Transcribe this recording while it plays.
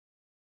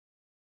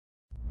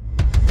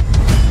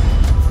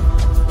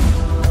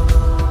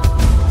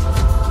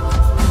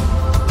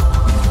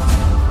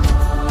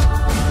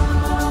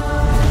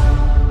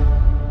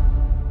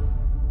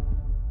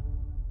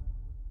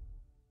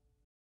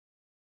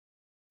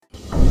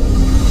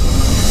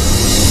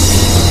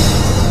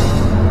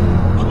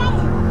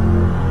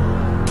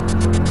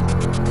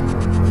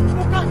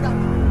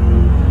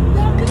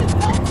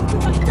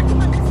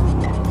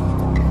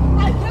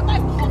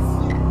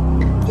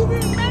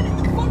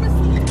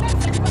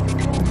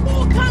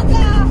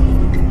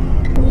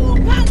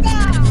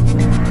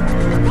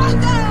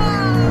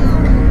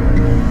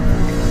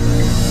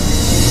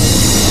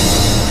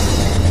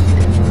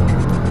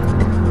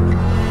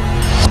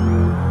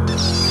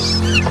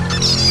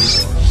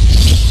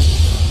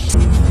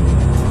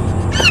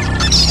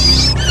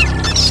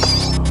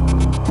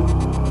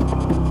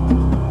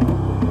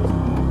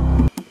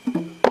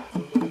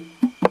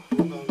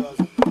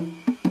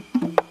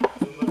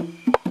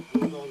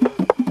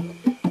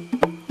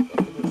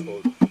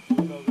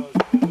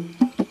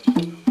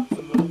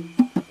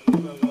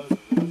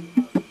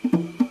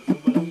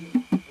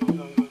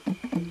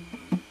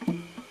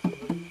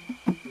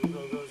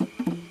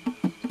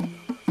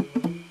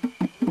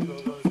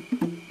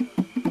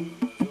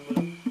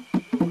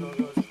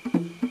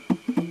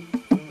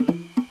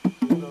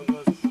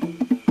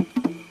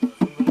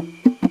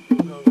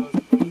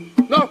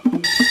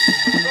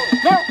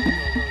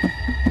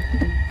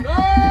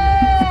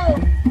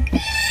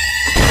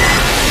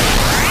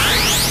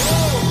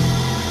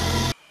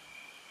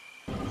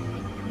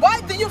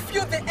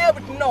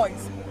here with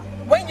noise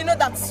when you know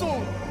that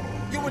soon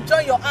you will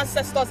join your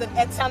ancestors in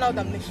eternal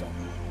damnation?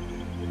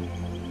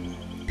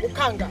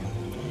 Ukanga,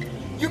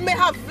 you may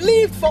have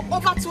lived for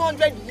over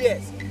 200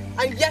 years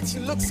and yet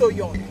you look so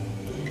young.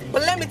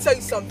 But let me tell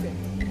you something.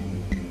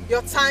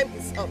 Your time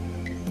is up.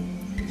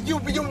 You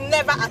will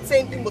never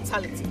attain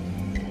immortality.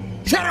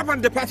 Shut up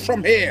and depart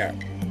from here.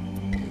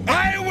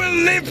 I will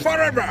live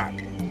forever.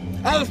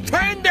 I'll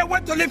find a way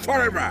to live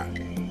forever.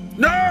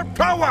 No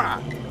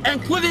power,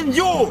 including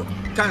you,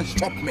 can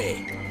stop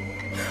me.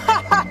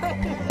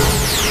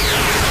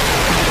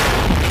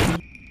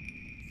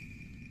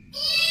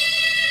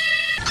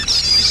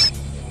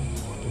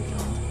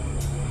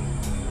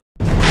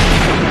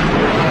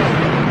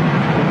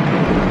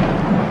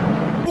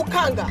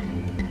 Ukanga,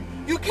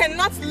 you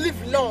cannot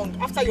live long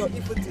after your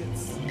evil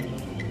deeds.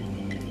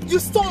 You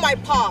stole my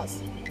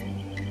powers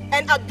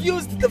and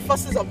abused the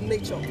forces of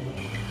nature.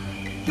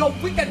 Your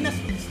wickedness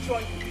will destroy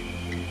you.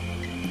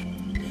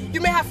 You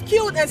may have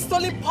killed and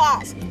stolen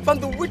powers from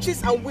the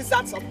witches and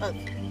wizards of earth,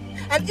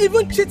 and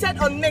even cheated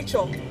on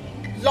nature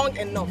long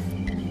enough.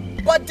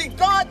 But the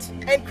God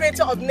and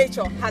creator of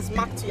nature has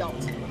marked you out.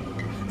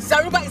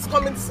 Zarumba is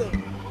coming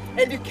soon,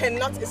 and you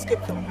cannot escape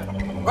from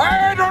her.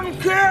 I don't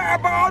care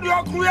about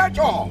your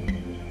creator.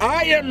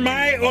 I am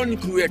my own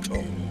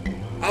creator.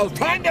 I'll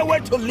find a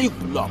way to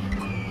live long.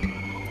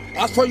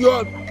 As for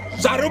your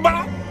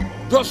Zarumba,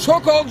 your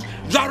so-called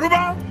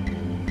Zarumba,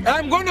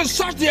 I'm going to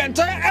search the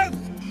entire earth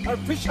and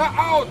fish her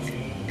out.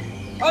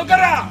 I'll get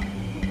her.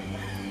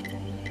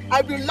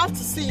 I would love to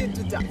see you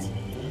do that,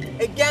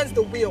 against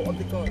the will of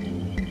the God.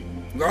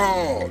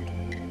 God.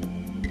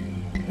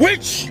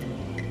 Which?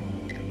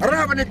 I don't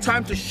have any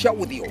time to share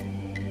with you.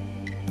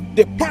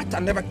 Depart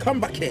and never come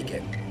back here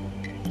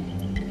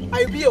again.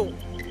 I will,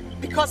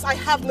 because I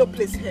have no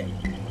place here.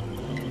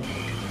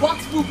 But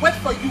we'll wait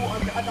for you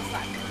on the other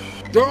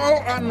side. Go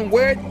and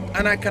wait,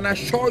 and I can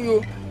assure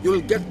you,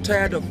 you'll get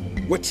tired of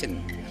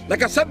waiting.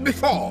 Like I said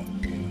before,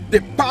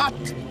 depart,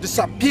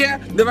 disappear,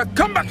 never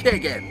come back here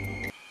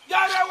again.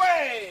 Get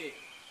away!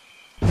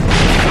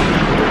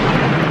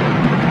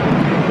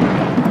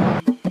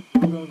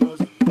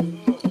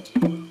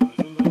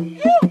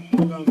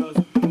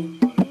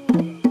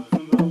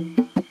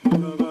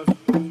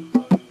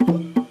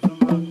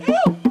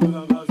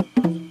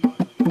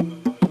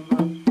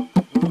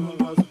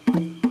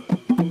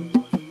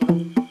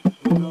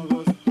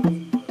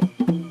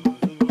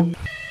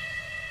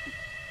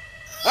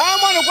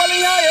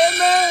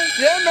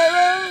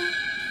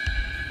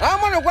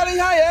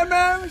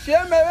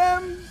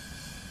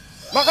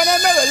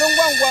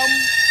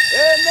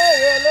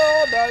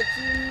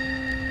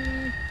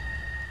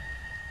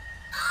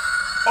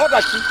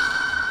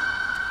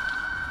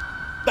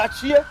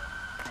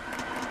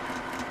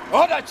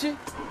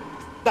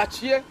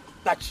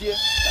 Dachie.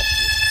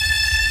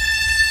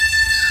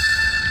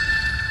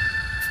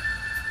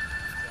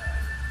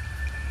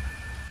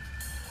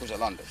 Kuza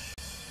London.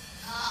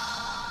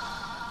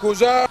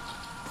 Kuza.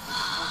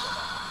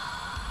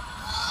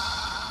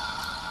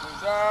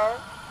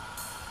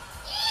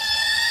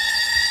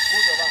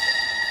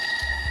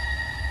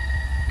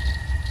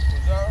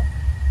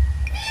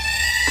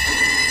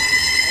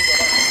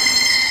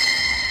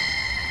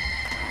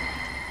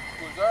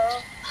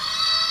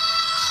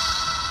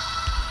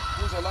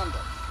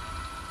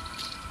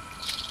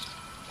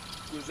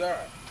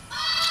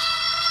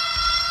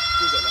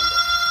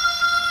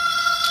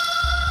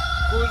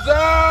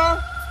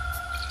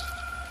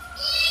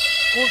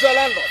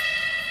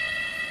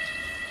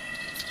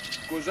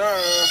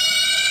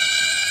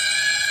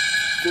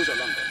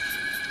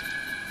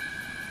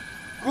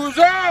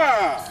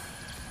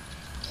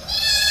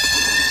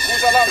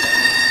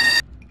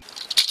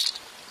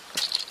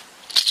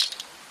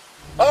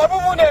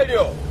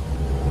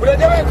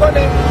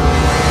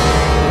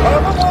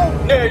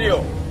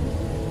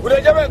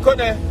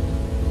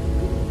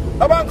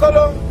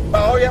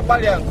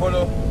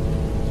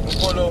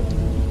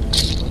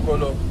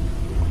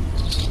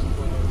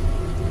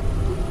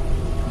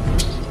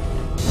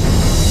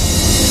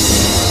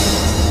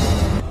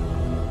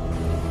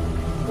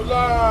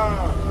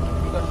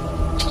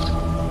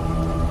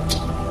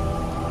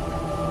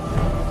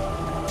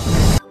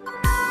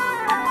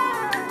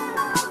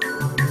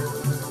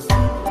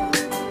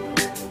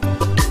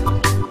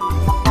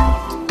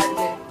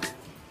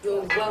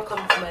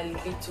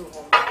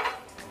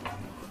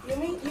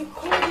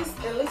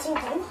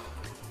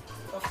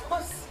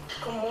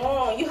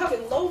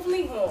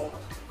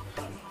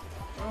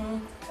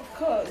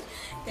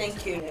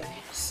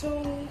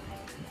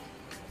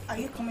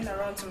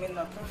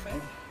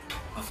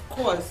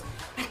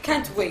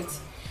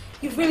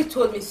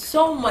 Told me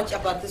so much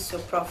about this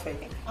your prophet.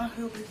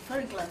 He'll be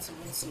very glad to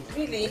meet you.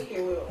 Really? He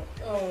will.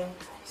 Oh,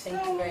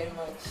 thank you very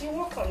much. You're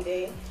welcome,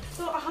 Day.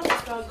 So I have to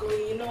start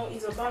going. You know,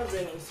 it's about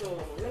raining, so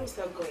let me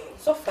start going.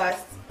 So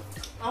fast?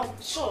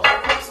 Sure.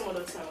 I'll come some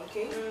other time,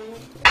 okay? Okay,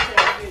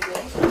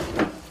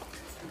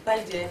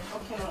 bye, dear.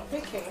 Okay, now.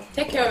 Take care.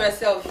 Take care of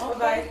yourself.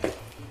 Bye.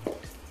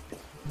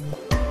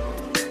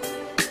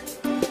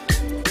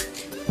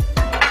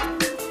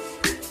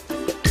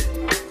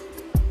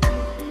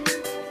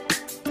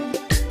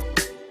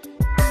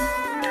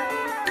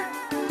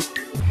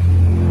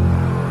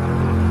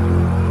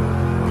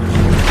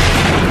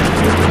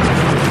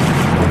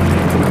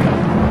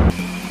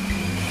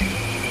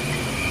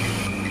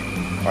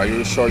 Are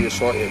you sure you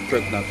saw a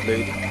pregnant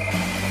lady?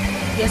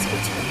 Yes,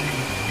 but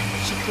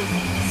she told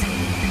me.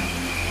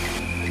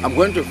 I'm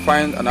going to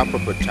find an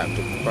appropriate time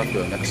to prepare for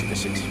your next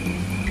visit.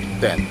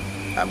 Then,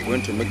 I'm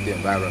going to make the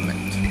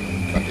environment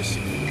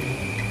conducive.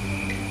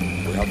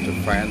 We have to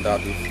find out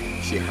if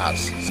she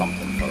has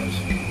something for us.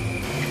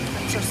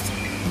 I trust you.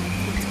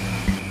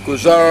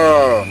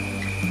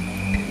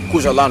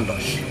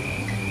 Kuzalandos.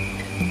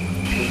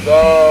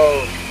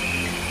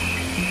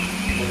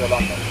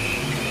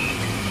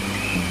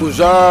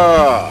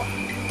 Kuzalandos.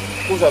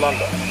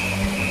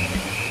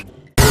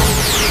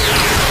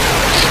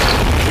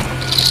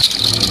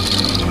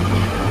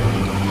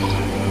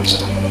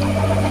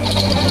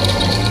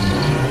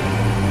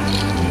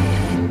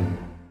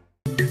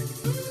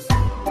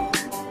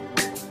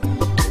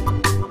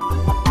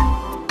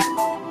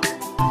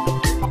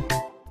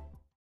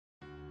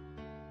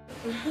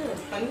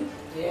 Honey?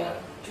 Yeah.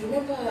 Do you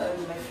remember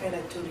my friend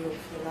I told you of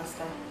the last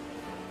time?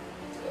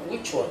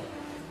 Which one?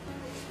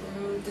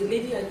 The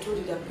lady I told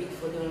you that paid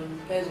for the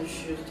pairs of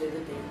shoes the other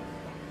day.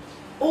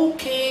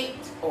 Okay.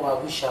 Oh,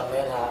 I wish I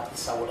met her. At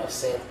least I would have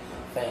said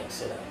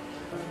thanks,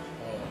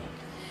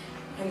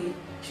 Honey,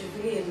 she's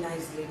really a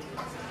nice lady.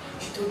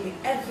 She told me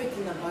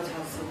everything about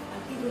herself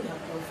and even her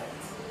prophet.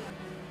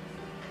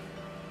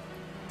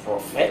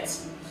 Prophet?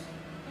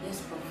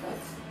 Yes, prophet.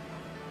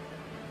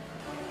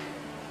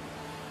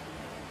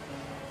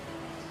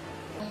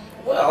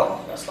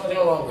 Well, there's nothing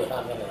wrong with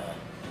having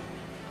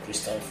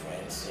Christian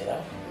friends,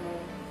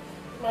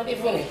 Might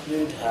even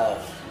include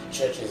her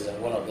churches and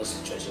one of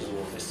those churches we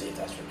will visit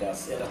as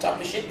regards to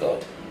appreciate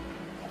God.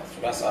 As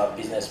regards our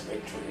business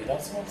breakthrough, you know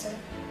what I'm saying?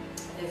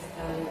 Yes,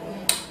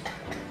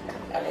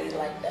 I know you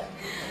like that.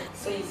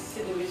 so you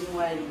see the reason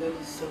why I love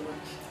you so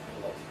much.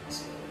 I love you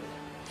too.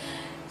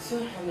 So,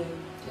 honey,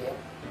 Yeah.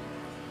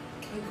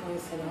 can you go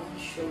inside? I want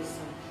to show you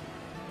something.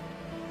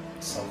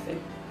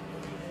 Something?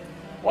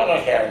 Why not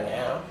here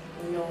now?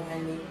 No,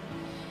 honey.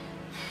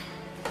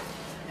 I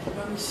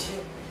promise you,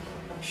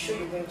 I'm sure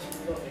you're going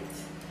to love it.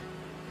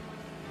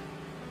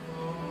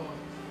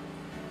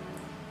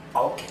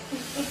 Okay.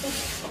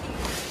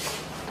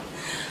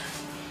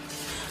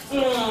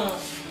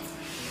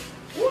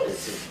 What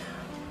is it now?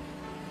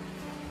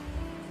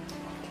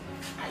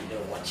 I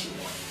know what you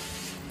want.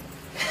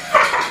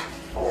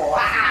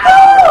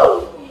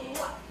 Wow!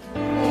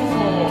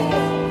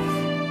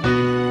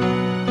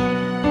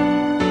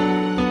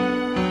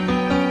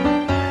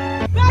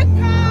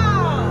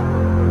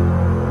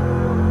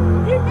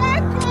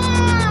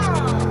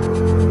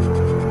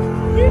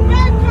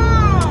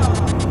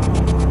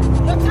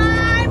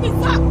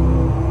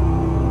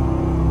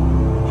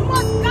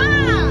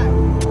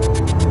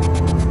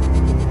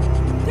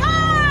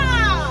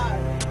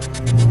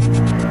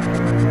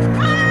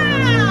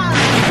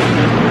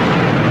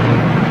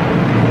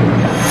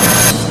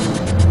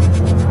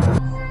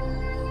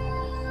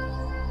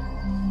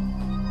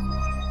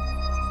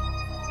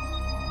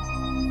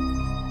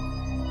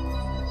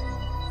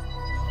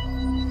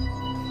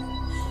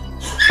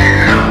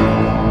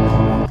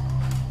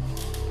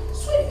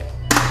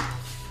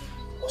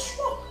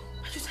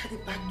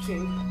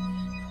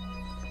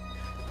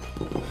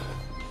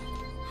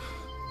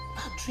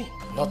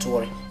 Not to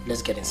worry.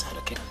 Let's get inside,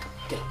 okay?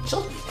 Okay,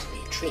 just be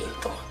a train.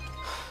 Come on.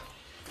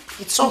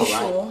 It's all right.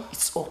 Sure?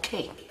 It's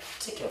okay.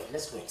 Take care of it.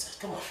 Let's go inside.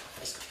 Come on.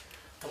 Let's go.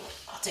 Come on.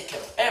 I'll take care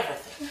of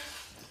everything.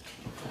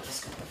 Come on,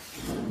 let's go.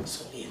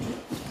 So leave.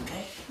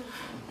 Okay?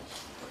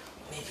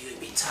 Maybe you'll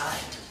be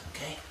tired.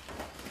 Okay?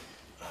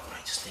 All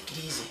right. Just take it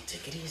easy.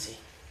 Take it easy.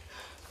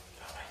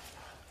 All right.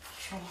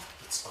 Sure.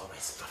 It's all right.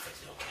 It's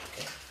perfectly okay.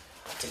 Okay?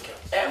 I'll take care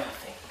of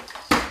everything.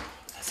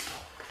 Let's go.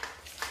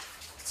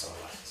 It's all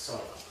right. It's all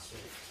right. It's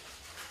really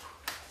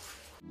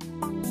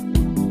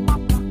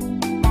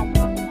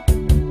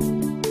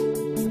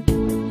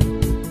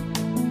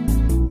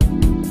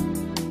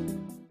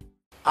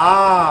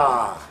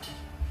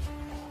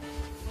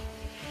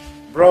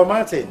Bro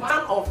Martin. Man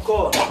of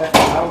God.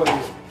 How are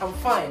you? I'm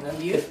fine,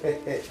 and you?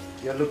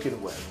 You're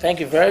looking well. Thank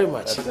you very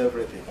much. That's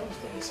everything.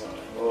 Everything is all right.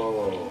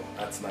 Oh,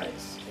 that's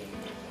nice.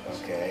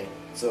 Okay.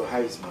 So how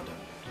is mother?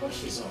 Oh,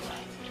 she's all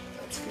right.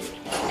 That's good.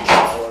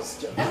 I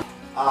was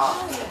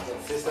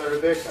just... Sister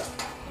Rebecca.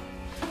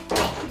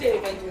 Good day,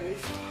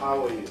 Evangelist.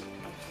 How are you?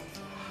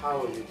 How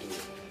are you doing?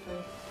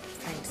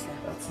 Thanks, sir.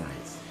 That's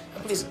nice.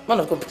 Please, man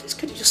of God, please,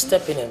 could you just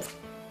step in and...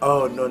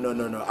 Oh, no.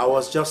 I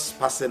was just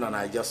passing and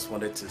I just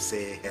wanted to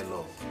say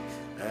hello.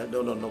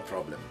 No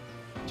problem.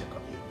 Check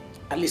on you.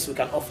 At least we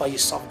can offer you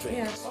soft drink.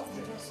 Yeah.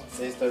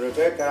 Sister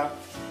Rebecca.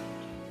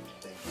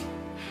 Thank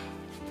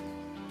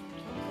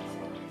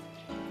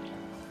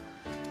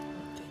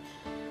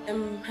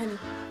you. Honey,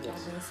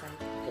 Yes. I'll go inside.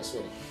 Yes,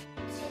 sir.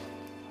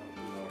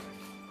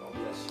 God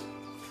bless you.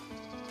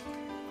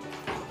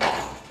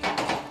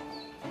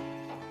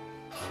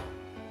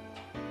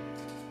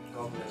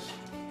 God bless you.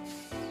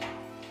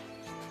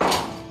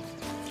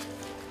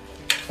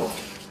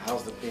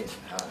 How's the pain?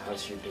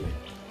 How's she doing?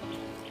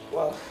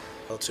 Well,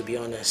 to be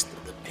honest,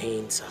 the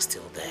pains are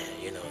still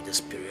there,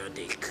 this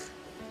periodic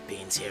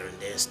pains here and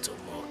there,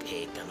 stomach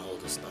ache and all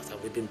those stuff. And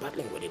we've been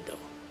battling with it though.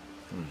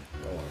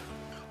 Don't worry.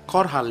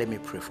 Call her, let me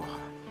pray for her.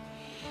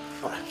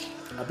 Alright,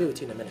 I'll be with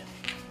you in a minute.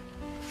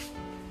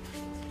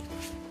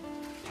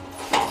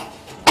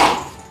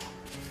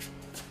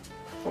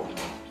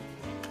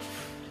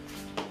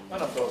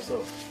 What about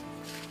so?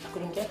 I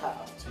couldn't get her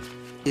out.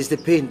 Is the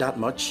pain that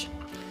much?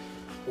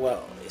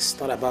 Well, it's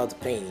not about the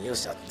pain,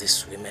 just that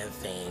this women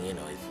thing, you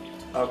know.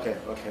 Okay.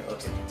 I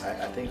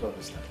think I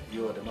understand.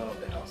 You are the man of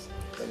the house.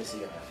 Let me see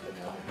your hand. Let me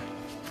help you.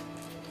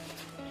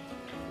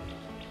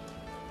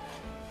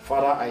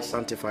 Father, I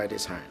sanctify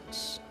these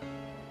hands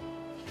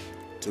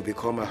to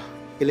become a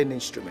healing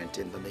instrument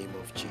in the name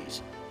of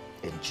Jesus.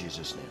 In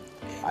Jesus' name.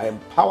 I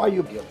empower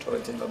you by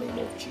authority in the name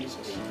of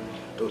Jesus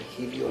to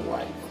heal your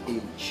wife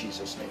in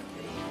Jesus' name.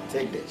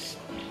 Take this.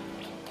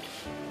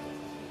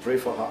 Pray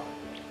for her.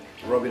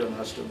 Rub it on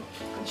her stomach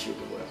and she'll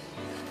be well.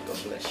 God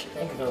bless you.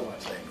 Thank you very much.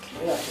 Thank you.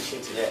 We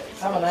appreciate it.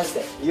 Have a nice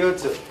day. You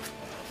too.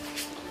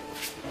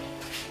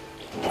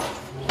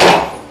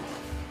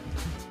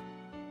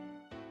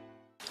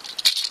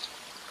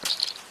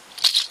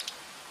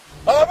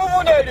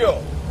 Abubu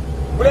Nelio.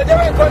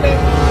 Unajawa nkone.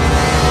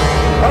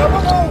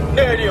 Abubu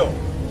Nelio.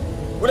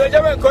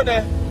 Unajawa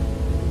nkone.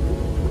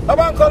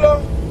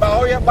 Abankolo.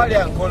 Bahoya pali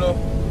ankolo.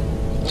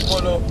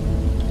 Nkolo.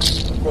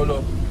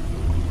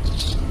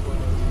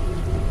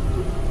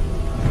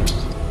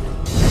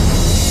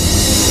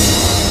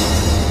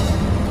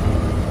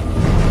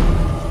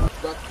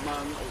 That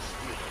man is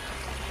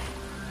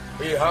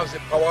evil. He has the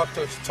power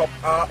to stop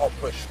our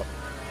operation.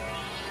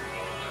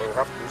 We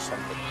have to do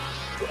something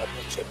to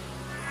approach him.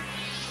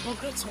 Oh,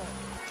 great one.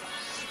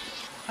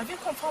 Have you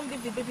confirmed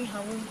if the baby in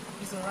her womb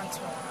is the right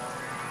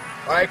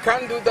one? I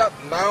can't do that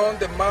now.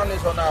 The man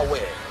is on our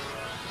way.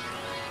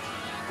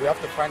 We have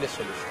to find a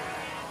solution.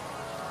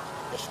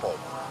 Just hold.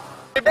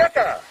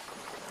 Rebecca,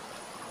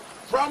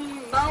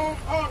 from now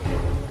on,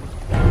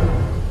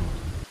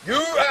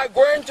 you are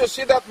going to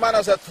see that man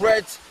as a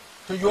threat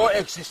to your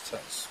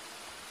existence.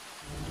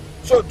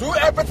 So do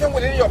everything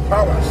within your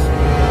powers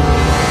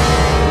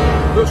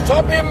to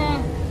stop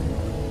him,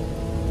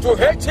 to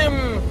hate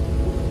him,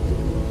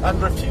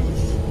 and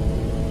refuse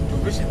to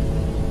reason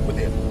with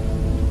him.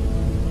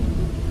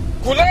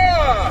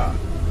 Kula!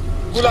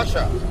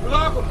 Kulasha!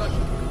 Kula!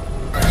 Kulasha!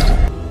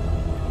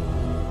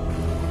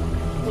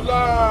 Kula!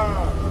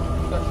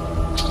 Kulasha!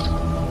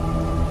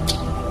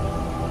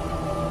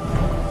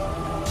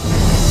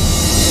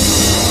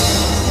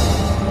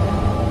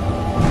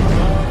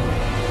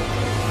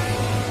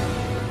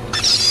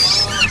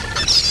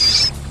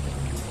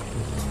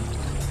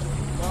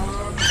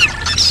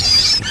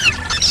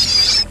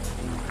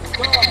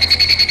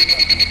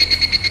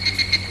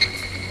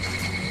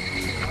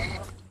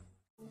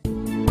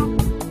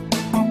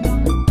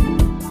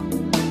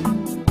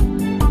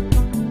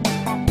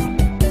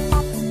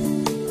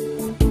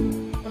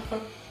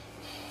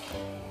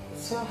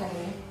 So,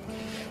 honey,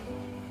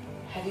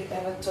 have you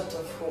ever thought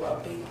of who a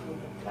baby would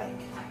look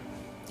like?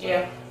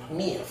 Yeah,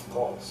 me, of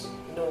course.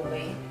 No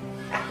way.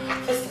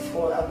 First of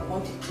all, I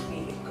want it to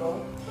be a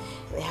girl.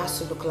 It has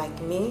to look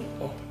like me.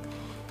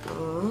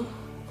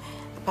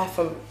 Apart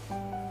from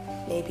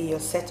maybe your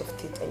set of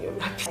teeth and your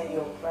rabbit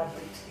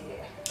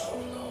ear. Oh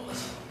no.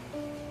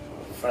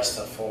 First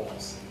and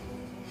foremost,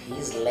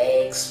 his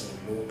legs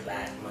will look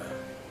like mine.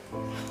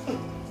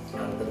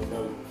 And the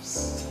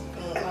nose.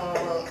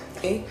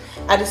 Okay,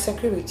 I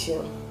disagree with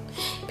you.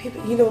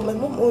 People, you know, my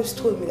mom always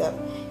told me that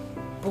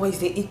boys,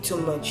 they eat too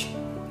much.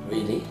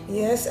 Really?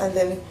 Yes, and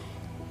then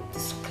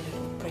this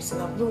little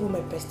person, I don't want my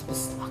breast to be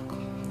slack.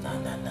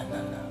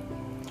 No.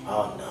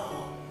 Oh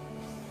no.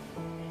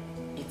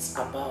 It's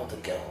about the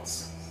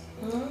girls.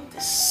 They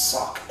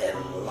suck a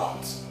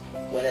lot.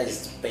 Whether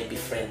it's baby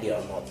friendly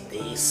or not,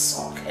 they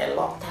suck a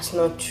lot. That's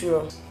not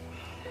true.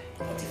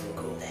 Not even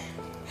go there.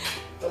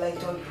 But I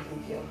don't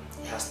believe you.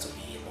 It has to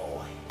be a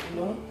boy.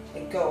 No, a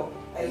girl.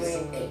 I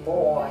mean, A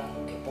boy,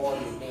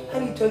 you mean?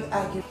 and you don't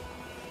argue.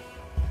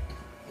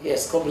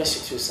 Yes, God bless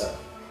you too, sir.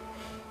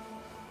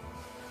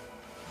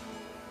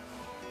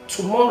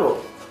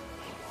 Tomorrow.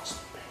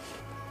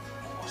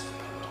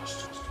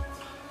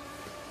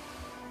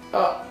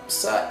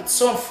 Sir, it's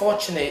so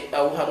unfortunate.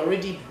 We had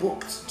already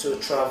booked to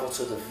travel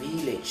to the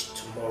village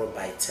tomorrow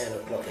by 10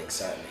 o'clock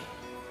exactly.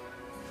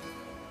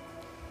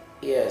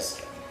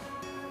 Yes.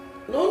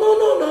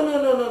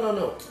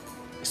 No.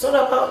 It's not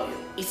about you.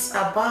 It's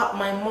about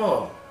my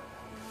mom.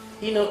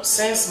 You know,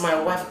 since my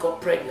wife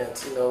got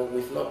pregnant, you know,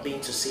 we've not been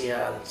to see her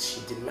and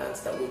she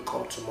demands that we'll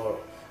come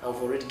tomorrow. And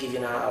we've already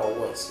given her our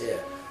words,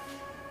 yeah.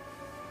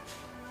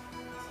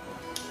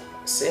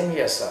 Same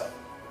here, sir.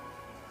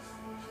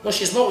 No,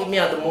 she's not with me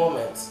at the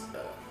moment.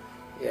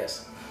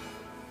 Yes.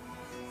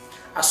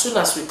 As soon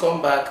as we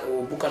come back,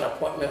 we'll book an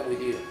appointment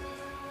with you.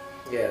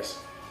 Yes.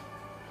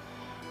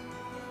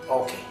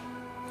 Okay.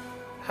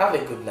 Have a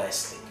good night's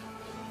sleep.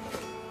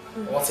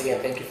 Once again,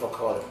 thank you for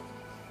calling.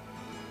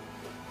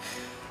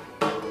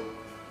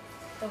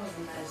 That was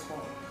a nice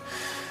one.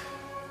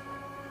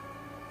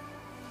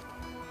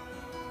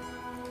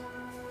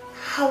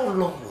 How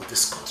long will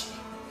this continue?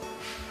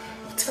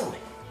 Tell me.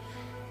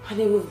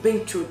 Honey, we've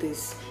been through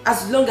this.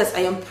 As long as I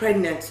am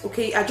pregnant,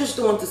 okay? I just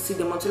don't want to see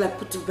them until I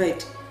put to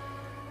bed.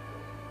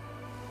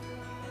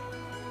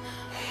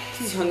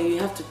 Please, honey, you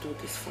have to do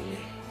this for me,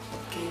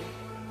 okay?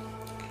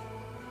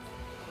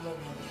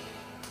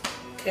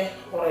 Okay,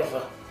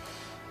 whatever.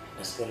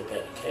 Let's go to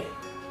bed, okay?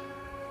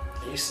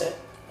 Are you set?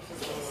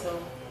 So,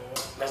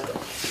 let's go.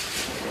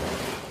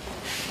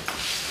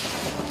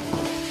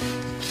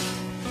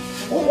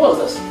 What was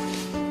this?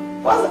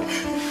 What was it?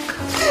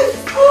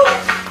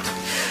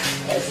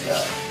 Let's go.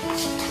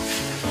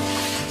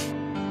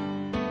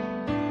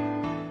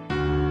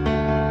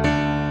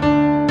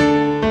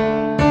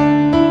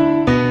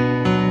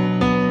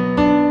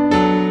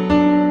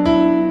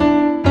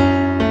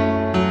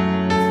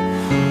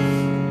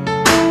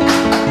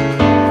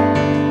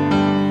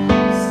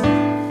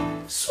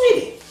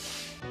 Sweetie,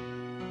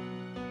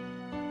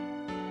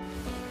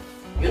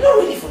 you're not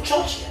ready for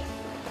church yet.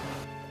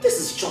 This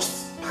is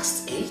just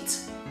past 8.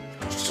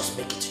 Just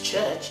make it to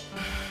church.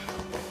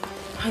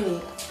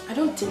 honey, I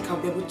don't think I'll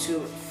be able to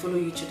follow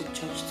you to the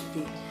church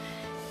today.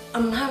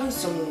 I'm having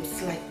some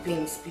slight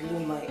pains below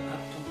my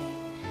abdomen.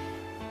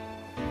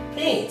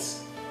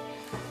 Pains?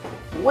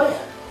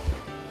 Where?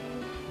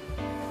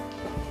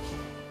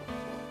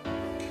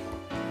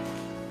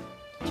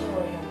 Don't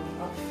worry,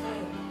 I'll be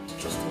fine. It's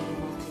just a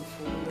normal thing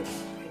for women.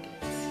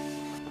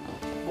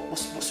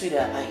 But sweetie,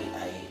 I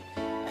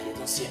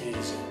don't see any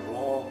reason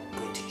wrong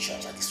going to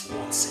church at least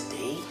once a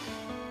day.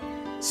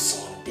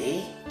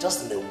 Sunday,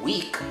 just in a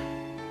week.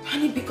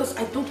 Honey, because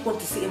I don't want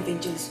to see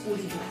Evangelist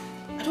Oliver.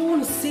 I don't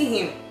want to see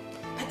him.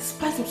 I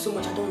despise him so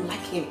much, I don't like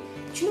him.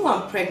 Do you know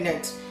I'm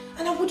pregnant?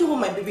 And I wouldn't want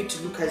my baby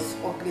to look as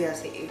ugly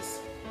as he is.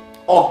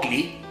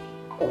 Ugly?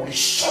 Oh,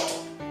 shut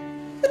up.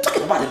 You're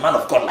talking about a man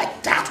of God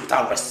like that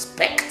without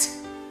respect.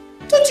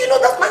 Don't you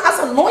know that man has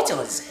anointing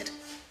on his head?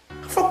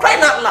 For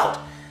crying out loud,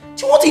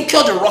 do you want to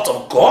incur the wrath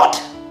of God?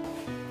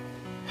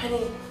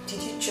 Honey,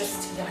 did you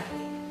just hear me?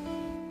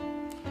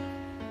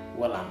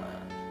 Well,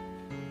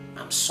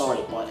 I'm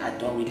sorry, but I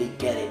don't really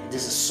get it.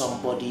 This is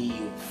somebody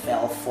you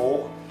fell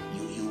for.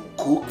 You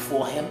cook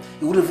for him.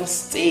 You would even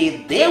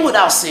stay there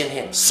without seeing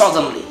him.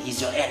 Suddenly, he's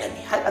your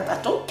enemy.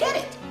 I don't get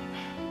it.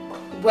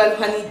 Well,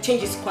 honey,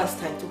 change is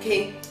constant,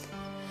 okay?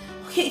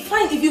 Okay,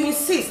 fine, if you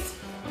insist.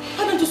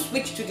 Why don't you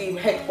switch to the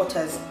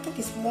headquarters? I think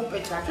it's more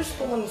better. I just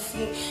don't want to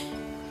see...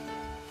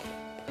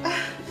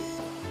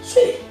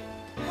 Sweetie.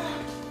 I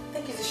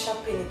think it's a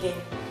sharp pain again.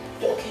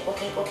 Okay.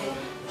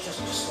 Just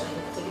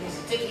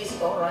take it easy.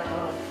 All right.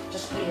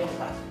 Just put your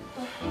back.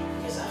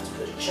 Because I have to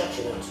go to church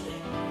today.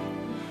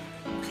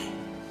 Okay.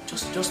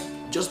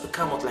 Just be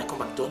calm until I come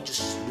back. Don't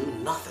just do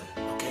nothing,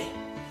 okay?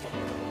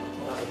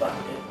 I'll be back,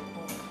 okay?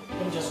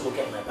 Let me just go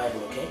get my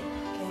Bible, okay?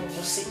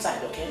 Just sit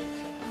tight, okay?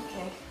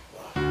 Okay.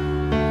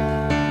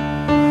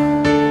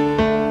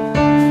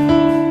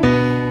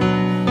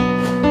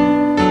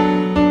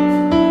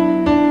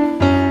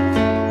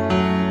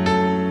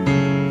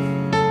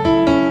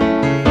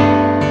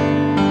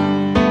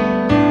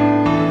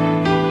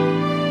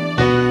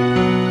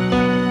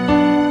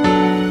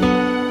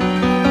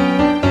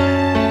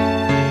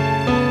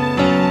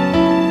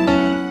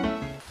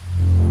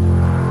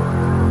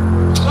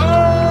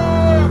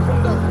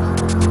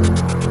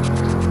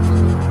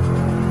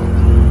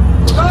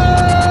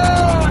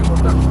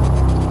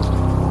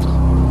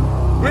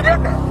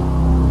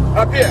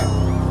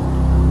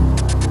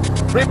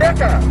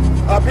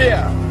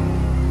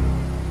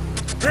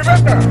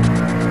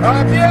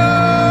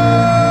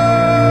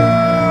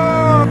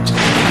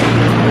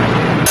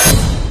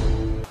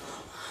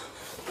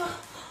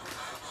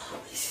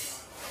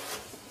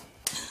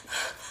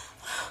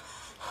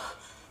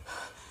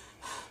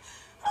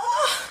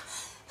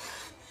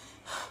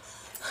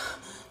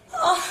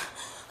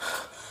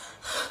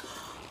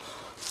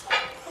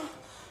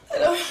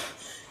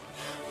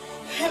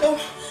 Hello,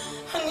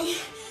 honey.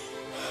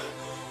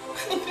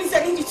 Honey, please, I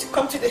need you to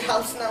come to the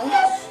house now.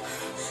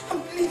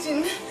 I'm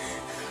bleeding.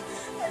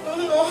 I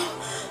don't know.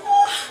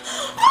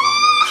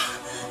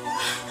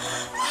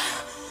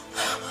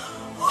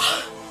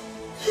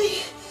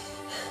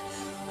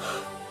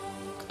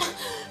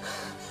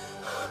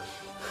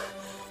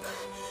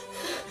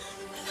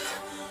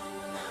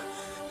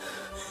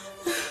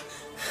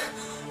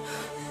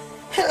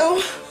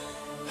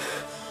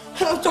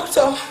 Hello,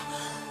 doctor.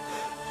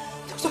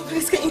 Doctor,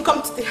 please, can you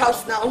come to the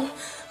house now?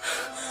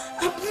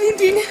 I'm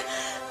bleeding.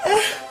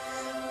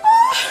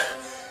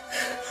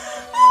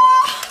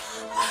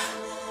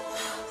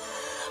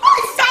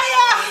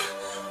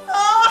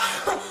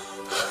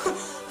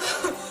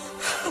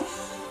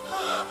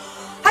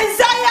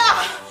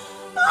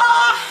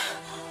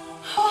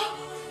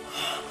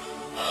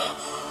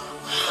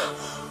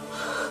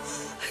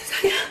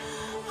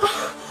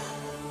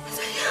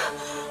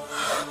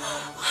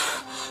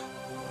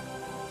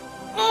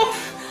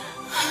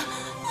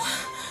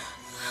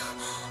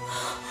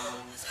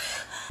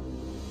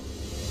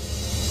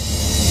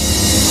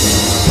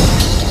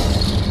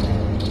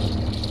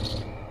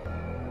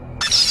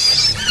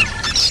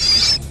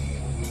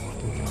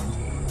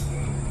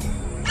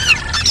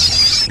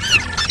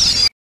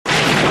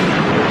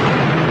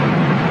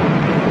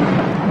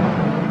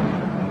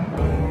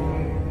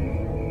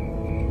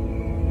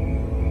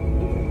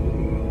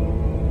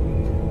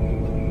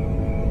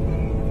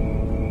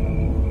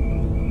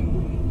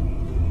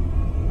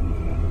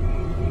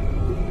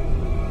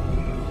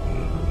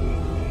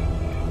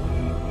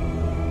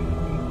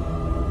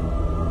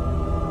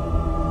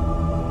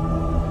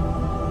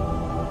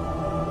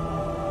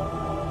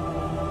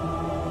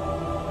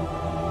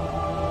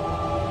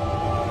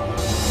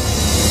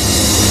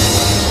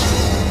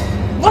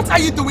 are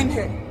you doing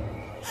here?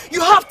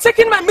 You have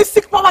taken my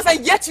mystic powers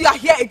and yet you are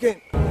here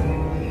again.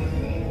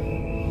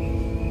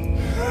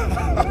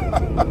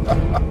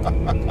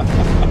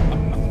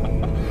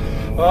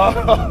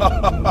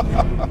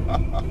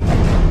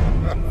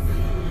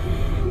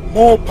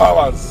 More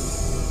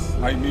powers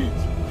I need.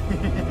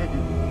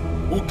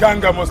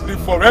 Ukanga must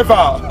live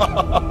forever.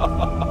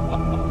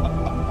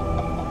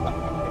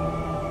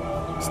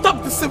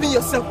 Stop deceiving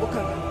yourself,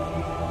 Ukanga.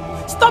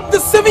 Stop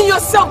deceiving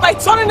yourself by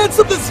turning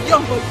into this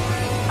young boy.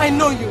 I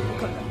know you,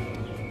 Ukanga.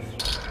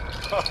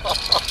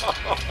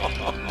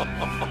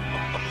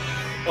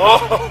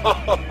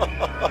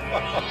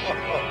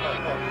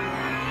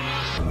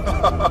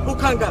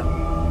 Ukanga,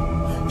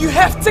 you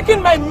have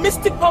taken my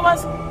mystic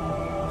powers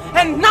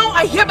and now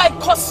I hereby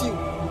curse you.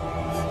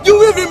 You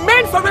will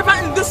remain forever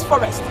in this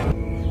forest.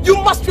 You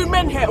must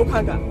remain here,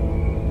 Ukanga.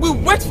 We'll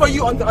wait for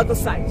you on the other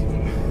side.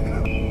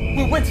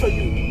 We'll wait for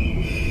you.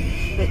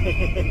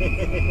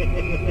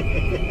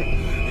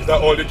 Is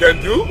that all you can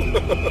do?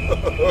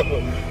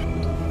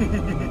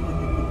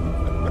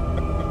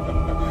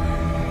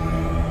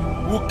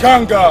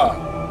 Ukanga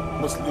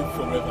must live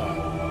forever.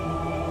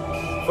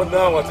 For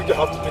now, I think I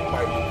have to take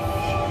my leave.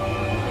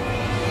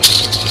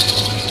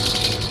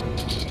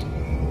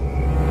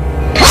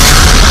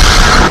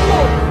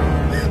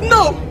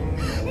 No!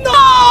 No!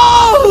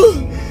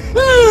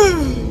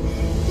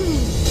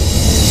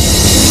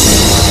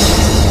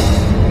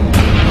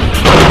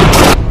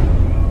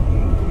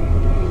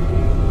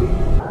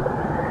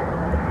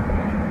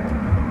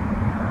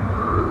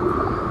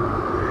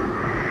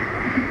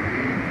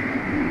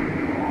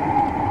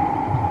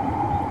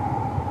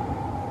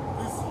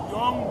 This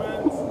young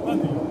man's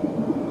money,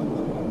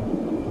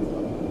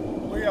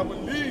 where I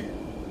will live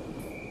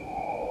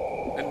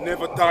and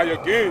never die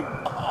again.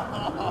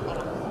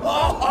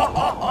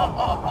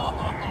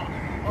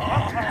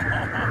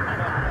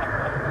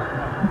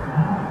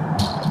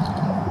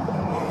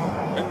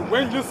 And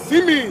when you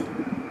see me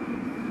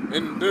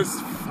in this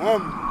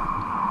form,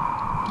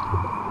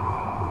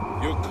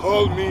 you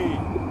call me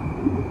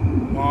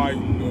my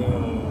Lord.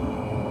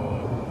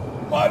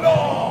 My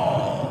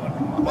Lord!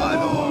 My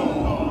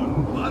Lord!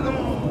 My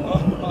Lord!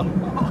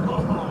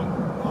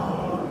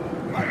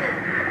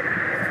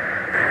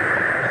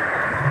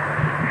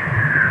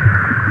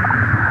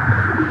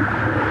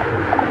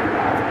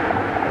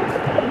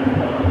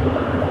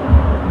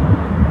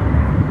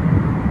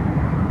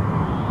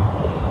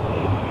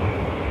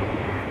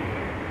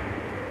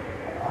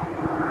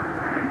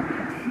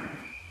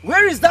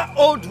 Where is that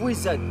old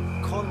wizard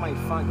called my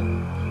father?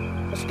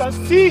 As you can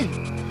see,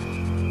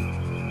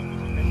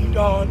 and he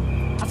gone.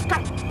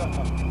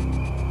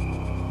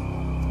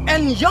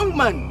 And young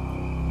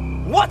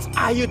man, what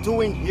are you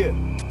doing here?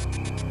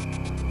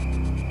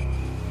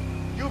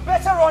 You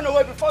better run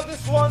away before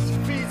this one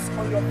feeds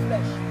on your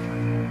flesh.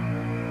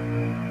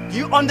 Do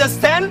you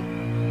understand?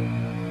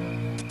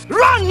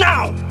 Run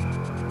now!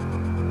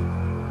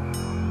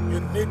 You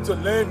need to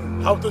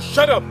learn how to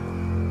shut up.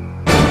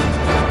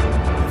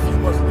 If you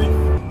must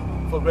live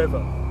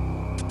forever.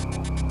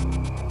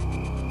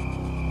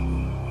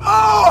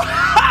 Oh!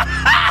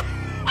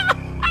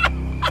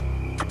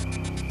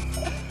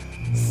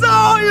 So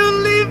you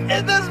live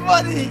in this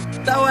body.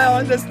 Now I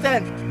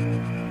understand.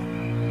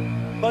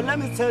 But let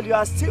me tell you,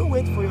 I still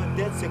wait for your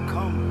death to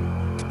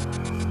come.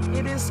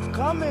 It is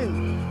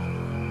coming.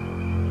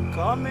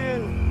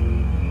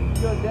 Coming.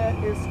 Your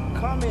death is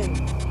coming.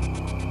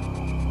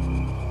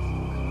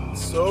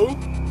 So?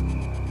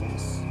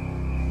 Yes.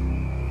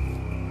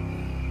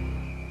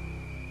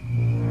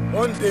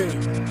 One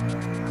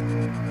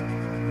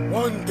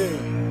day,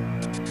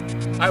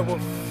 I will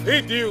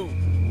feed you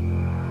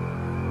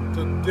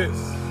to this.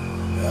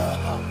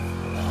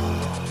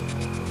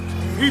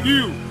 Feed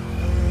you.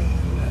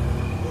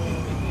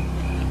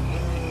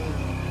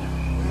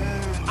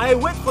 I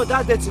wait for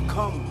that day to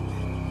come.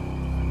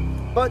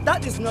 But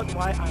that is not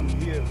why I'm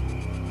here.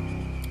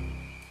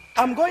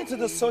 I'm going to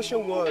the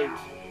social world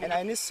and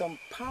I need some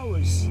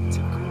powers to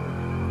grow.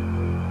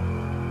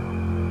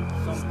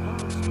 Some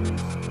powers.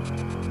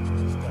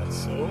 Is that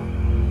so?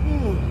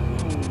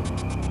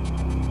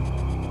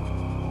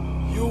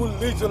 You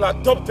little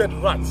adopted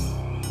rats.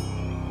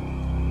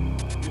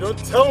 You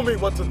don't tell me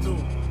what to do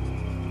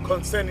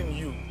concerning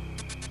you.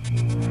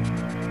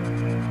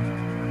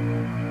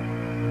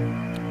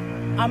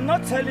 I'm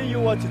not telling you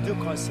what to do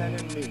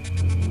concerning me.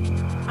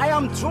 I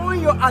am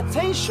drawing your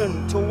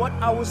attention to what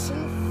I will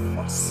soon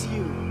force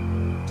you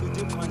to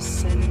do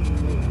concerning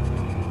me.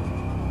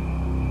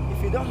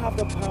 If you don't have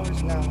the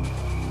powers now,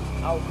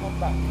 I'll come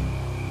back.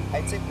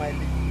 I take my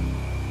leave.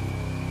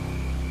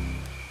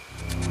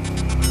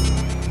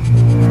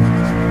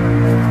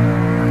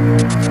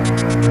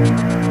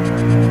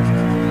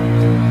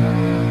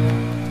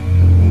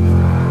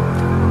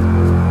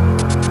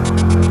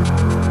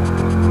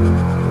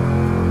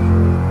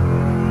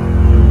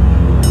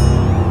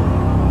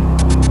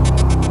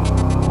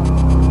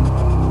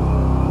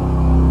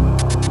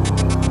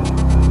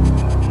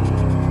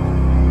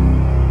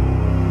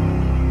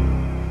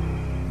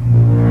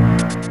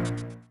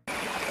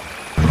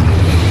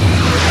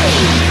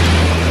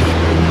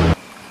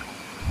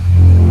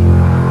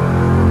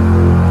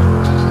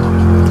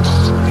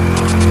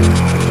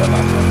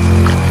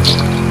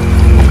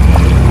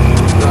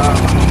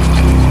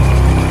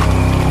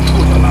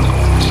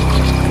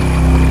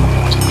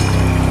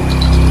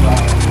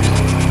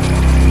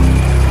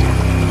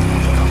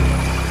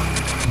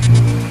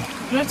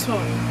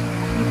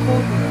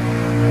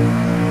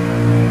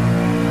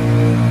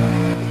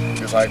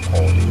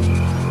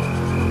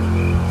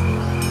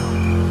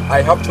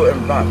 I have to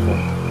embark on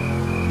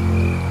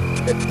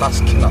a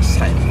tasking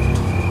assignment.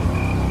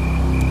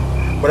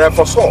 But I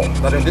foresaw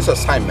that in this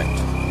assignment,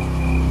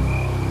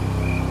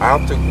 I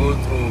have to go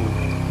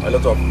through a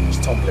lot of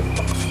stumbling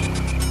blocks.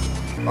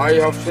 I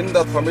have seen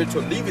that for me to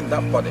live in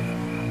that body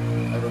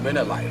and remain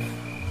alive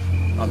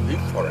and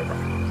live forever,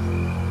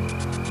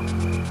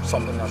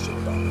 something has to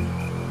be done.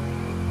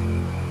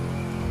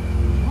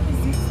 What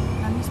is it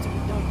that needs to be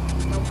done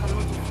that we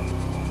cannot do for you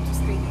to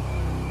stay here?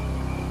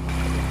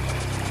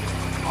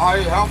 I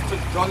have to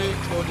journey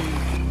to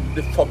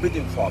the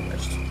forbidden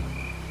forest,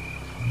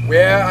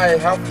 where I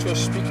have to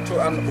speak to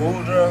an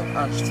older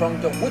and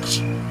stronger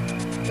witch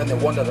than the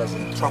one that has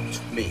entrapped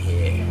me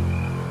here.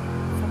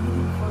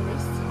 Forbidden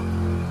forest?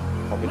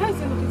 Where is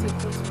it located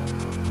close to?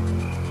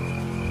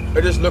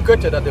 It is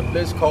located at a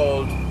place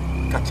called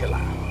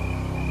Katila.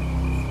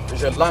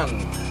 It's a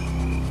land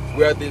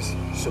where this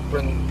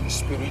supreme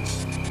spirit,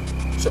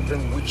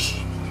 supreme witch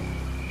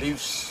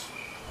lives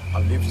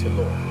and lives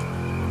alone.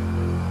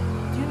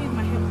 Do you need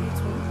my help here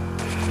too?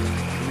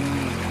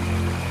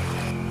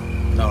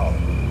 No,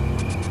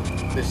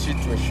 the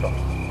situation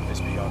is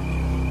beyond me.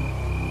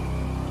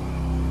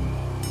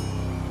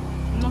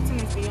 Nothing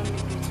is beyond me,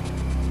 too.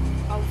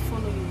 I will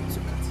follow you to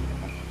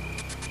Katila.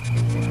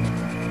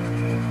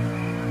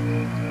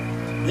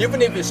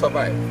 Even if you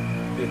survive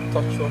the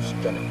tortuous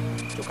journey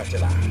to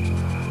Katila,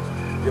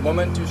 the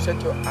moment you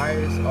set your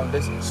eyes on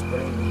this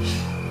spring witch,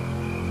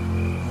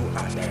 you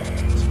are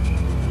dead.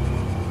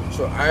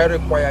 So I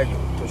require you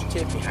to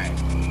stay behind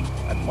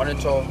and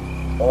monitor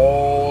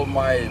all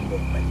my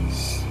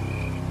movements.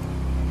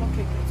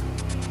 Okay, good.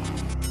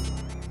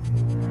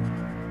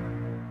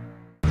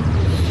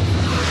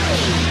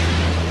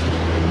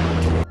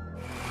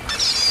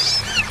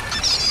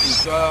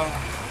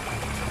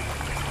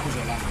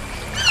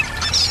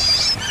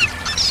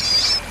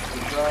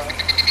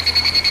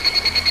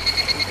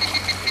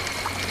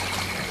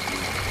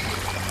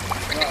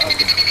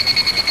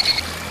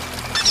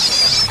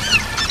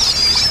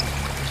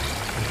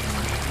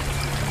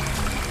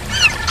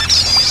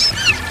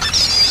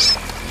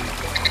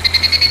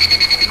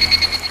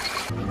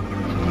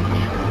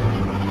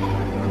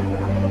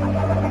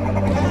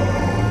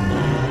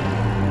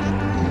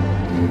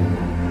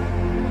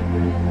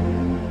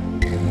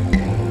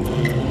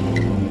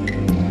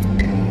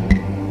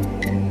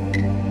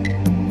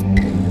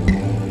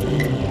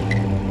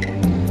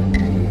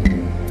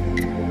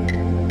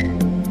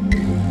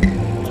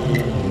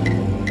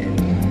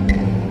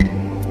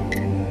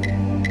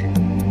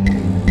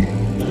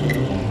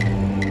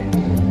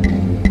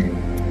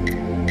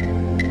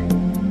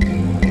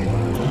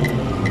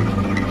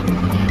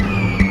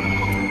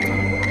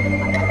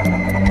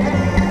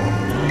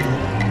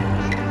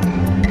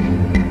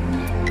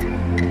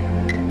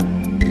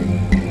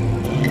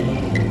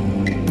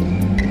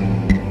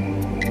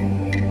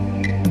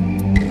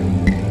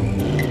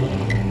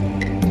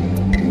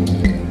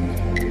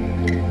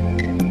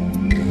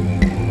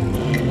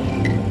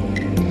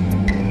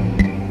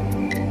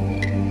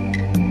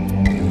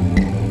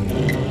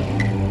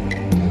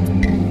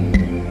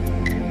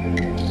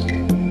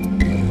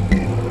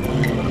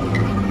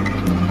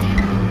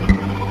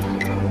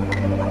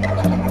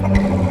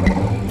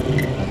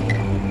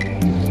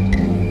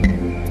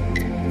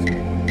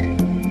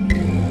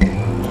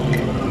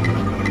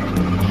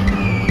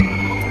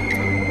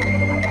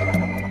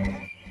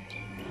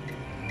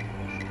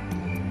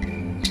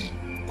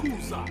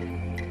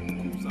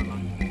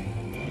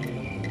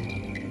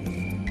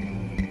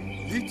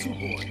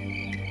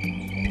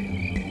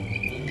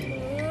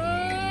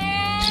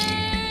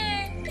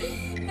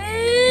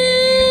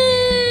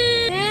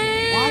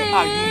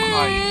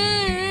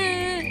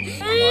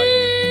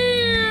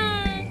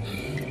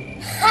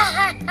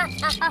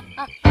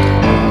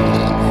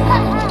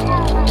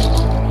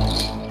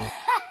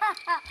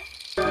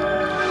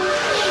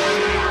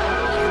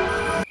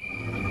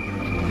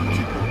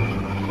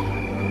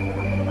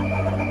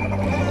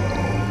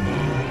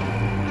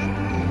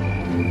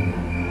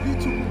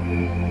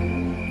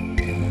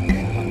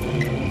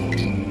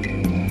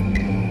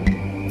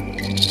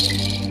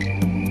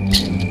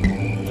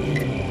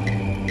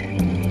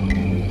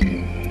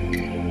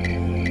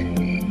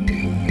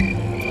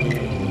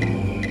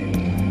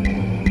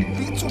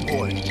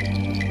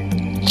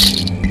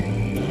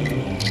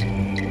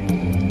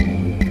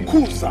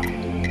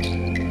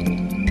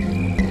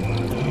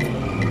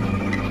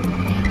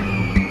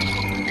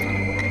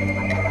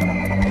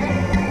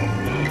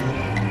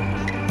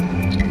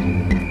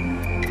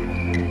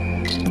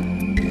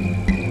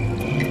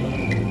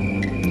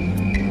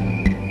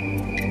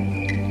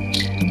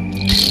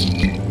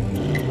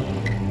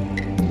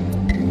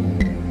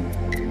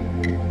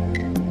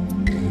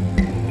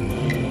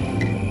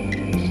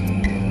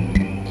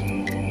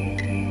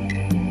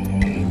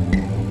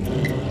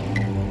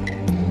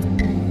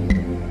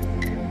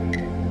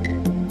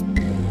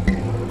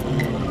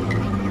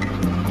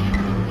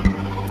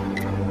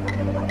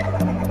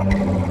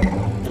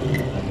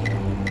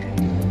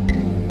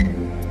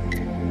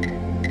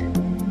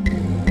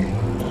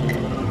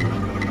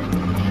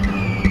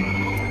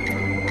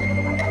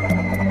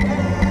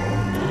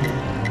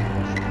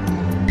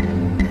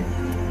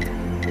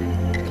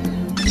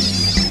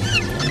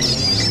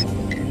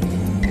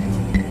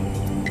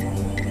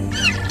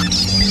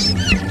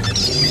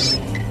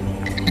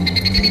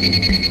 What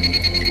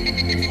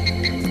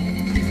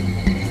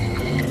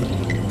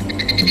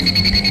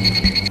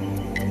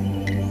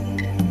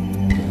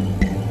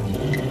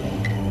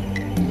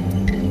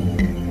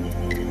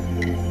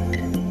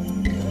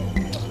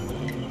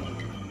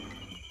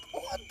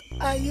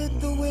are you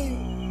doing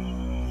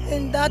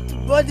in that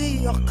body,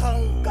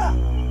 Ukanga?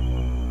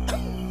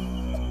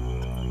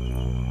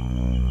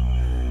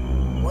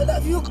 What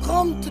have you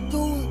come to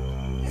do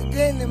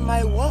again in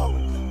my world?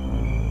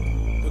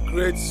 The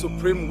great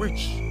supreme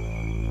witch,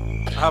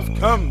 I have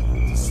come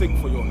to seek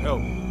for your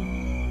help.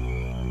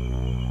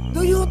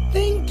 Do you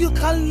think you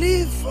can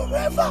live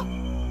forever?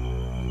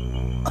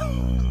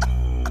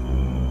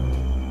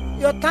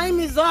 Your time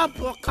is up,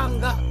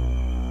 Ukanga.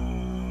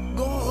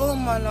 Go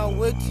home and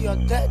await your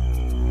death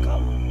to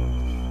come.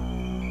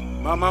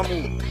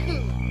 Mamamu,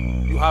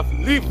 you have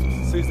lived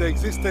since the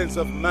existence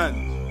of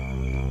man.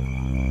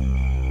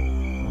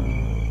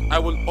 I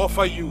will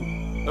offer you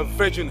a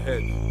virgin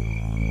head,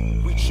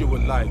 which you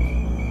will like,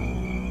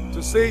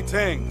 to say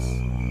thanks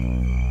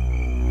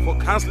for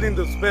cancelling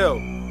the spell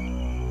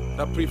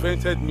that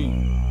prevented me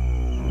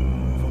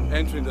from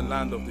entering the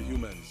land of the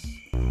humans.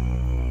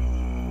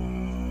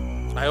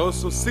 I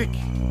also seek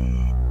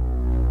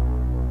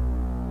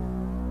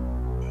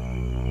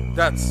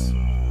that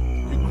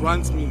you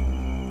grant me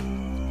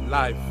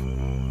life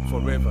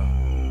forever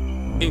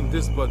in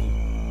this body.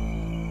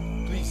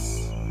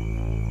 Please,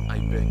 I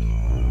beg.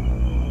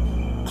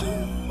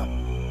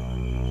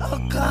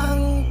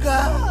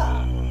 Ukanga,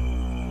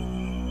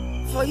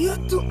 for you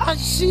to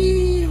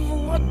achieve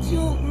what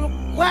you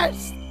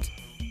request,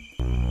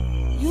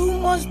 you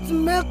must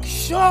make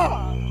sure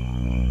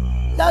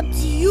that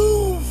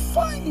you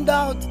find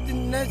out the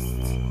next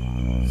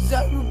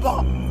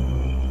Zarumba.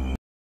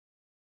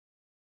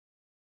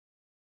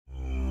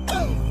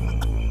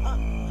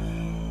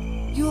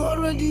 You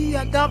already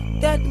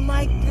adopted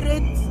my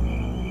great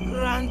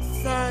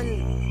grandson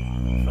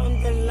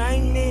from the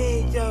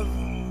lineage of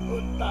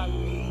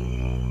Utali.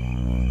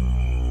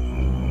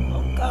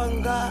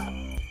 Ukanga,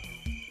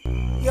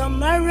 your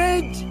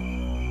marriage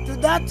to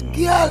that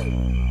girl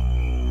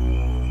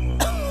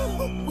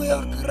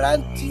will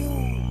grant you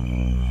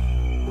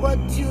what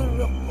you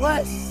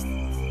request.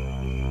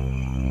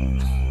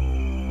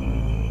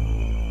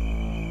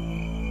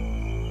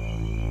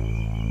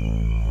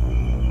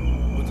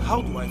 But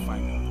how do I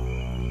find her?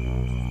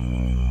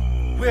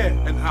 Where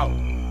and how?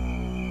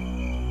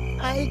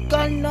 I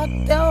cannot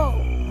tell,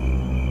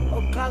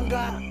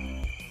 Ukanga.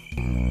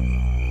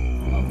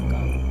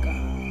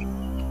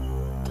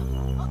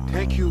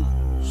 Thank you,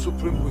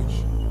 Supreme Witch.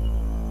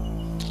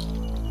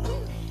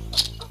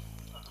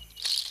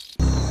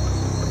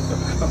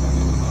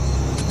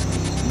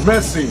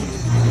 Mercy.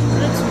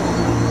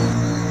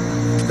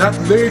 That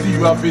lady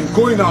you have been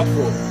going out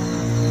for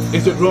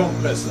is the wrong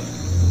person.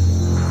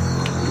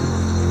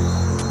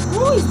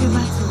 Who is the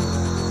right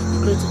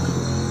one? Great one.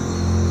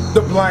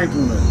 The blind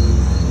woman.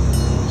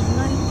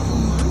 Blind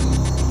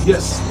woman?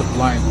 Yes, the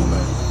blind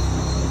woman.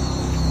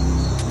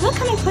 How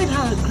can I find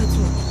her, Great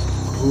one?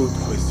 Good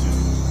question.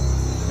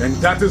 And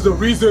that is the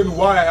reason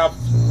why I have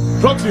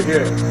brought you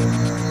here,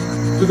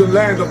 to the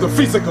land of the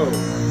physical.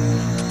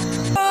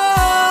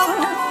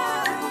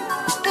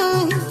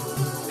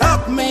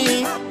 Help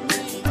me.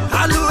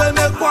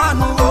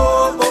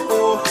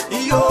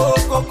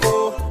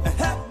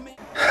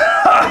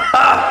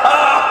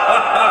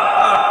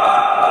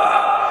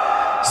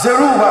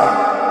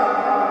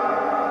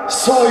 Zarumba,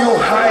 so you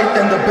hide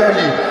in the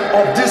belly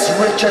of this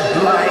wretched,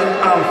 blind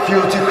and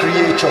filthy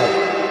creature.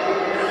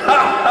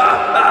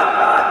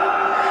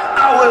 I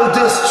will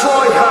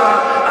destroy her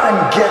and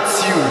get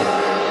you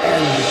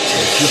and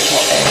take you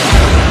forever.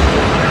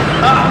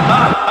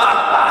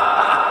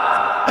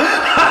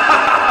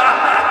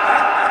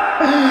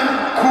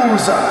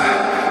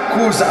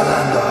 Kuza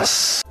Landos.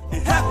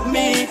 Help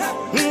me,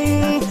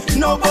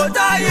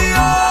 nobody,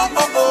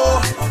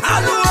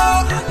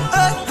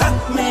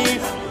 help me,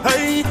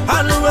 hey,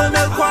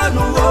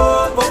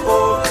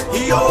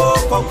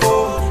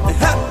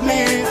 help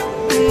me,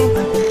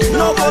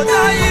 nobody,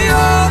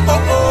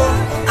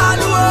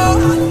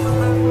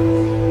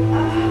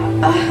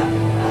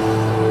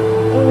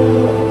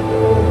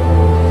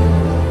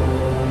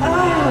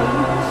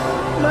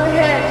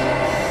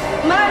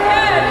 My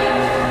head,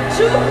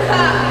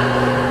 Chuka.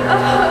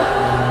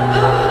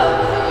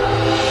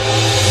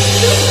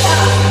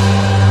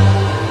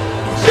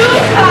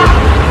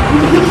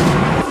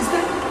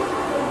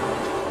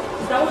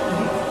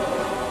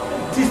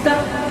 Sister,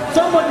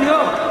 somebody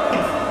help!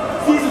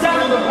 Sister!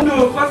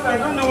 No, first I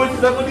don't know what is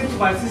happening to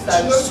my sister.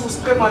 I just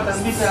scream out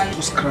and beat her.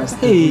 Jesus Christ.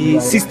 Hey,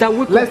 sister,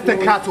 wake up. Let's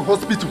take her to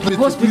hospital, please.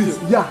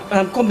 Hospital? Yeah.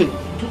 I'm coming.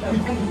 Father,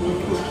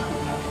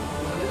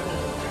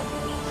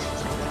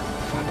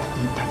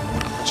 in the name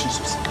of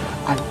Jesus,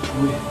 I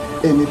pray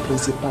any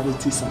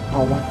principalities and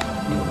power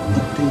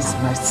against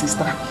my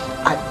sister,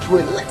 I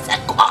pray, let her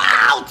go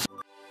out!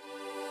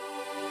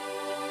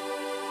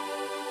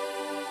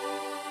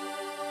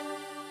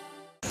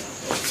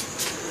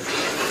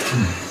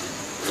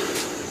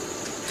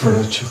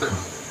 Brother Chuka,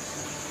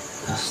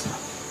 Pastor,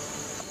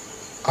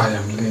 I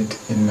am led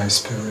in my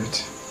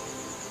spirit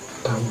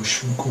that we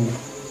should go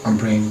and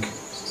bring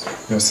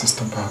your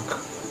sister back.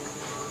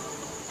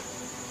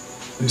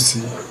 You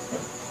see,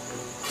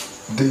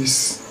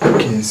 this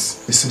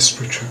case is a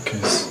spiritual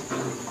case.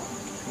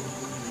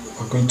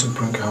 We're going to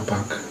bring her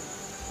back.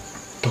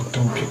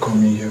 Doctor will be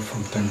coming here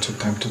from time to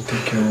time to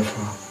take care of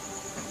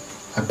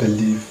her. I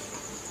believe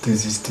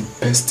this is the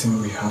best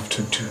thing we have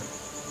to do.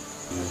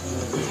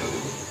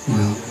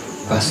 Well,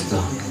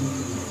 Pastor,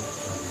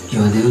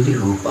 you are the only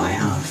hope I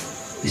have.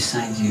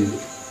 Besides you,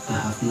 I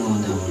have no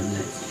other one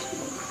left.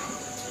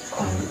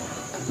 I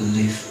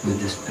believe with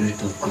the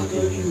Spirit of God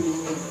in you.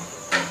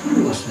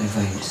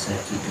 Whatever you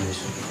decide to do is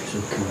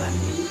okay by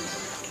me.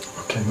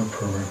 Okay, no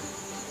problem.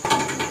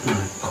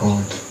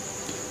 God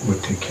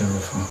will take care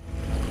of her.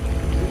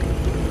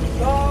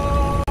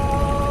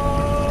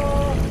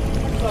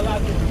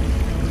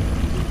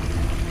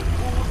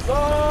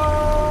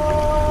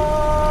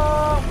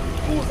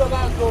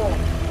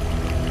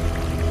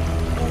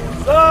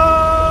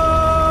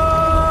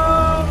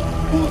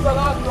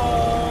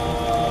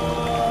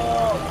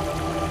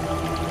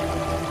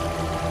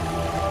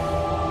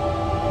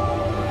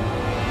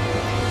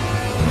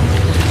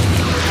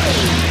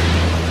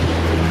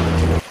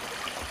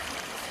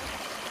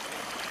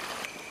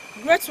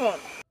 Great one.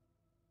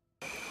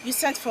 You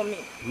sent for me.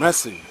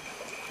 Mercy.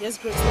 Yes,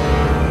 great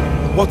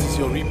one. What is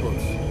your report?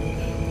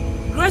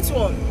 Great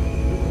one.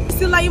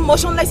 Still lying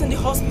motionless in the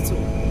hospital.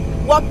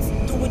 What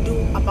do we do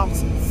about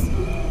it?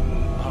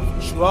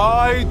 I've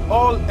tried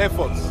all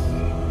efforts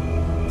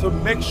to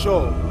make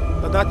sure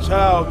that that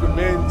child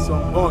remains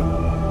unborn.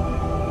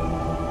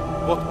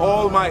 But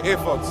all my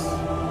efforts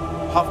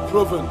have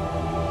proven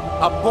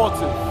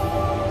abortive.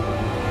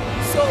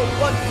 So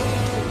what do we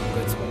do,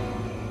 great one?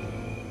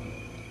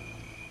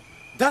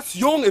 That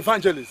young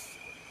evangelist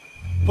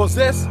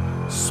possesses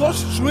such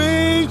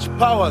strange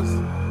powers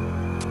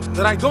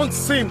that I don't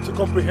seem to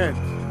comprehend.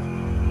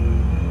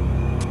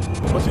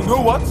 But you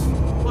know what?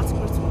 What's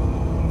great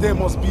one? There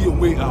must be a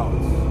way out.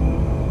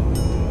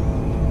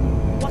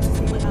 What is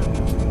the way out?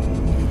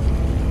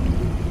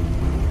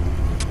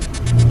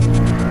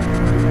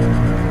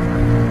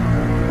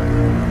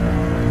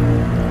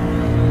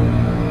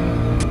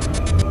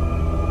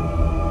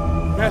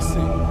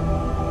 Mercy.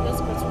 Yes,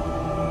 great one.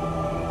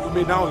 You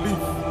may now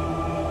leave.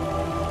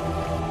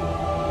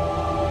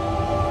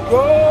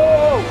 Go!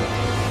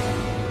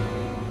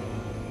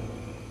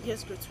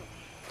 Yes, great one.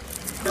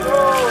 Go!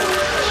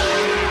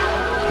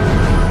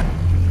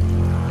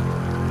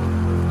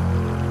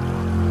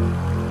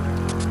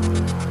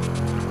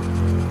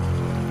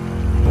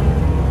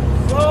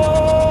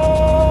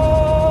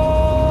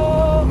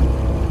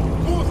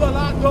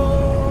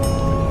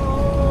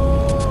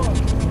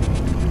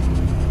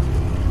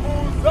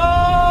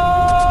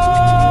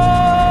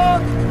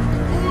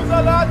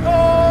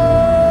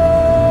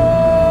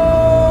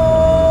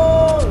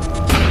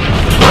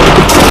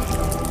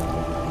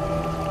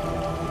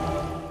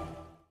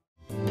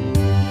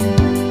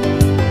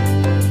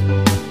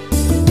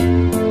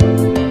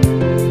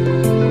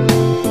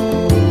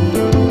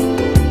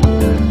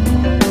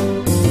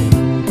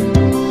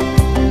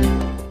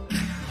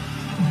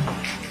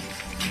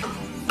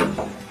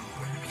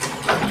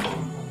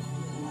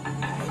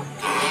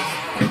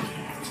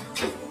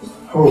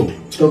 Oh,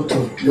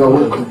 doctor, you are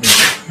welcome.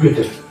 Good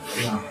day.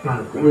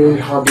 We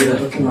have been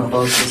talking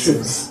about you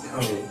since.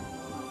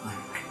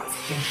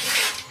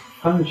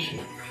 How is she?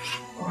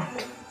 I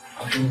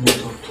don't know,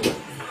 doctor.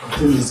 I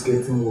think it's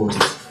getting worse.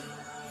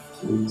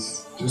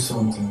 Please, do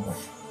something. Are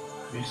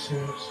you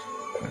serious?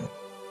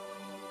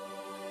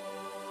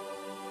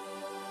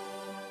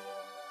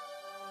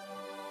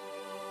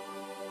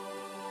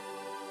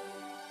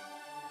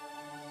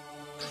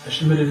 Has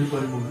she made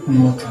anybody move?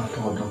 Not at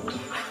all, doctor.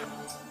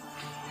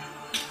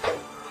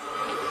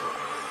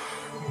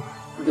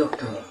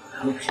 Doctor, I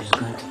hope she's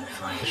going to be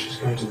fine. She's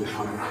going to be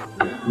fine.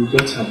 We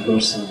got her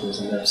blood samples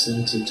and I've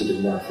sent it to the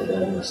lab for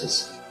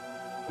diagnosis.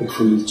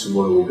 Hopefully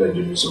tomorrow we'll get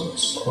the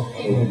results.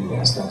 Okay. And we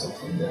can start off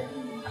from there.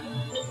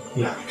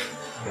 Yeah.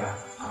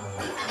 I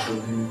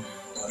believe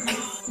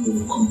we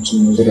will come to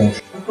know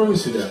that. I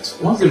promise you that.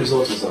 Once the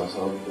result is out,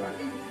 I'll be back.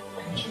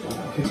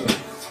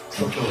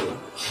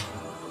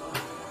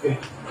 Okay.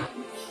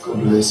 God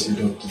bless you,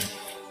 doctor.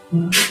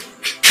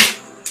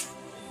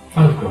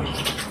 Thank God.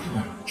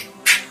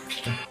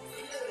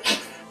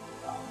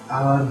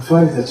 I'll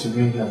advise that you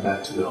bring her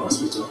back to the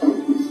hospital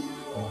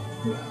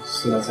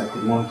so that I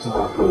can monitor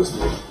her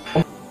closely.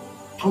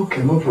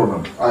 Okay, no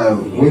problem.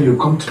 When you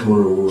come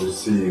tomorrow, we'll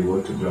see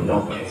what to do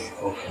about that.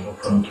 Okay, no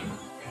problem. Thank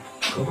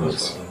you. God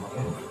bless you.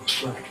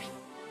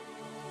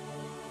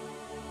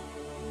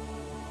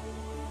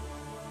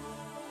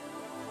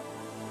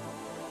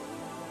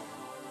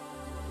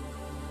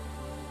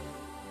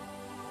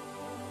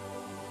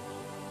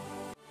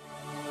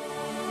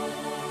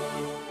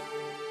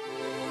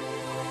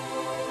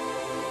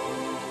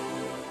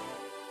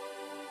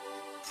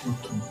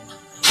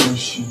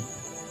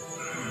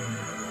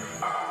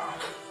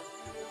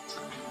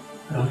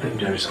 I don't think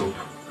there is hope.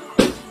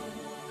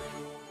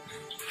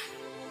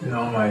 In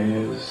all my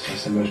years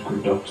as a medical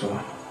doctor,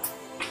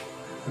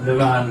 I've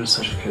never handled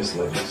such a case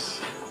like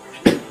this.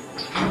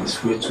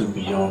 It's way too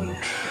beyond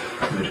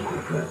medical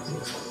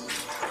practice.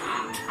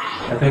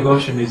 I think all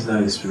she needs now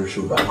is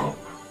spiritual backup.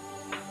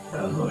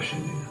 That's all she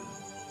needs.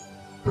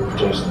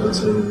 Just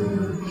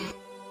nothing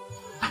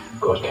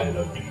God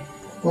cannot do.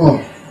 Oh,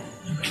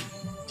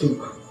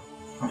 look,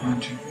 I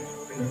want you,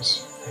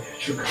 please.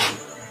 Sugar.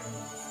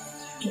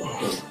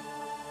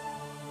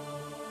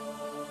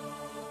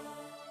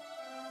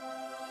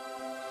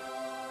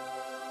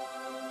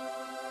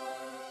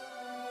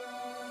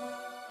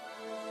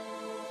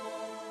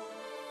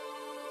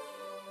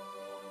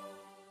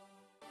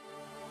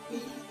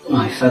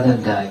 My father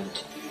died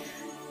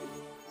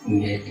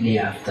immediately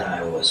after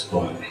I was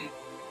born.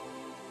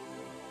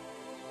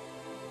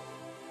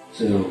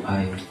 So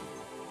I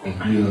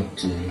grew up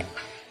to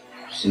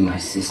see my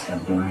sister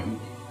blind,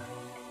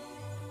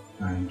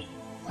 and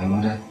my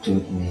mother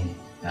told me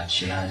that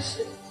she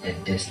has a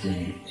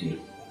destiny to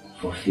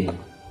fulfill.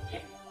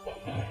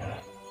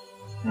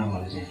 That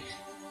was it.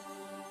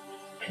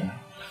 Okay.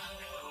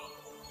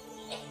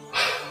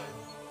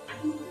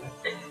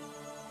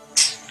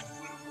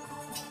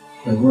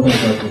 But what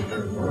about the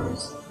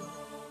pregnancy?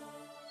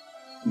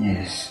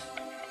 Yes,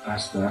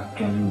 Pastor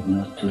actually would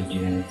not told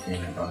you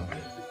anything about the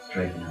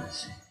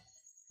pregnancy.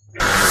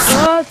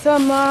 What a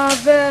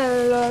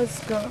marvelous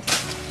God,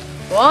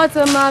 what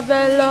a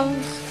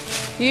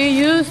marvelous, you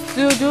used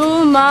to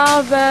do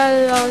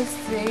marvelous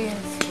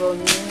things for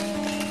me.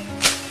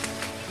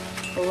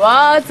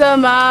 What a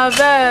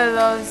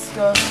marvelous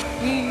God,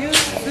 you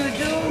used to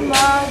do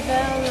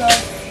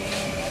marvelous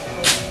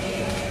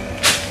things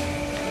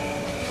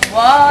for me.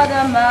 What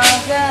a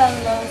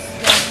marvelous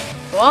God,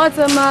 what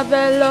a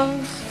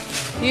marvelous,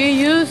 you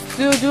used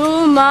to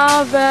do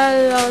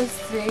marvelous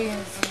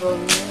things for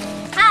me.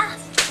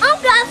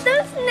 I've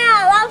seen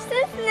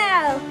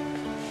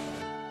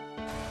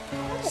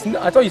snail.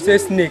 I thought you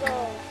said snake.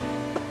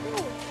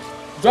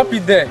 Drop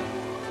it there.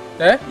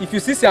 Eh? If you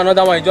see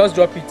another one, you just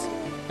drop it.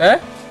 Eh?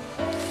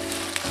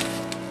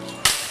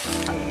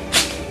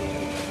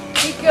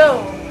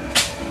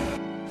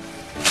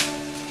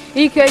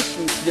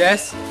 Ikeshi.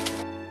 Yes.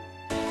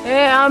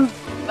 Hey,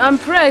 I'm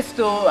pressed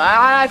though.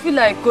 I feel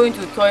like going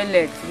to the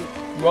toilet.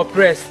 You are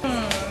pressed.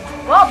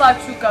 What about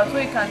Chuka so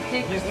you can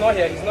take? He's not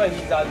here. He's not here.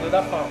 He's at the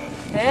other farm.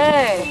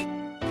 Hey,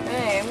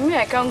 me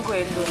I can't go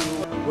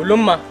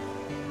alone.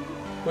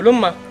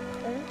 Olumma,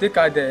 take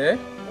her there. Eh?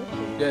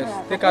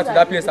 Yes, take her to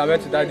that place I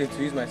went to that day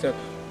to use myself.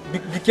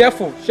 Be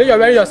careful. Sure you're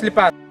wearing your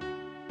slippers.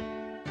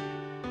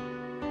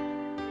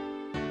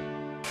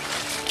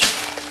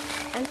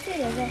 Let's go to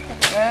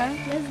that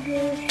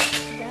place.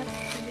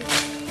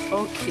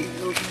 Okay.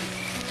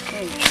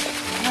 Hey,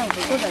 now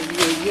because of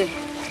you here.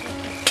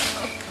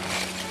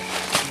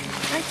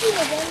 Okay. Thank you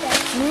very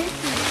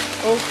much.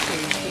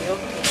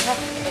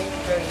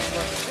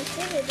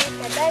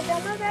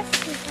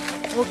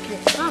 Okay.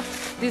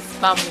 This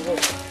farm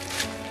walk.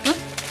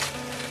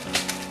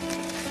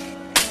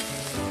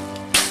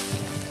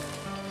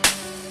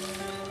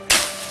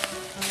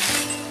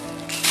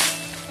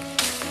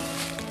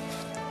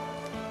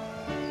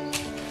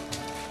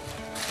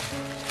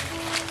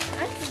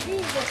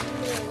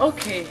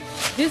 Okay,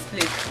 this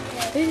place.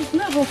 It's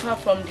not even far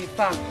from the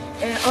farm.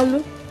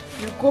 Olu,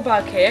 you go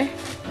back here.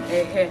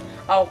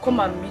 I'll come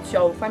and meet you.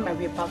 I'll find my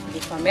way back to the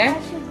farm. I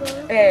go.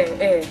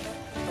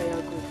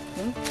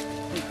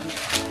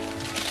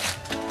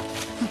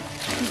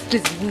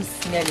 This place is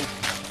smelly.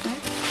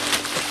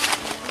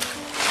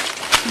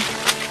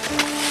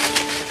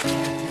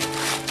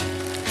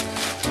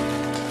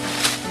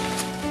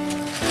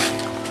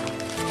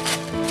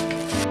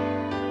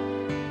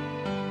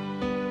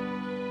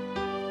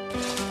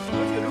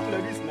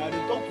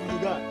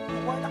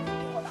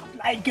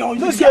 Like girl, you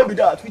don't scare me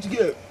that. Which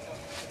girl?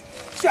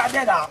 See I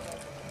did that.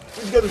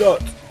 Which girl be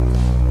that?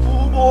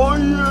 Oh boy,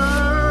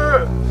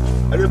 yeah.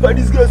 I don't find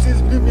this girl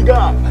since believe me, girl.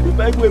 I don't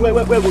find where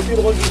go see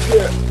about this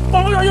girl.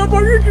 Oh, you're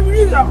body to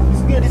me, sir.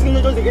 This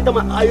girl just enter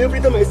my eye every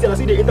time I see. I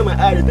see they enter my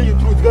eye. They tell you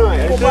truth,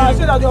 guy. Oh, but I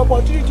say that the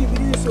opportunity be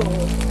this, so.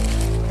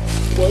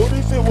 But what do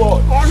you say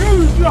what? I know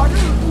you do.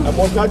 I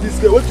must not this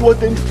girl. What you want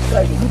them to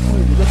try? They look for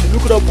me. They just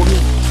look it up for me.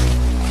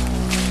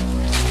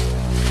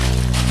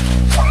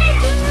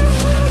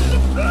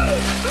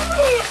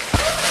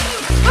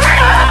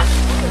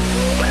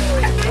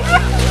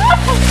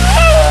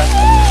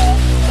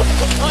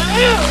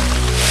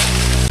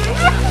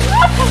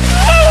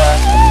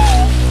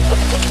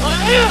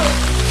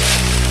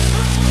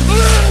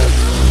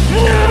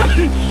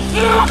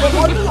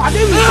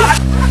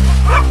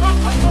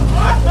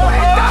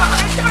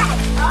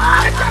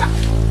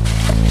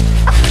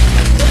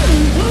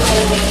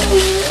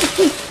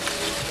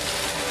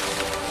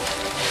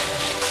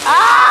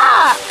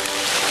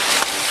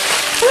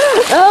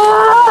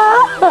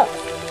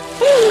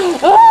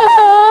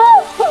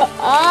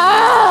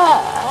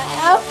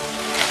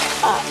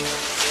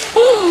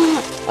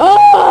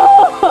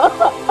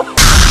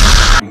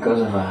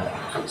 Because of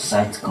her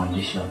sight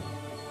condition,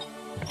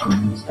 I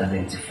couldn't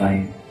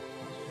identify the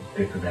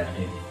people that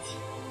did it.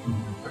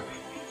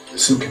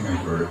 It's okay,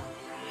 my brother.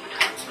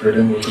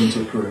 Brethren, we're going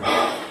to pray.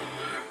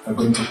 We're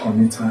going to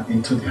commit her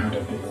into the hand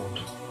of the Lord.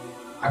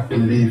 I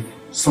believe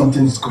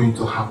something is going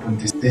to happen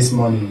this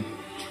morning.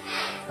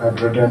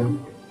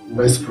 Brethren,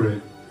 let's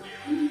pray.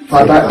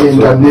 Father, in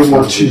the name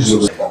of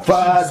Jesus.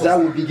 Father,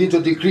 we begin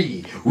to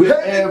decree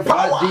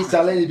wherever this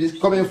talent is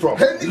coming from.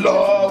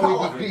 Lord, we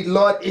decree,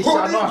 Lord, it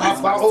shall not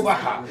happen over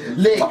her.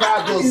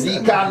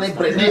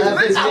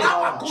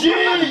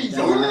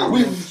 Jesus,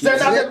 we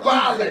send out the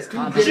violence.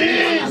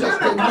 Jesus,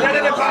 send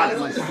the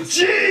violence.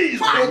 Jesus,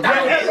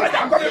 wherever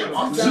they're coming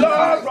from.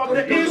 Lord, from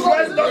the east,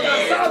 west, north,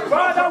 and south,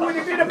 Father, we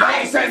decree the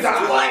back to sender.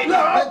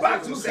 Lord,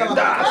 back to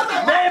sender.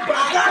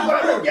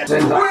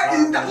 Where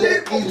in the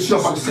name of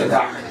Jesus?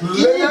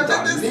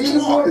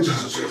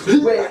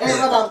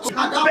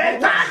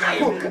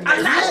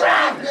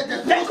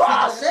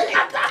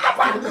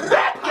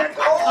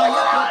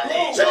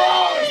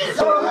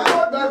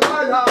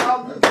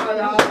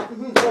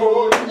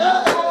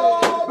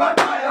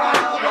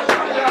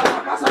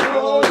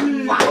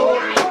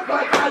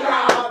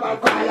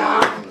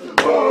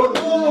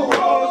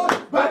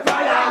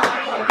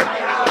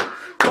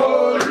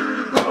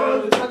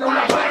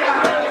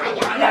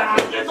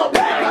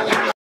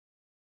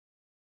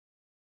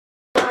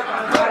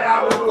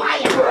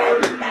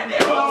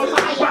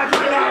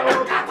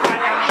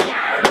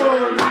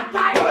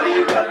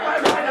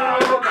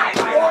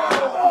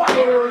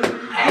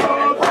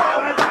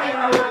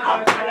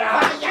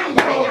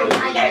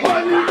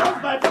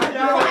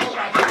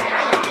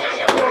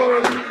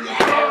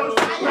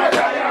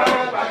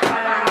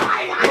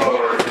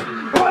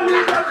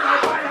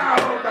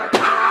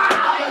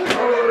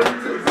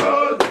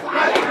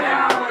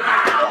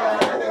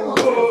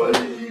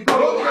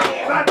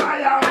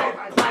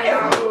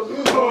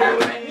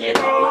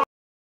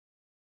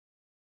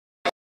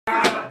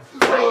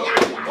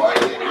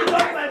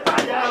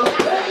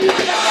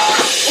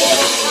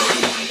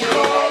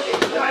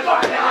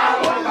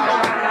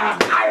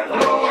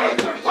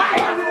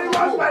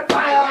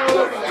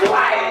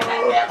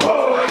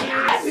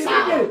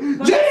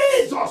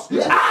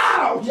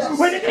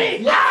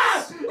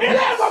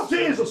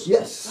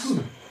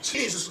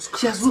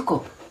 She has woke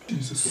up.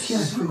 Jesus,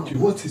 thank you.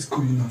 What is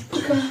going on?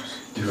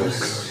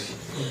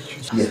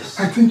 Yes.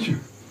 I thank you.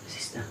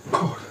 Sister.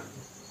 God.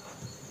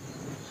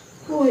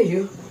 Who are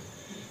you?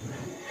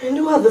 And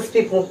who are those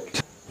people?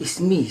 It's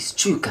me, it's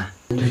Chuka.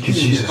 Thank you,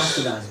 Jesus. The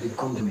pastor that has been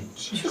coming to me.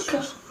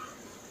 Chuka.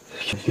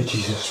 Thank you,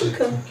 Jesus.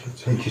 Chuka.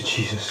 Thank you,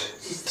 Jesus.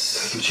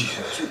 Thank you,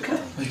 Jesus. Chuka.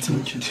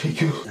 Thank you.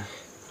 Thank you.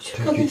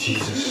 Thank you,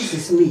 Jesus. This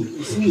is me.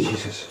 It's me.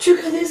 Jesus.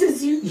 Chuka, this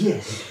is you?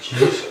 Yes.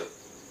 Jesus.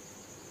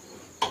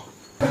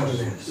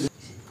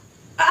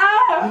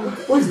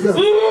 What's that?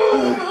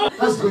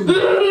 What's going on?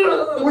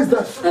 What's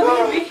that?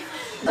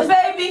 The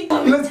baby.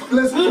 Let's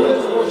rush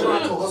her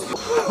to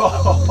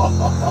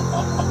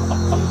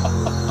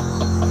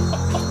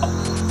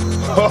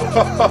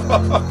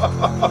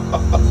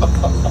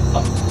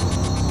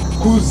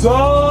Kuza!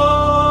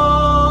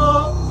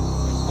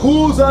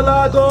 Kuza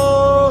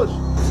ladosh!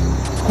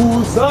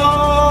 Kuza!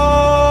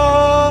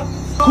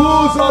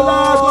 Kuza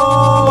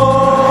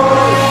ladosh!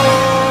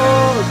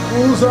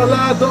 Kuza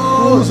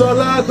ladosh! Kuza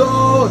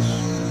ladosh!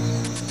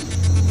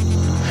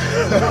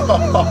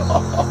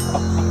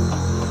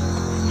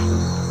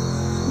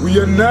 We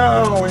are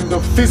now in the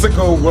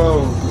physical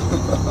world.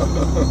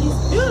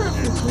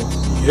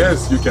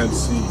 Yes, you can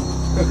see.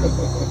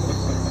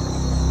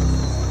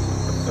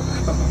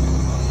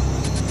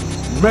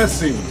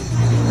 Mercy.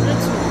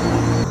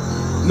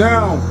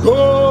 Now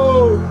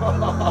go.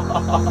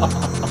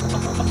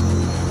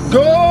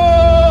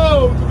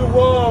 Go to the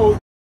world.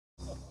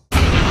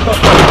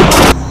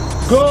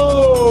 Go.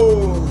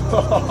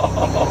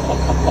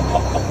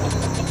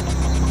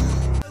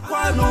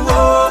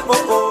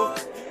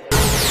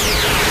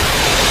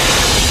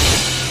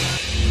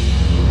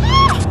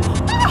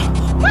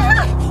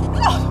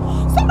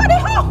 Somebody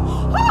help!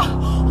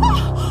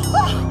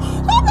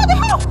 Somebody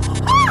help!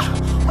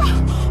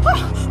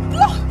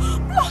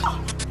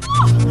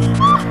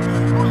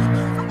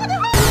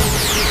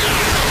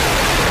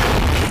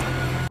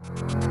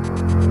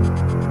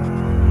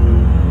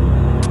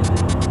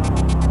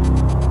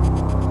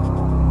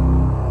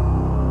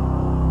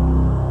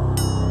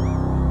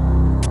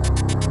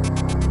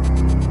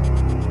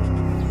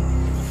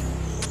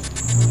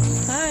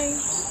 Hi.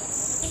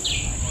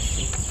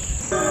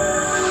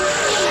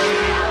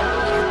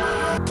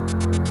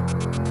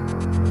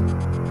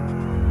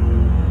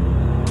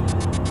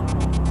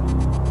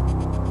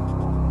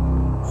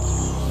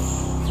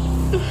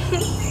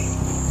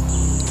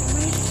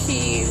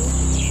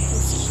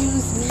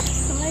 Excuse me.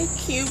 Like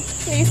you,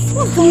 please.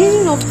 What's the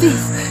meaning of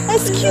this?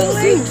 Excuse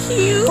me. Like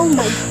you. Oh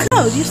my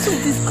God, you're so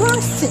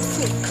disgusting.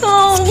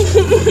 Come.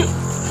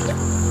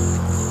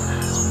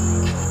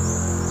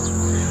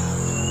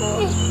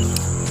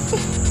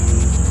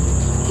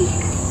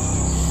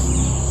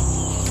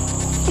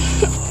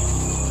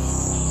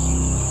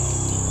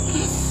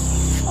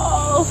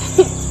 Oh.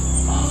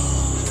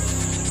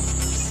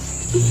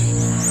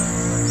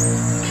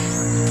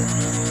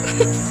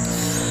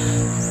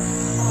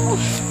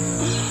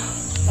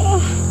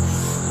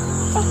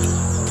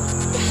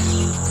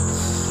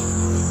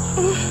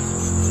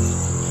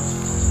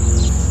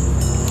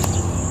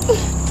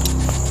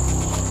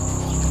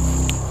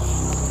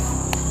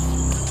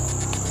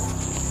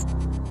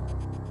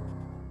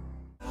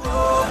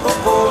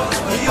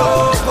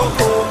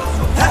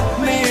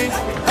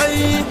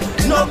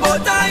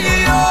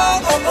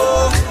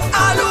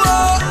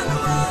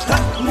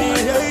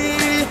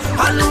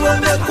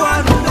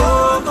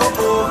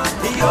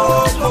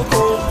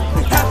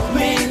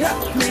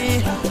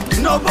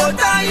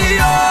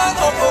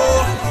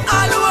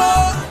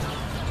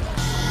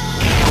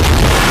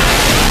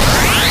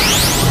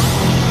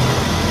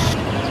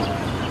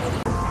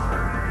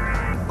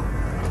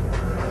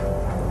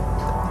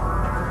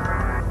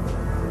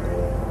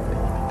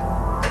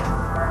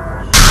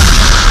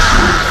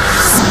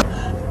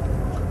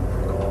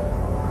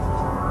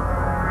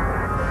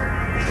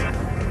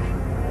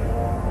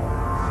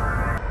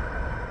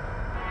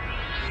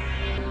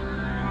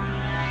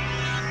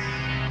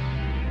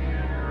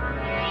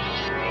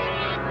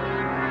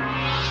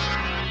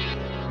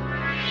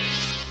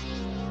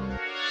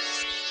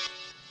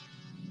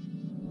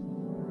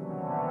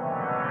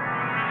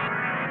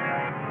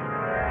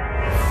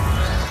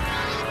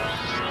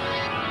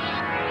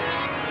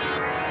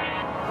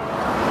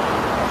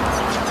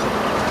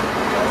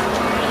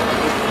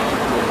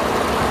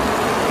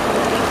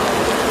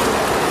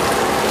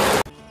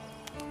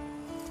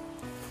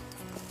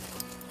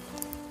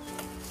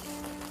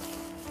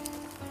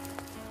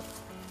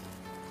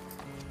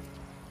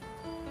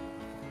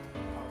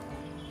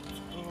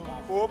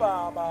 Oh,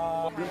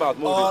 Baba. Bring back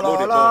more. Oh,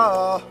 Load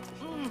la, it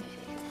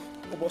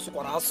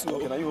down.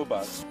 Okay, now you hold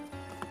back.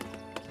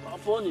 I'm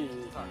funny.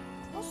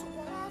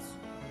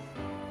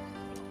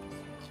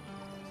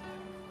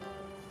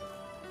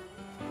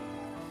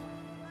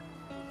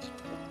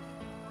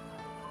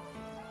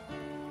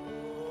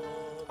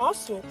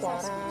 Also,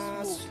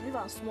 leave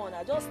am small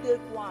now. Just take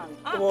one.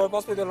 Oh,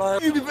 pass me the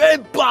line. You be very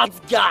bad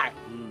guy.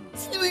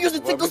 See, we used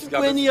to take us to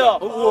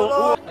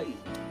anyhow.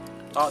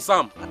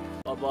 Sam.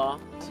 Baba.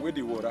 Where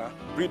the water?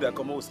 Bring the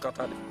come out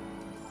scatter them.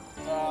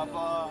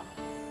 Baba.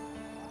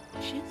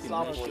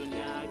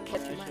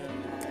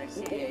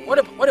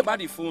 What about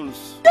the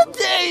phones? The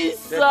days,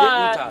 sir.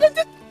 Drop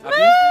them.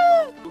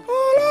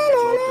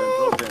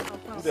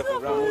 Put them for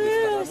ground.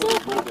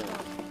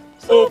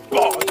 Oh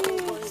God.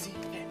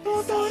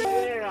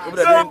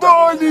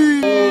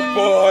 Somebody.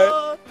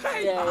 Oh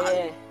boy.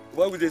 Yeah.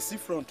 Why would they see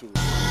front too?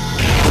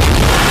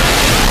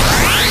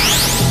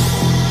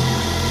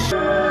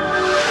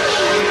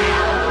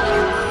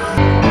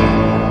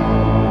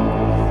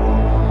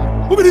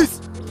 Who be this?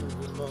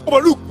 Come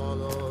on, look.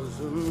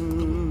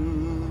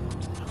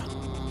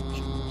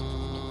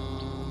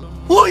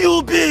 Who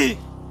you be?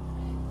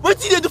 What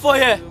did you do for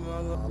here?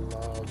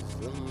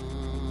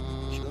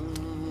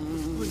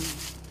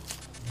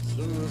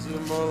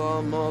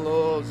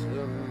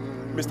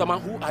 Mr. Man,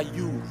 who are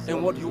you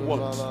and what do you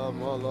want?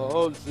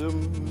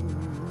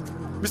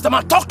 Mr.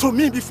 Man, talk to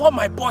me before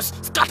my boss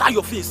scatter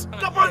your face.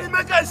 Come on, the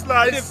maker is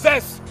nice. The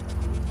best.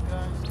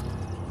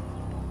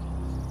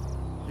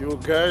 You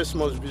guys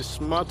must be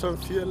smart and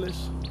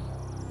fearless.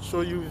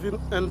 So you even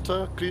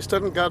enter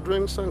Christian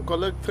gatherings and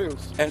collect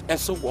things. And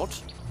so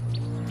what?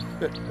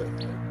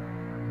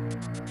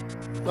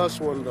 That's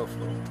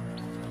wonderful.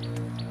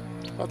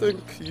 I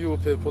think you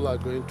people are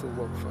going to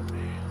work for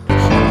me.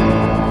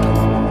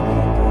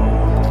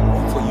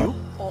 For you?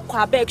 Oh,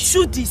 Kwabek,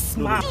 shoot this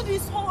man. Shoot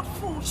this whole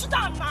fool. Shoot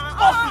that man.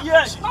 Oh,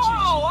 yes. No, I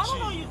don't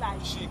know you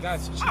like. She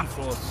guys, she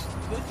first.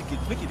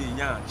 Make it a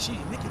yarn. She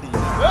make it a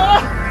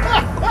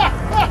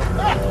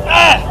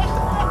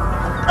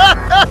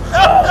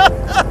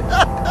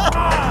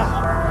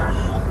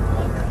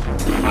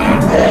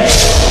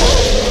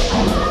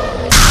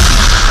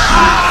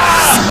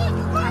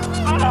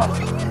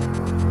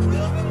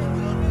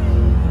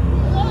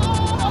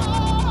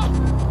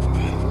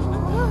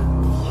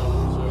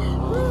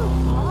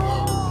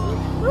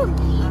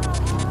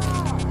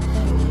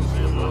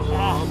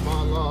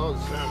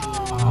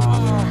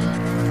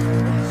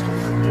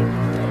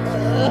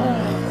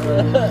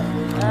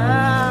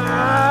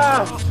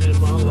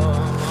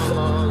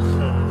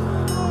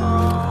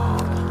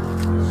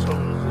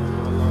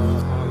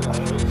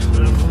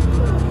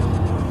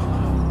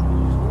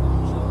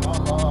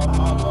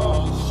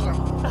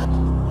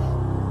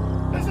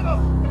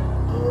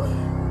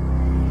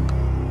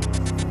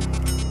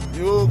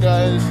You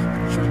guys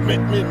should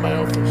meet me in my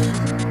office.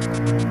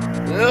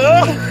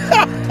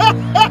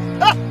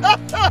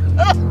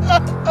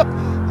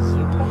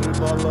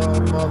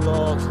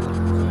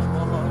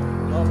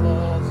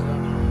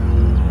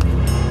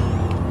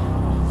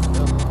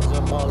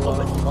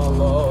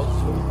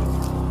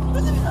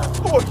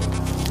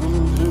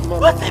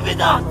 What's even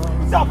that?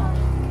 Stop!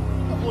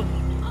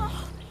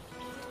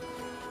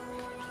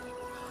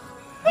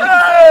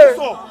 Hey!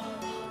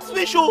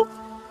 Special!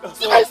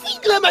 See my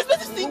single, my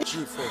special single!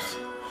 Jesus.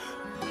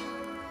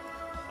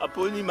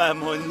 Upon my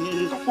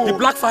money. The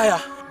black fire.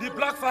 The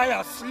black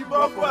fires. We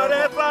burn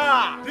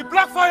forever. The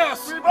black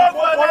fires. We burn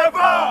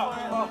forever.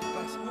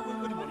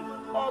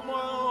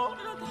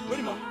 Where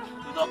the money?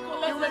 You don't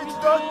collect You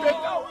it. don't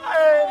take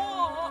away.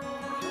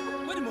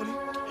 Where the money?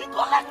 You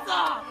collect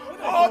that.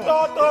 Oh,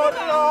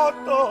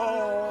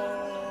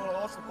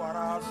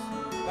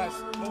 Guys,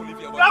 no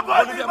Olivia.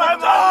 Gaboni, my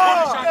money.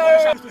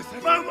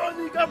 My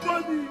money,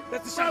 Gaboni.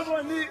 Let's My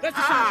money. Let's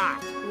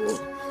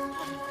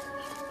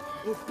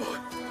Oh boy.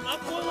 My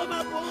polo.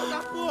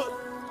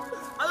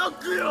 I don't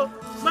clear.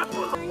 My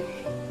polo.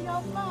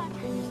 You're back.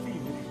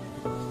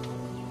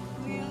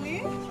 Really?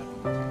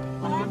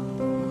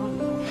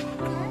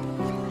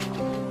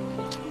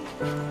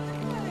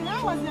 How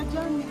was your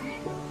journey?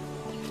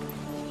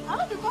 I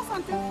want to go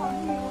something for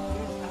you.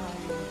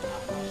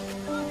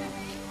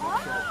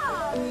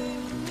 Ah,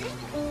 really?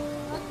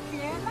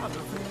 Okay, that's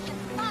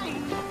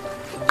fine.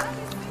 Let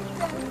me see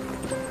them.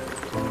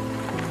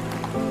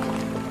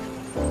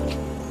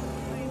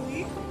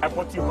 Really? I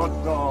bought you hot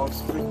dogs,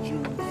 fruit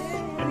juice.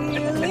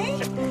 Really?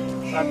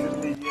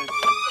 Certainly, yes.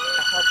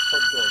 I have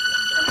hot dogs.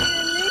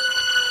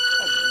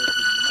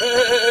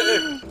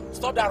 Hey.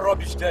 Stop that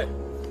rubbish there.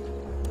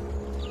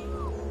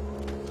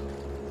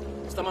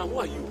 Mr. Man, who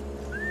are you?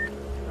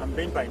 I'm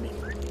being by me.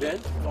 Then,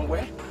 from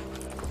where?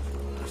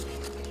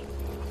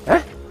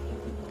 Huh?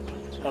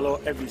 Hello,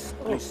 Elvis,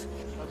 please.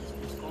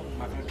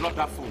 My friend, drop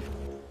that phone.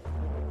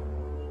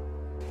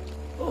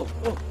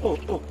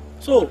 Oh.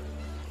 So,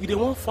 you don't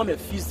want form a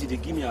feast did they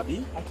give me,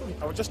 Abi?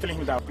 I was just telling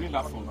him that. Bring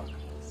that phone back.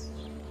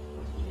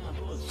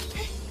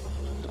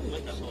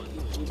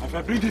 My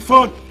friend, bring the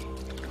phone.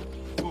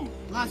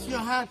 Last your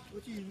hand.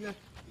 What is your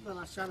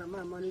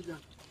my manager?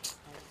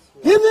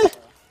 Give me.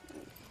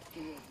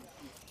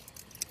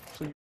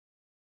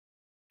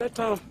 Let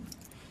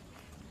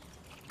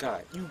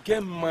guy, you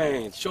get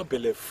mind, shop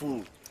belly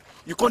fool.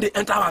 You can't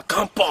enter our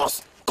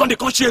campus. Can't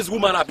conscious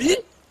woman, abi?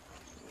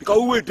 Because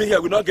we will be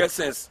here, we not get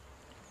sense.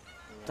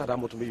 Tell that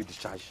motor make you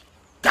discharge.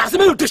 Guys,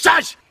 make you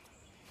discharge.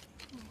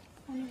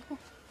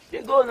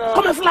 You go now.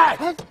 Come and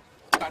fly.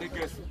 Carry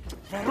guess.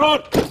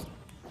 Road.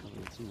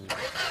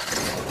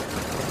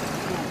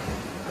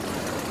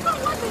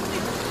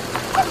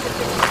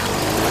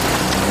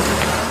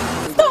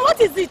 Stone,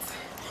 what is it?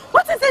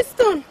 What is it,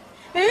 Stone?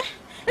 Eh?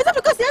 Is it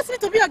because you asked me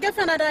to be your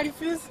girlfriend and I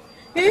refuse?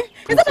 Eh?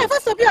 Is it my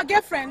first to be your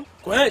girlfriend?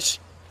 Quench.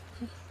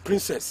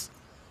 Princess.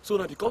 So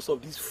now because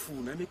of this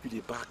fool, I make you dey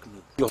back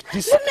me. Leave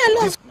me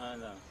alone.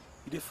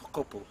 You dey for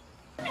couple.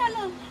 Leave me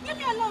alone. Leave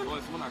me alone. Oh,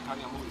 it's one I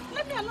carry am.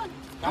 Leave me alone.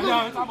 Carry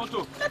am, enter motor.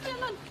 Leave me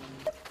alone.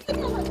 Leave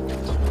me alone.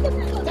 Leave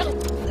me alone.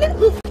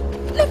 Leave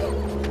me alone.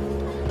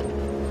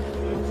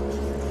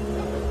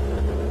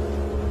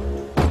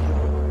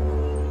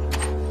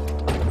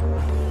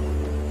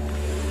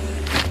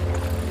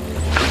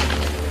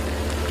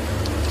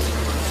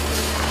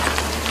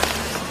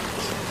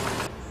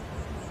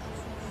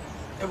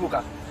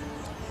 Ebuka,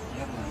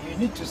 you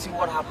need to see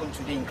what happened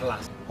today in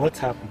class. What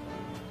happened?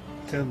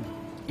 Tell me.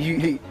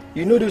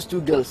 You know those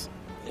two girls,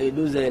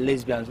 those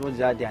lesbians, what's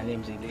that their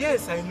names again?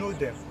 Yes, I know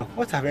them.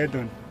 What have I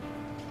done?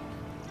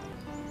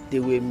 They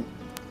were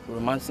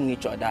romancing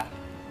each other,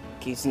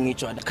 kissing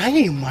each other. Can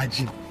you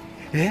imagine?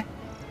 Eh?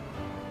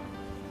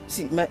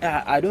 See,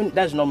 I don't,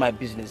 that's not my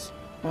business.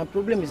 My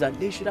problem is that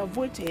they should have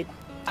waited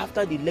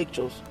after the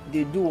lectures.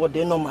 They do what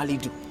they normally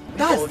do.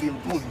 That's the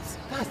point.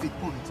 That's the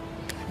point.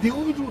 They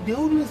always do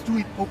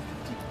it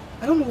publicly.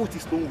 I don't know what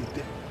is wrong with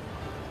them.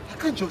 I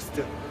can't just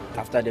tell.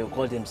 After they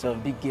call themselves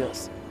big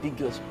girls. Big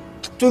girls.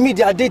 To me,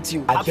 they are dirty.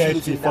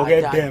 Dirty.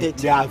 Forget them.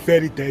 Dirty. They are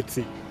very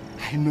dirty.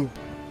 I know.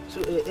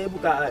 So,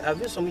 Ebuka, have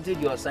you submitted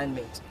your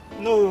assignment?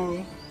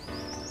 No.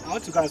 I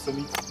want to go and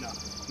submit it now.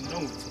 I'm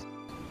done with it.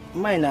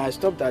 Mine, I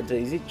stopped at,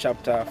 is it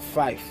chapter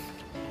 5?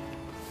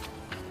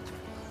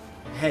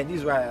 Hey, this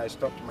is why I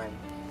stopped mine.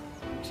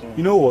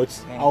 You know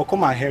what? I'll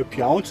come and help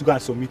you. I want to go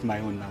and submit my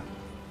own now.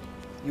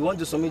 You want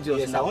to submit yours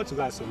yes, now? I want to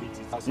go and submit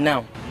it.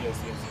 Now? Yes.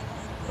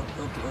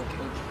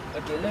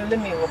 Okay, let me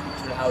walk you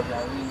to the house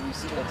now. We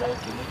see later.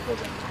 Okay, no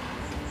problem.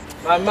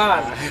 My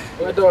man,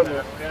 well done.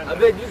 I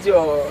bet use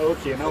your...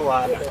 Okay, no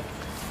wahala.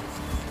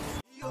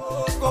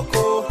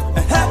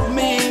 Help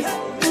me.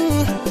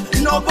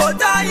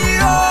 Nobody,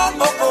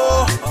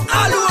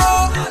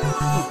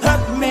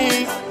 help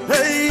me.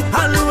 Hey,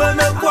 help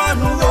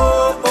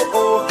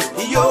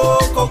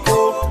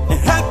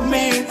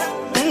me.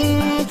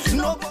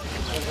 Nobody.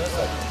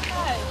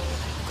 Hi.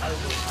 I'm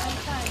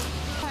fine.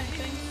 Fine,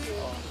 thank you.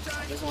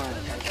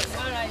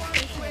 Alright,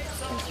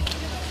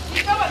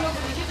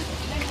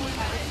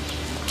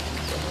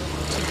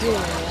 Today,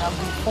 I've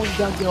been calling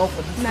that girl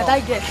for this. Now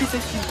that girl, she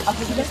says I've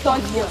been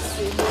listening to you.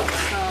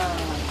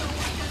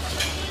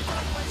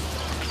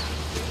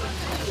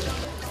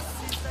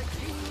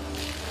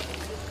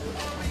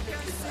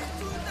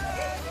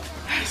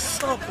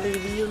 What's up, lady?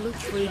 You look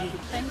pretty.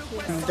 Thank you.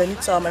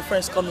 Denita, my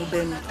friends call me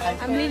Benny.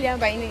 I'm Lilia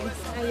by name.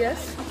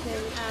 Yes? Okay,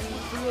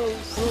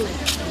 Rose.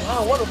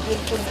 Wow, what a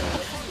beautiful name.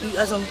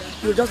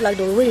 You're just like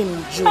the rain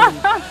in June.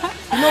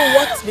 You know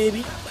what,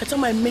 baby? By the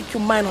time I make you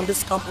mine on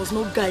this campus,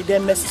 no guy there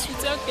messes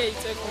with you.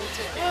 It's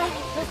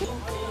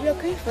okay. We are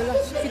going for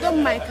lunch. If you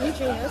don't mind, can you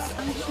join us?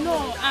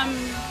 No, I'm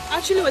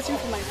actually waiting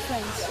for my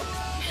friends.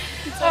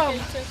 It's okay.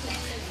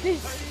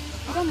 Please,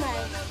 if you don't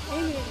mind, can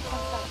you make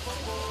contact?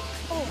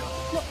 Oh,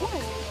 no, why?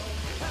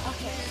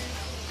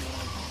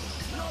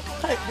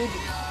 Hi, Okay. baby.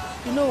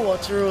 You know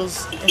what,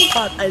 Rose? In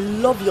fact, I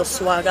love your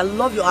swag. I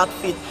love your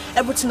outfit.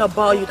 Everything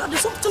about you.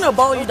 There's something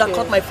about you that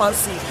caught my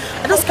fancy.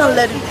 I just can't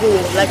let it go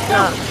like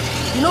that.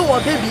 You know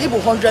what, baby? Ibu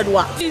 100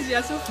 watts.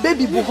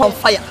 Baby, Ibu on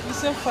fire.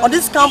 So on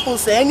this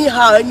campus,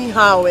 anyhow, me,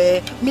 I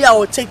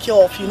will take you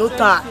off. You know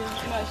that.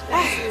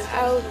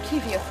 I'll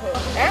give you a phone.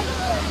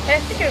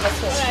 Take care of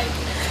yourself.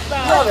 Bye.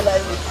 You have a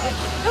nice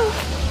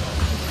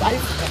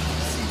day.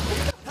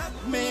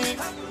 Me,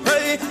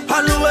 hey,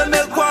 hello, me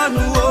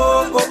kwanu,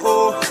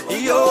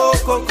 yo,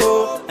 coco,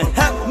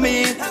 help me,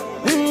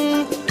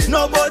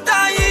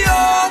 nobody,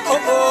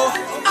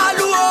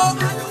 hello,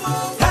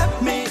 help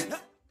me.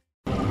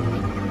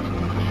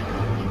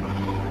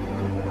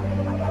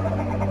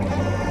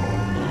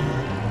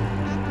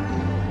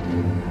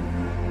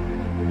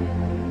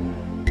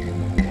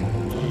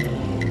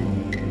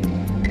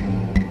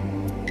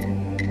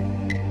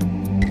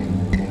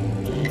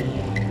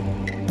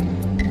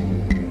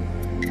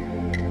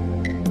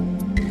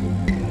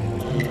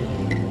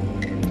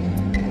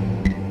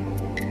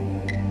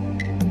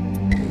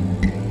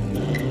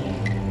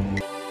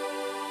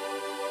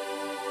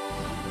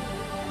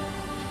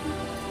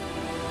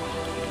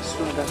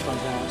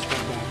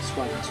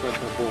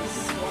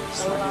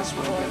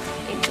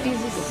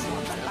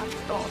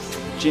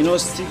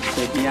 Gnostic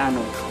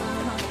piano.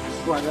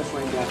 Swagger.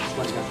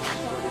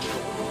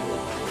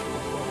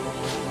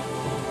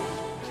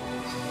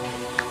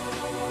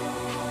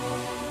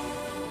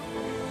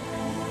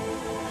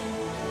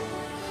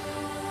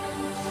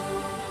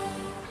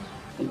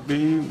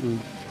 Baby,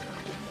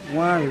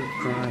 why are you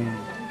crying?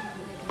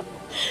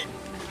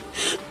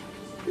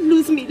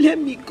 Lose me, let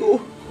me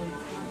go.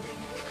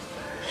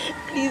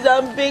 Please,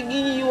 I'm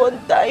begging you,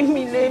 untie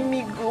me, let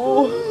me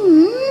go.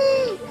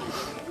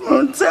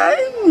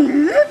 Untie me,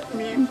 let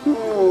me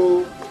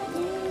go.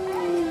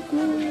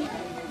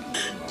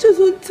 Just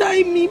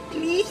untie me,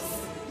 please.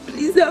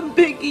 Please, I'm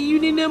begging you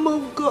in the name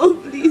of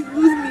God. Please,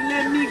 lose me,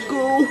 let me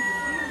go.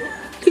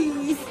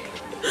 Please.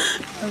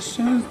 I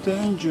sense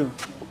danger.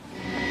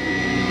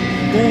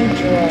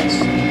 Dangerous.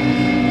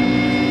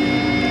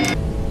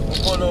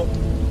 Okolo.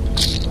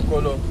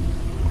 Okolo.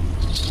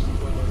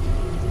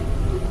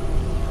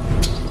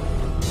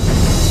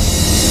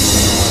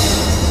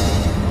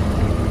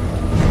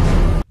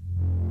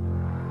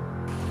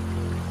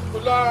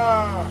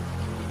 Hola.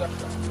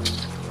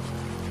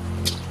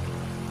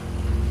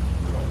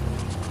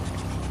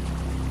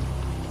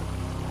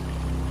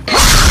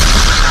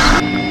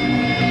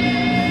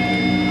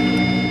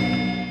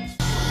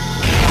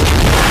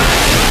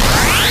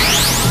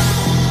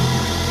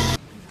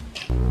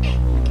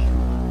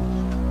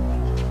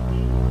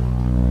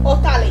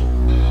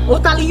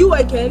 Otali, you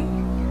again?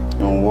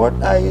 And what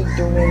are you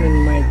doing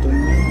in my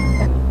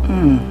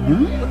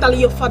domain? Otali,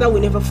 your father will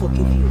never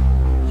forgive you.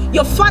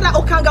 Your father,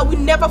 Ukanga, will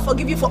never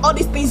forgive you for all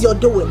these things you're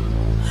doing.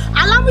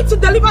 Allow me to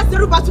deliver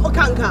Zarumba to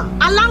Ukanga.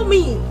 Allow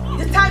me.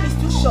 The time is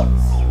too short.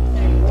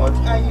 What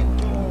are you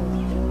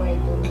doing in my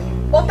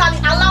domain? Otali,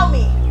 allow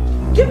me.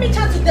 Give me a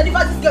chance to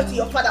deliver this girl to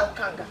your father,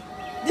 Ukanga.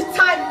 The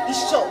time is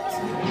short.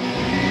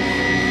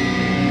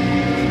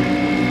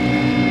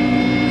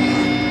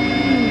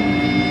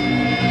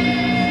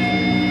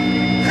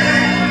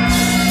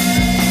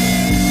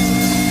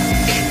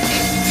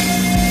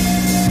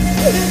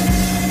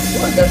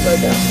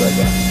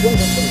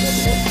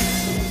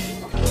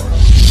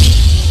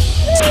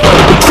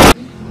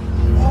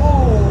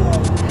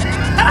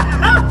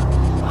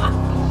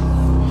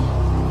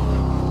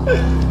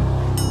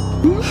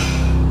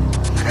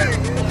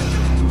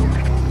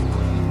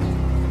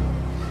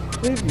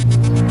 Baby,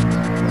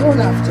 run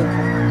after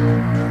her.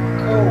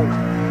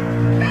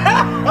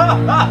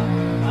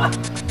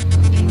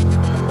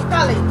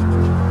 Otali,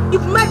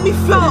 you've made me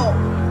fall.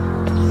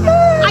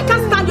 I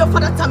can't stand your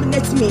father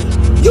terminate me.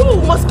 You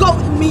must go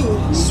with me.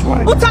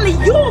 Otali,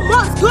 you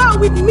must go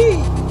with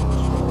me.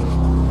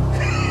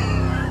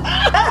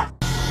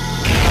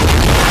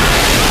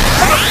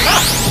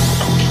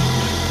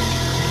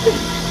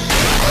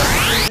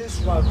 This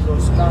one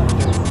was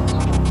standing.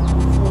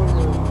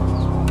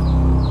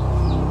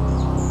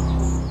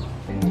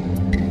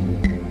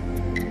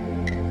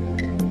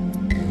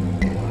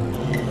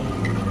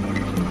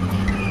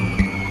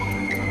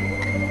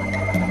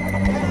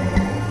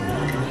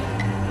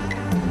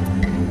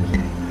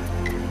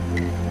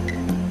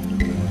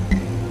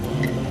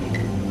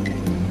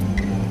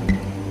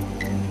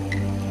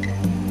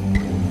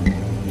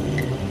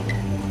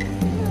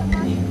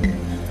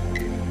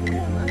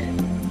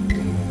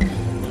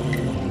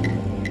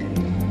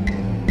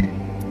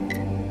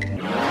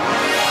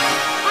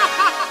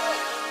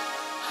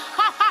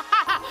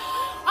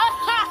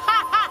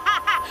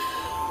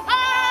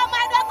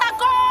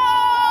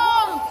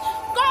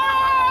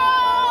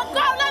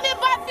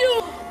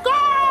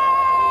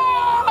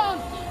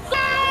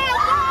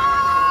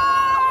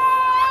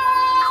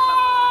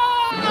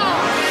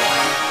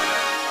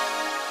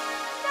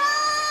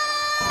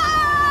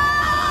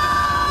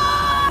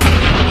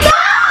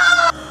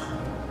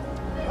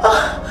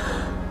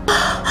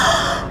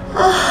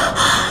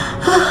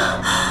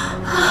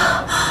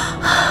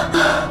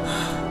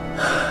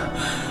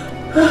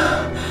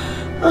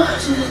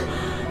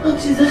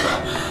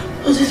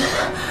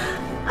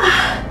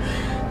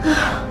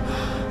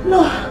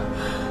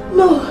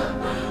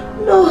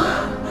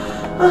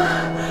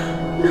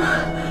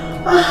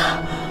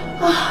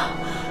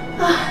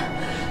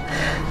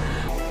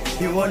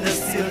 He wanna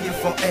steal you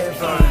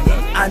forever.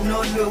 I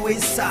know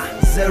Louisa,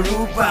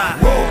 Zarumba.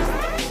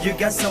 You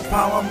got some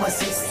power, my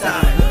sister.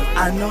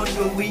 I know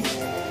Louis,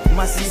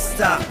 my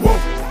sister.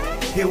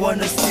 He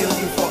wanna steal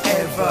you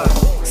forever.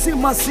 See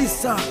my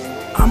sister,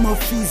 I'm a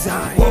fizzy.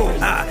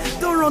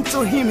 Don't run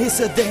to him, he's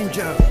a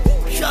danger.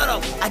 Shut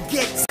up, I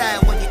get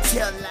tired when you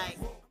tell lies.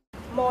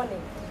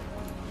 Morning.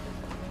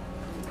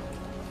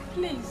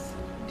 Please,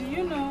 do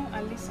you know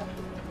Alisa?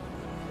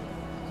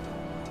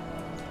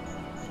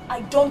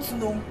 I don't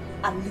know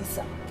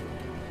Alisa.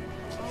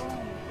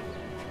 Oh.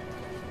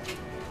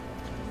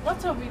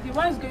 What's up with you?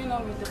 What is going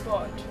on with the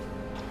board?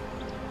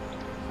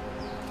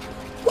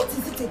 What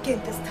is it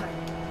again this time?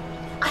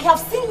 I have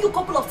seen you a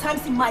couple of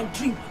times in my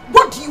dream.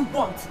 What do you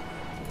want?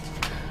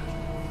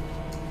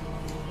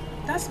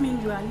 That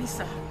means you are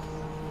Alisa.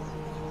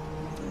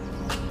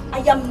 I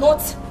am not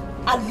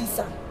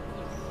Alisa.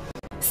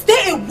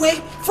 Stay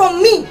away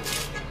from me.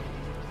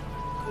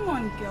 Come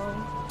on, girl.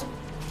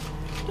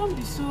 Don't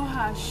be so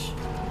harsh.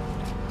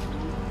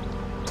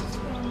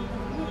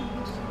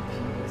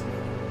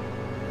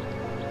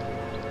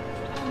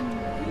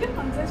 You look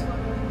contest for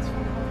me.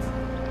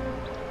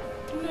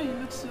 You know you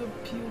look so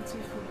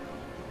beautiful.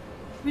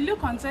 Will you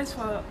contest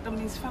for the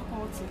Miss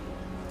Faculty?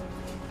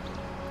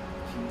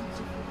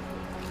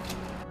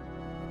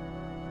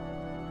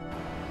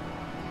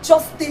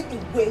 Just stay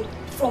away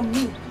from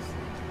me.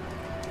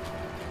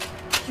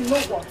 You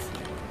know what?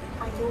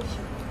 I know you.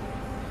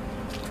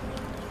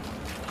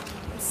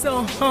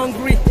 So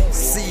hungry.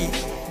 See,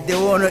 they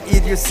wanna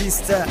eat your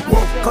sister.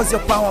 Cause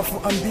you're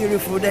powerful and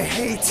beautiful, they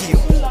hate you.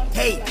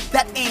 Hey,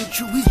 that ain't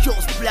true, he's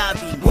just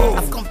blabbing.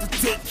 I've come to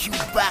take you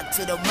back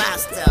to the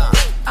master.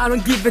 I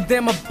don't give a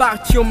damn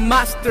about your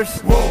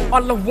masters.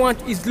 All I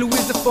want is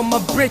Louisa for my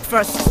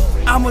breakfast.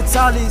 I'm a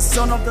Tali,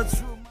 son of the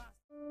true.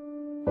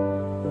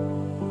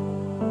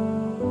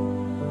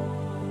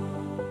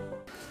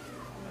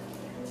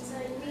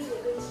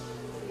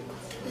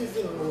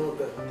 Even more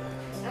than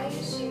that. Are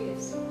you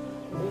serious?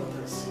 More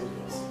than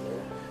serious.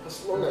 Yeah?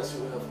 As long as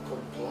you have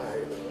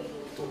complied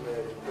to my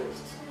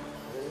request,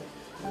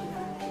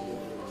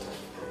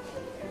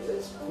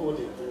 let's pull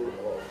the door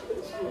off.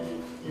 Let's pull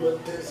your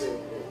desert.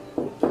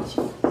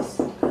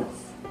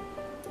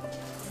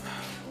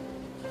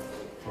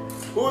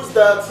 Who's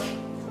that?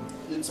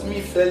 It's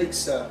me, Felix,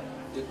 sir.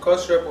 The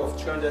course rep of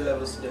 300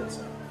 level students,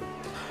 sir.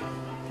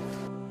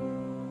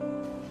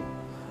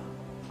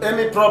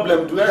 Any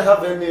problem? Do I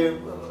have any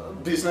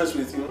business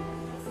with you?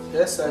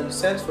 Yes, sir. You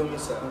sent for me,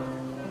 sir.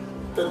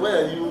 But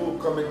where are you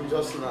coming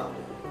just now?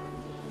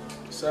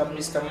 Sir,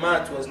 Mr.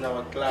 Matt was in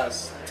our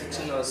class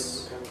teaching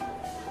us.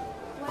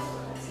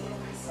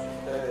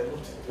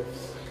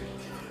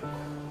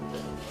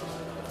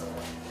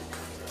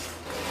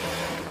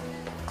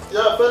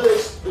 Yeah,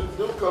 Felix,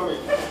 do come in.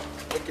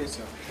 Okay,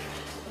 sir.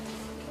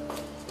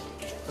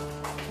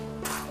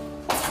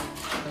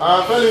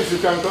 Felix, you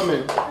can come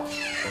in.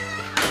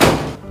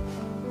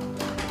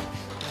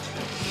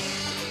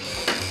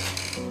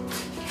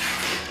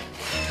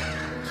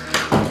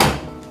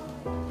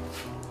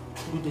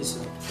 Good day,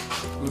 sir.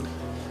 Good.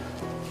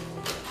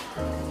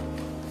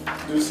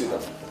 Do sit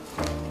down.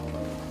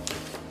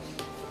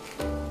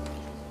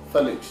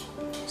 Felix.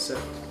 Sir.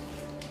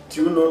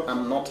 Do you know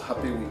I'm not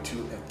happy with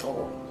you at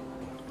all?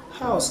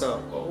 How, sir?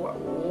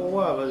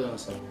 What have I done,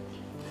 sir?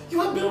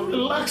 You have been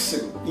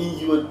relaxing in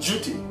your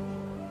duty.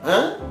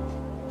 Huh?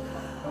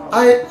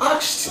 I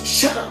asked,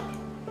 shut up.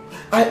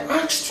 I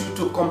asked you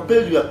to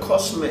compel your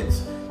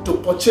classmates to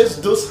purchase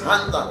those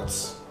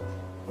handouts.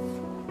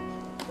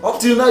 Up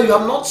till now, you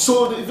have not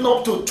sold even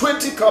up to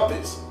 20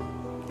 copies.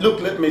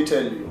 Look, let me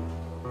tell you.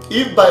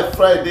 If by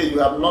Friday you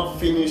have not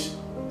finished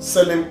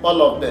selling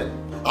all of them,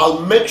 I'll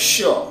make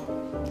sure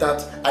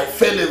that I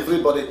fail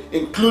everybody,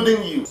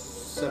 including you.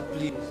 Sir,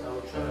 please, I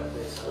will try my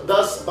best.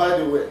 That's by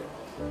the way.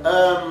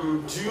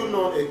 Do you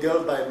know a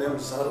girl by the name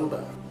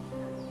Zarumba?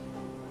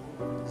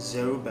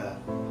 Zarumba?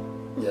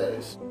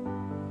 Yes.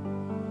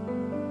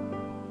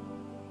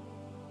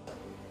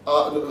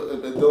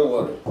 Don't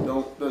worry.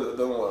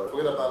 Don't worry.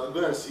 Forget about it. Go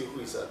and see who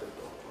is at the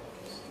door.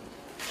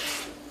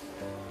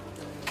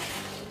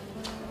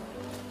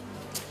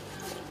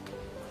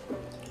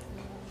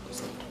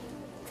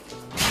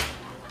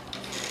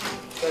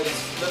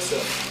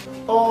 Listen.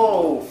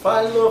 Oh,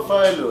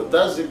 Philo.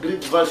 That's the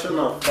Greek version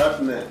of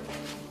that name.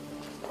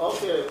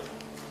 Okay.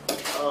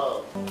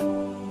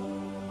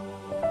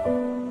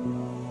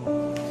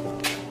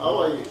 How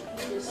are you?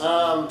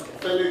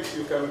 Felix,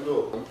 you can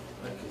go.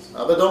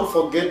 But don't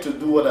forget to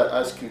do what I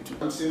ask you to.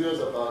 I'm serious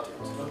about it.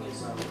 Okay,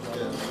 sir.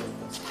 Yes.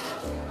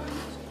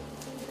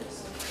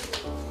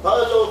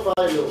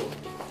 Philo.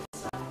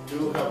 Do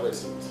you have a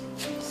seat?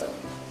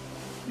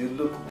 You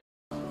look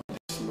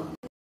smart.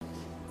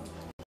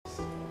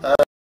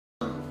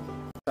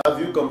 Have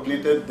you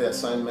completed the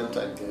assignment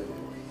I gave you?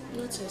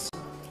 Not yet, sir.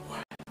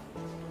 Why?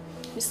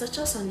 Mr.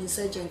 Charles and his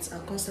agents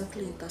are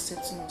constantly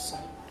intercepting us, sir.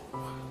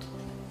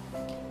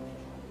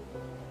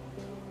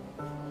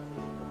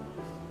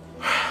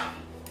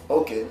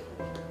 Okay.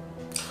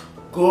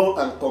 Go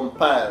and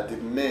compile the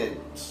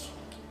names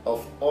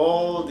of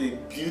all the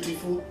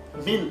beautiful,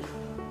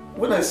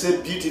 when I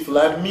say beautiful,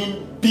 I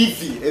mean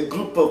BV, a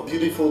group of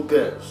beautiful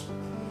girls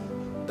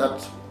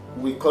that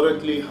we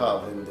currently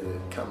have in the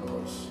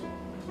campus.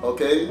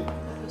 Okay?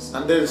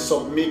 And then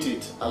submit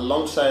it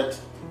alongside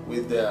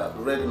with their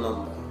red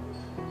number.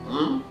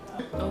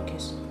 Okay,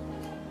 sir.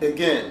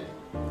 Again,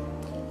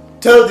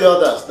 tell the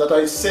others that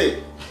I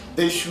say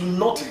they should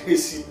not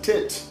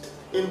hesitate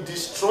in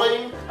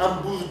destroying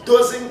and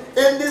bulldozing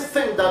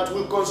anything that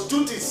will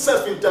constitute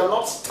itself into an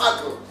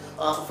obstacle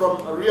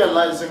from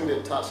realizing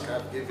the task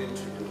I've given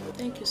to you.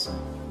 Thank you, sir.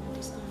 I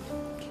understand.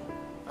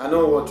 I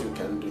know what you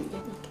can do.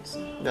 Thank you,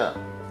 sir. Yeah.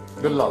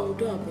 Good luck. We'll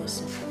do our best,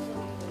 sir.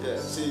 Yeah,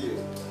 see you.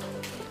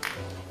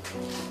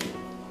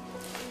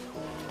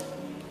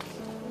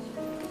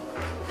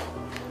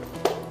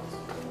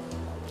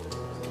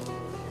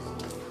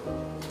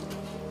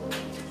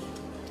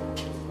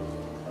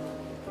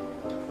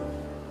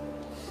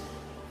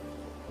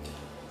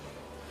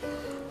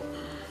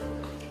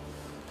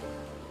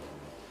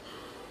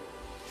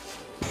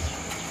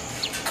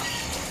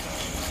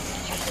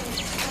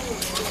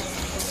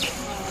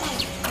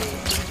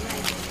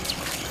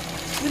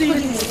 Good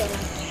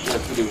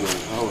evening.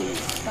 How are you?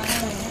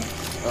 Fine.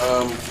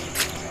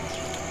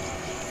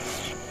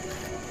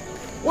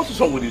 What is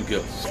wrong with you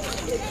girls?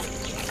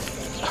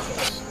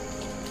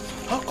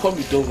 How come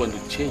you don't want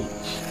to change?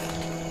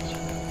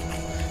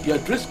 Your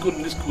dress code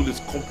in this school is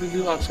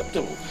completely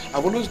unacceptable.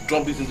 I've always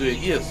drummed it into your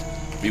ears.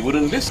 But you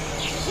wouldn't listen.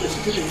 So it's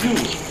telling you,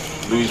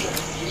 Louisa.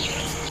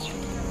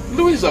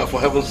 Louisa,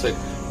 for heaven's sake,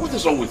 what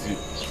is wrong with you?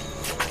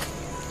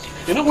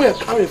 You know where you're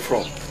coming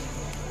from.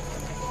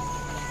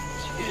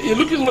 You're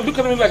looking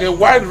at me like a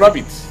wild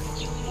rabbit.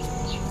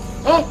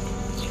 Huh?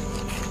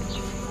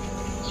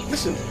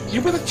 Listen,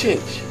 you better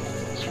change.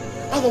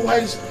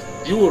 Otherwise,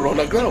 you will run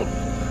aground.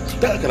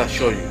 That I can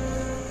assure you.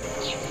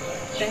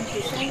 Thank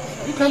you, sir.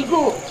 You can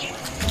go.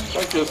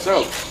 Thank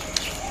yourself.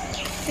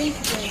 Thank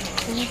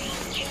you.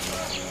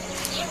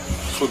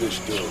 Foolish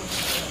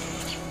girls.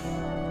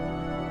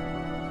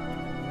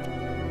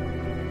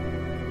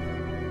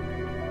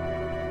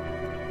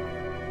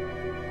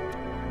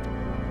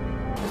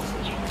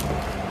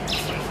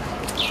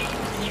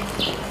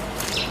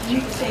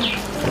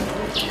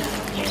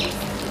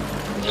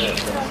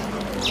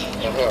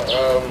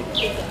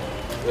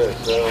 Yes,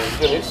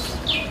 Dennis.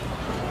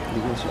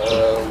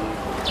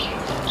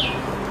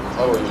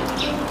 How are you?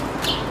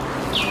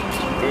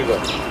 Rita,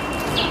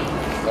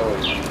 how are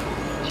you?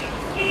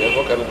 Yes,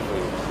 what can I do for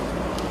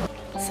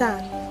you? Sir,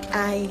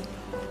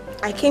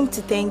 I came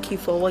to thank you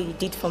for what you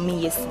did for me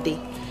yesterday.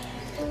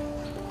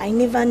 I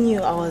never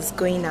knew I was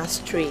going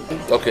astray.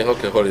 Okay,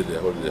 hold it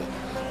there.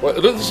 Well,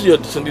 don't you see you're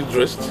decently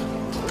dressed?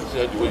 Don't you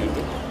see the way you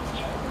look?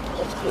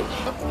 That's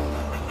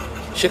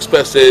good.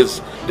 Shakespeare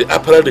says, the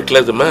apparel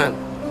declares the man.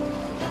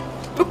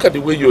 Look at the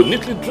way you're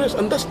neatly dressed,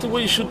 and that's the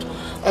way you should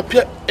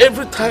appear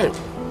every time.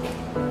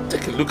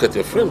 Take a look at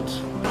your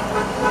friends.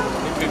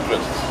 Neatly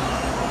dressed.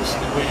 This is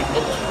the way you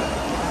ought to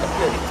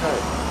appear every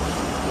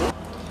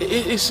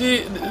time. You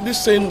see,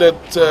 this saying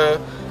that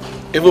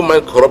evil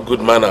man corrupt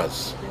good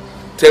manners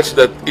tells you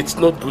that it's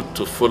not good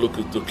to follow,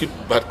 to keep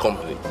bad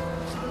company.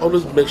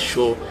 Always make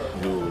sure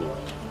you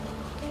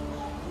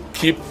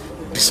keep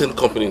decent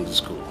company in the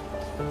school.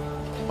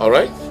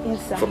 Alright?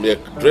 Yes, sir. From your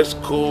dress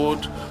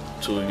code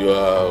to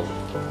your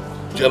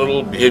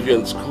general behavior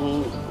in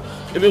school,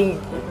 even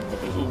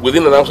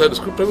within and outside the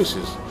school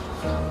premises.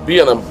 Be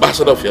an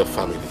ambassador of your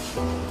family.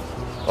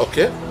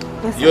 Okay?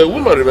 Yes, you're a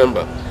woman,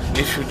 remember.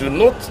 If you do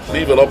not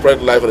live an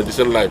upright life and a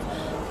decent life,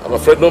 I'm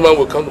afraid no man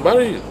will come to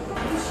marry you.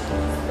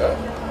 Yeah?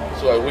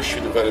 So I wish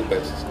you the very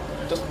best.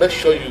 Just make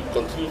sure you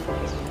continue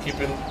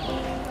keeping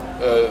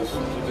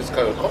this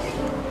kind of company.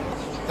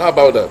 How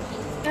about that?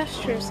 That's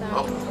true, sir.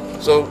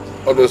 So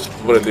always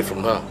moderately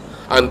from her.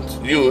 And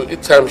you,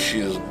 each time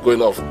she's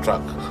going off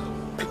track,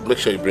 make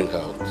sure you bring her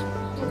out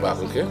back,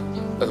 okay?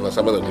 That's an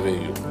assignment I'm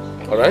giving you.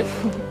 Alright?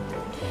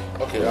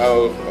 Okay,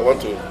 I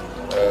want to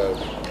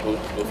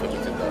go for a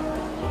meeting now.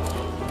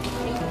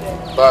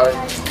 Bye.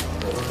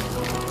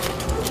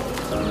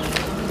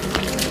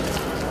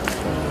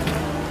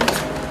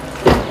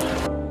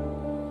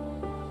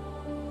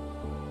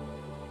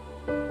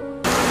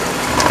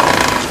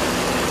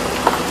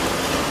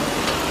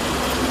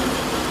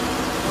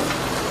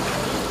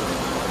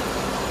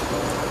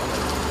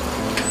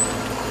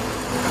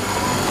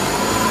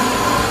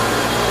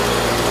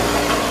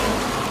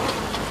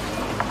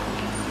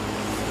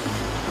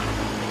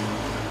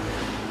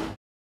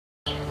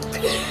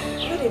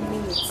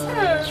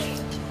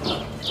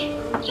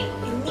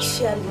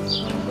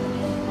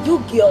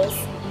 Girls,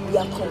 we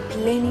are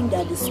complaining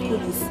that the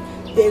school is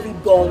very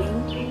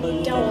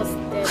boring. That was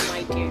dead,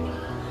 my dear.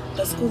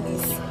 The school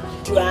is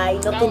dry,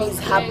 nothing is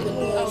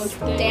happening. That was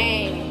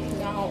dead.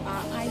 Now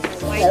our eyes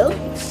are wide Well,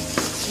 open.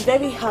 I'm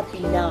very happy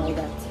now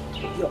that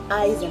your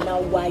eyes are now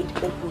wide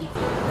open.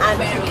 And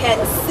you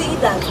can see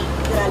that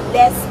there are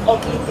less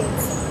ugly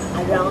things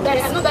around. I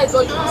know that's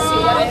what you say.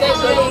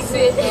 That's what you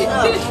say.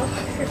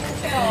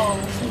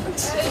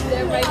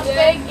 I'm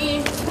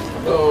begging.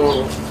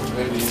 Oh,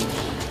 lady.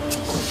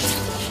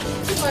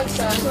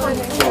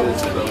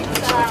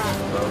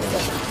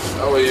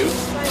 How are you?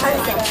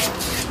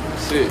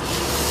 See.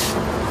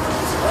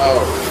 Wow.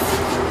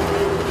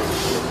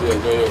 You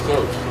enjoy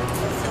yourself.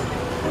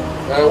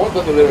 What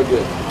does the name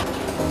again?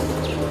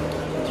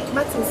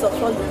 Martin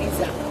Sofo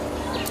Louisa,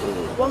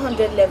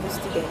 100 level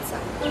student, sir.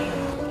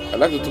 I'd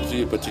like to talk to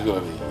you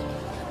particularly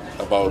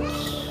about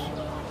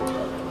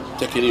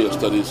taking your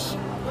studies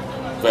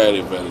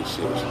very, very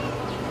seriously.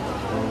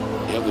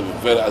 You have to be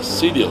very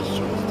assiduous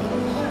with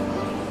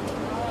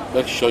studies.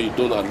 Make sure you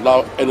don't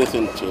allow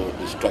anything to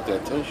distract your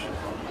attention.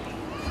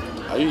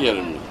 Are you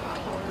hearing me?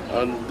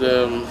 And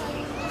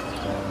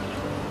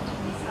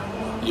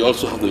you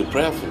also have to be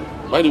prayerful.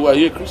 By the way, are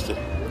you a Christian?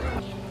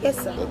 Yes,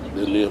 sir. But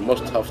then you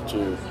must have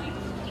to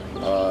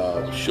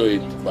show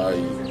it by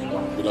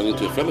belonging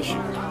to a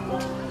fellowship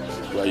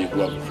where you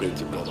go and pray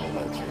to God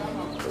Almighty.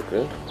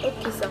 Okay?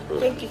 Okay, sir.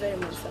 Thank you very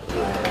much, sir.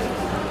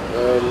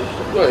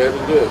 Go ahead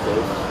and do it,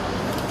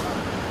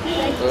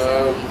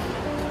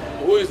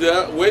 who is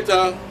there?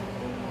 Waiter!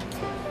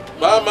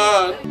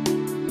 Barman!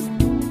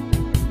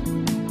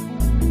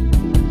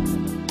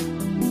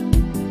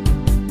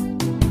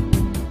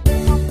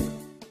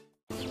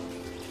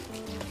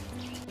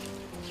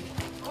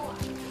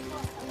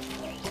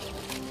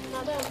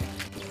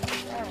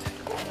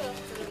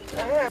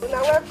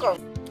 Now welcome.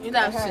 Good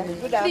afternoon.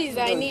 Good afternoon. Please,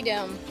 I need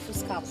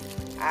food cap.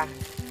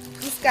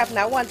 This cap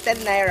now 110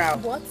 naira.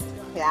 What?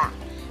 Yeah.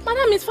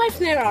 Madam, it's 5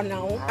 naira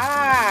now.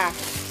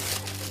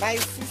 My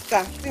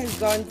sister, things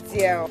don't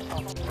deal.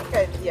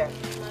 Okay, dear.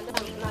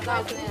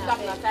 Madam,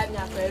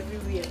 for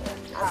everywhere.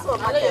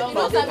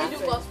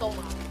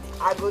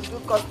 I go do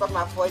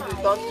customer for you,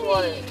 don't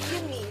worry.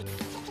 Give me.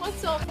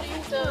 What's up,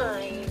 please?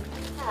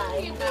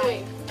 Hi.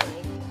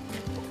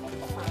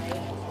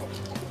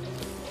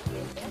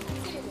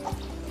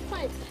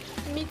 Fine.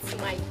 Meet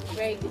my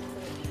very good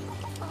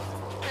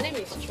friend. Her name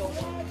is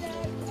Choma.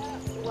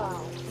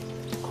 Wow.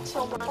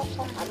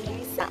 I'm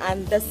Lisa,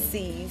 and this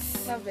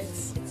is... Love it.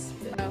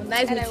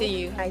 Nice meeting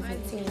you. Nice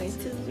meeting you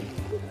too.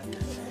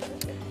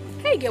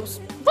 Hey girls,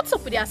 what's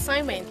up with the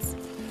assignment?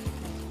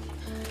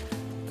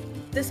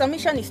 The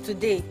submission is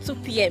today, 2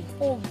 p.m.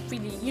 Oh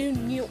really? You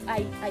knew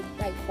I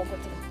forgot it.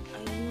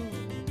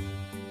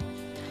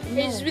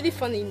 It's really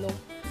funny, you know.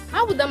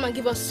 How would that man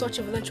give us such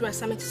a voluntary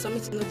assignment to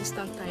submit in no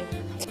distant time?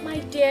 My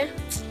dear,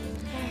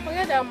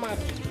 forget that man.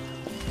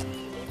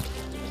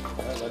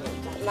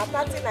 Na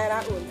 30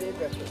 naira only.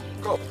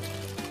 Go.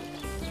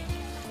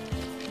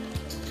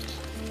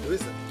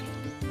 Listen.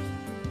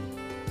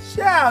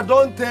 Sure, I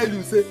don't tell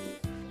you, say,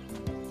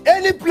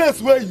 any place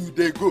where you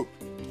they go,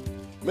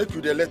 make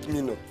you they let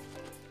me know.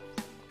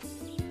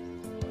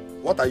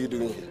 What are you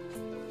doing here?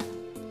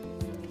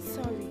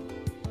 Sorry.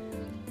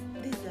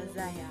 This is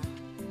Isaiah,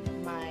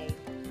 my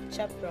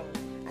chaperone.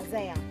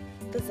 Isaiah,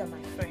 those are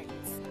my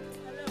friends.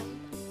 Hello.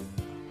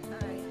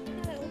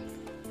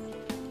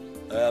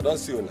 Hi. I don't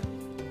see you now.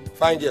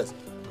 Fine, yes.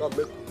 Come make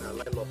you line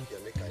up here,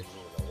 make I do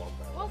one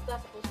by one. What's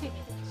that supposed to be?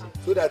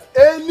 So that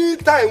any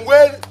time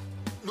when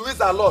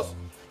Louisa lost,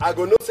 I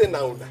go no say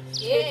now.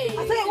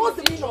 Isaiah, what's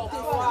the meaning of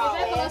this?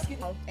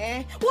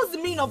 What's the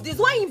meaning of this?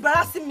 Why are you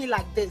embarrassing me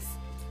like this?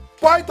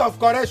 Point of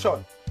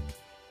correction.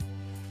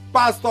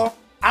 Pastor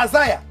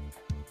Isaiah.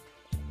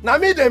 Now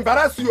me they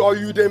embarrass you or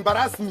you they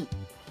embarrass me?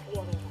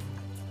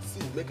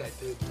 See, make I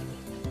tell you.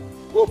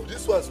 Hope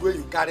this one's where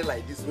you carry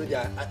like this,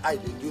 where I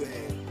they do.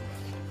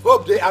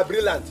 Hope they are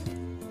brilliant.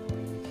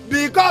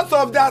 Because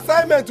of the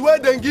assignment where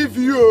they give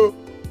you,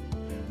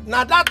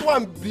 now that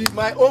one be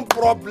my own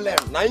problem.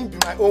 Now it be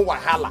my own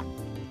wahala.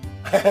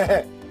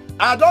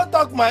 I don't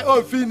talk my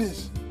own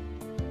finish.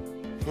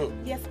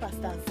 Yes,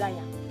 Pastor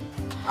Isaiah.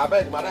 I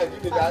beg, madam,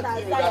 give me that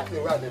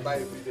thing where they buy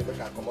every day,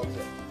 make I come up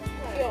here.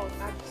 Yours,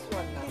 this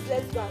one now.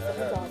 Let's go and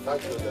submit our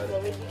Thank you, it's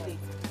already late.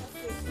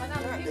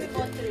 Madam, give me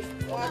 1 3.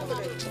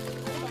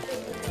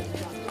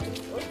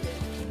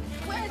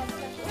 Wait.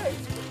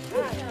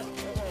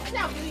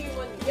 I'm giving you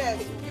money.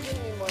 Yes, you're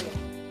giving me money.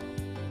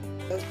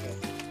 Okay.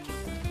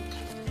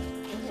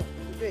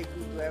 Very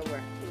good, well.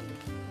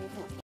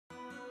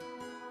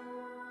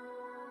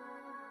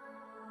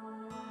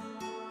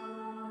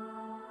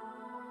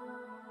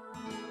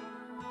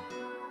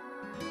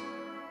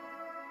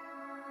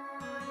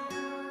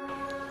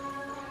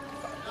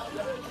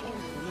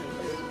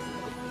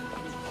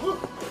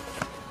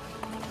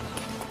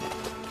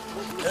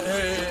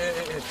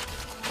 Hey.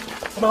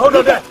 Come on, hold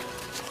on there.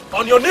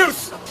 On your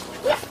knees.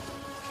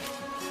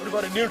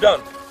 Everybody kneel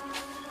down.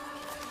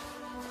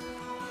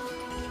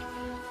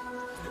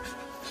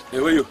 Hey,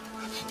 where are you?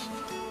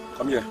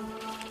 Come here.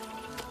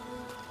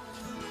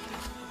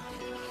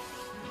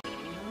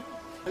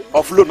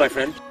 Offload, my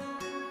friend.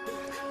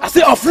 I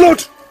say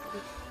offload.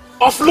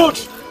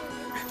 Offload.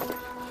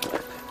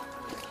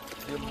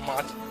 You're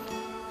mad.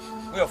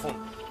 Where's your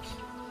phone?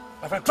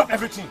 My friend, drop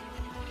everything.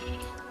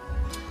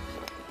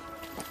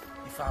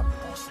 If I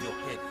bust your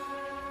head,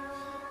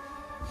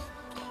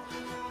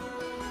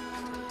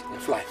 you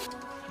fly.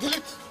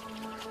 Delete.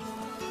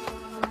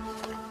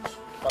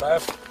 But I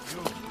have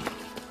you.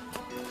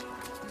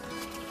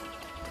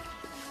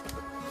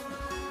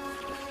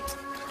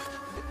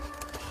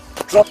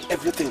 Drop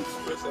everything.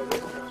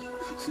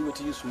 See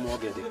what you small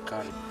girl they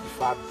carry.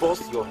 If I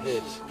bust your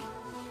head,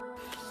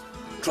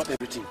 drop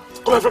everything.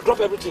 Come on, drop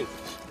everything.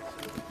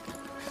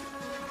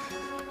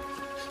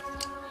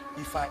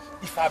 If I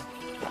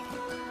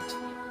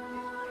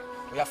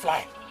we are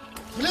flying.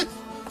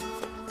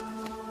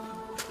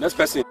 Next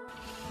person.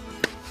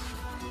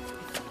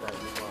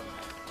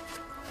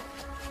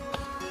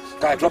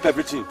 Guy, drop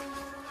everything.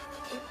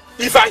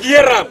 If I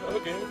hear him.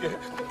 Okay.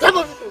 Come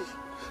on.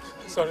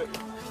 Sorry.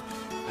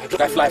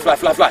 Guy, fly. Come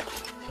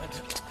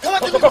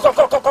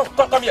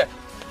here.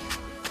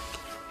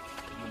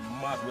 You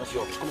mad, lose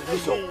your.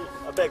 Lose your.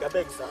 I beg,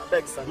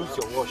 sir. Lose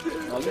your watch.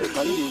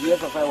 Can you wear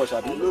for watch? I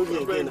know me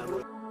again.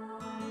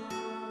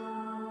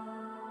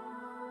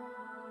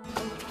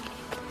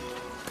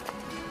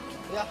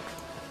 Yeah.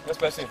 Next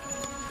person.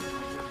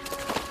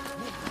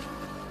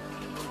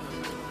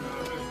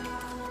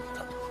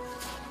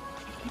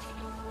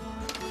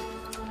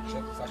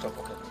 Check Sasha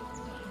pocket.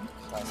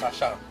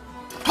 Sasha.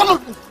 Hello.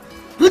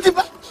 Do it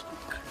back.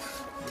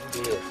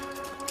 There. Use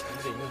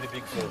the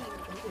big phone.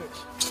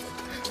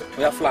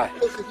 We are fly.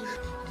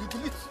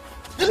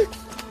 Delete.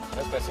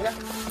 Next person.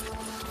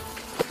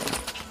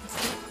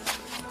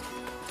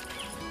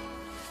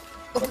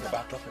 Drop it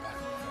back.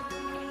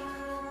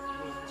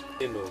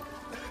 You know,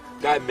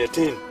 guy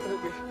Metin.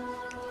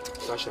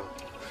 Sasha.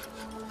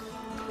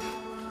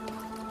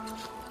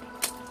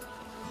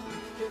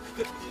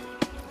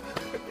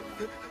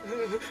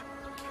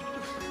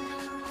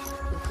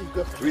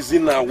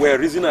 Reason now where?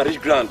 Reason now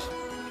rich grand.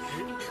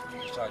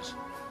 Discharge.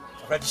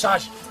 Already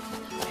discharge.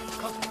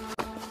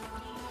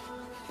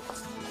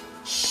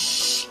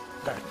 Shh.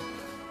 Guy.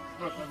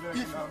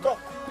 Go.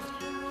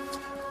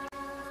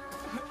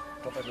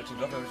 Drop everything.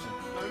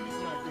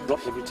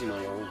 Drop everything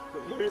on your own.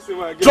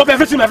 Drop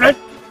everything, my friend.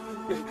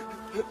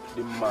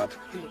 You're mad.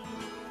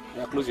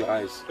 Yeah, close your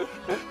eyes.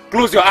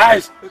 Close your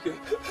eyes. Okay.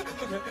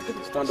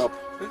 Stand up.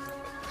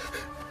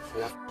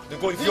 Yeah.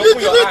 Go, if you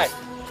open your eye.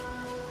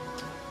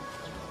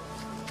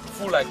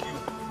 Fool like you.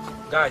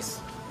 Guys.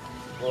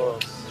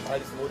 Boss. I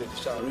just know the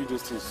shall read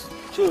those things.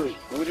 Sure.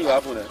 What will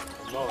happen there?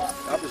 No.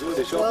 Happens when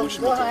they show push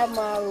me.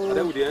 And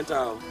then we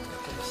enter.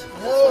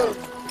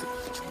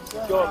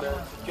 Secure, man.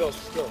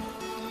 Secure.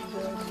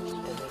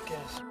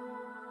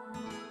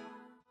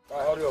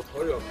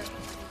 Hurry up.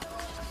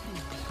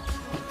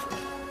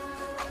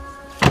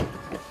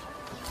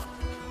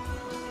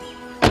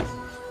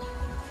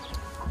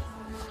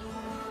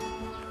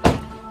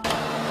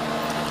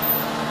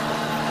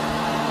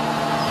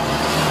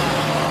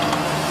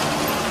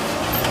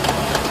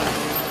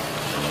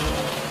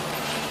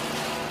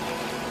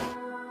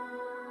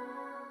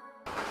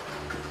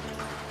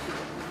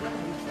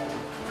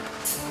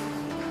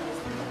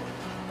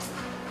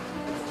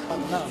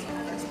 Now.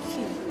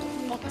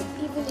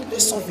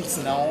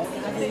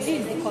 This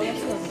is the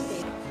collection of the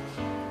day.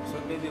 So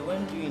baby,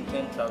 when do you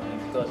intend traveling?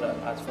 Because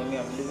as for me,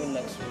 I'm leaving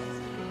next week.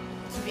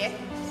 To where?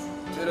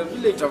 To the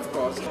village, of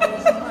course. To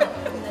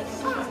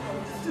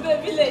the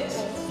village?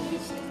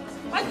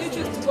 Why do you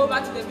choose to go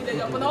back to the village?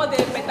 Upon all the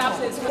better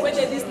places, when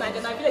they this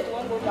Nigerian village, you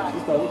won't go back.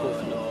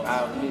 No,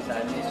 I miss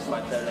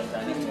my parents.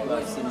 I need to go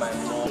and see my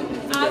mom.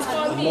 As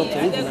for me,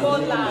 I just go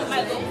land. I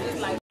don't feel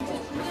like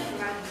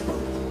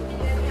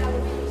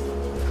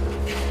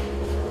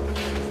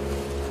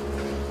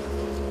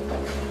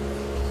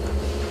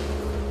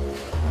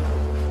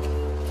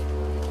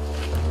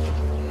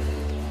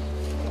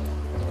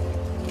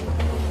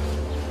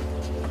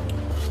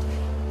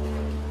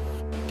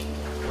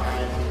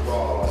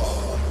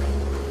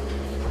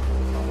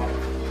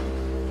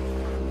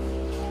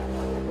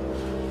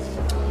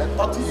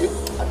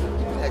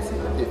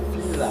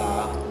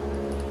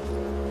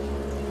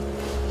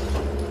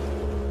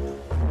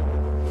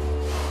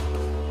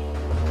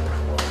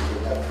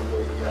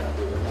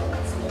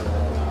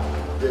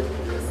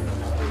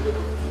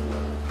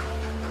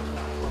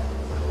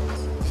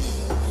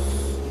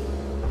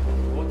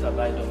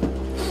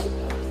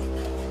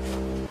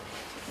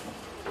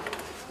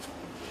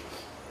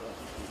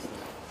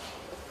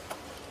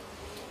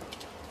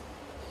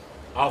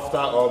after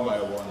all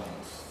my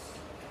warnings,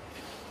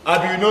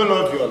 have you no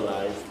love your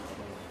life?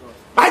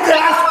 I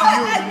ask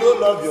you, you no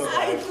love your life?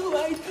 I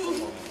do.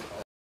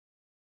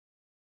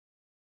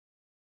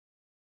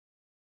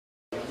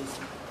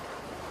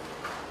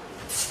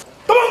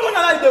 Come on, go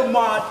now, the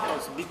mad.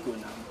 Biko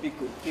now,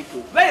 Biko.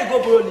 Where you go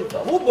borrow liver?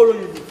 Who borrow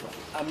you liver?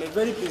 I'm a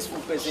very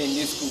peaceful person in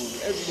this school.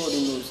 Everybody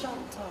knows.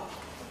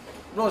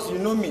 Ross, you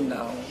know me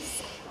now.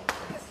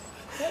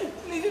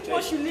 Please,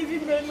 why should leave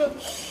him alone?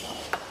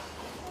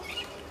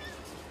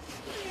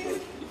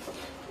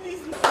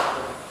 Please.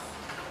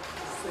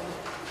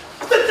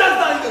 Sit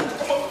down,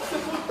 come on,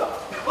 sit down.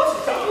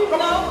 What's down?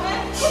 Come on.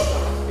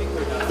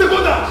 Sit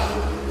down.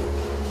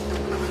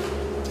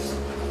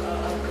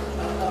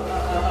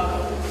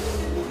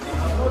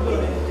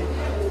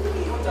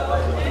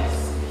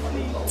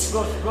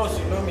 Ross,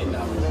 you know me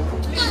now.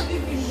 Please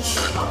leave him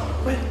now.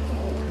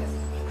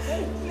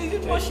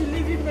 Please, why should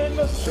leave him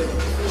alone?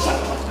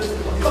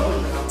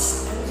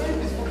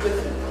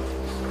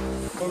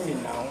 Come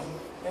in now.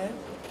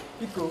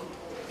 Pico.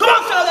 Come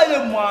on, shut up,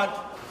 you mad.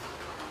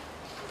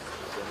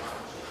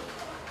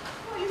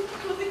 Why are you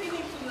taking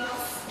him to now?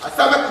 I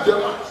started to do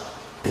much.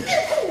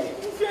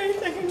 Why are you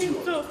taking him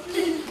to?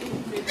 Please.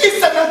 He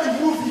said that the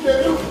movie, they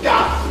look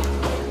down.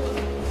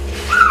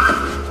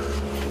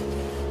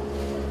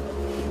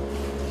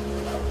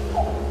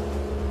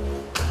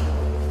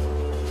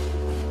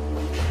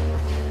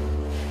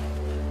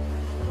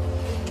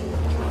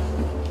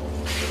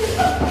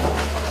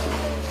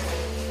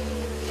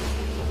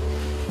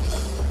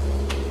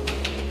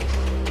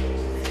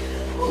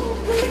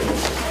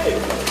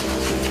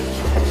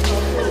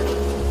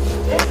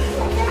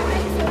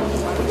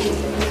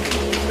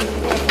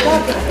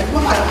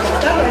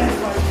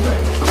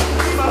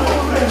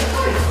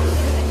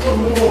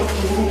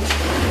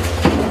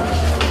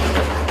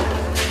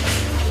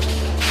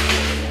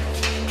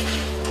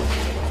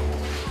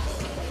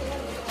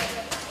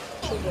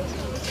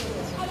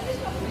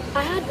 I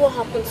heard what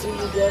happened to you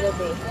the other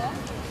day.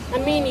 I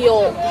mean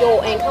your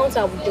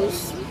encounter with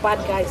those bad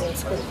guys in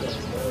school.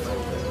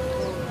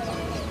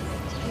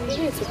 You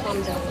need to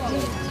calm down.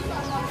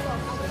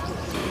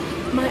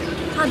 My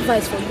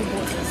advice for you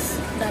both is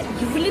that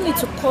you really need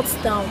to cut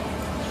down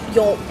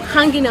you're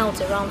hanging out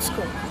around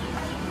school.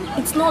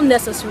 It's not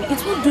necessary.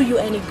 It won't do you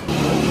any good.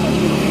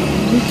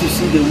 You need to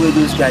see the way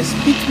those guys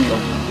beat me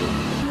up.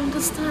 I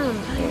understand.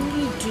 I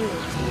really do.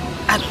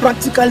 I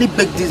practically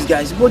begged these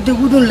guys, but they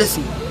wouldn't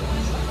listen.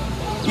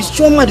 Is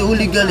Choma the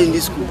only girl in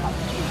this school?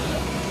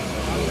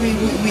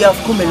 We have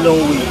come a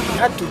long way.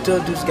 I had to tell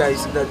those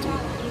guys that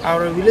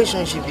our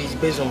relationship is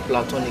based on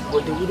platonic,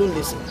 but they wouldn't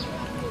listen.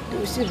 They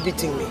were still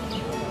beating me.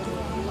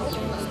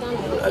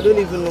 I don't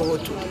even know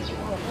what to do.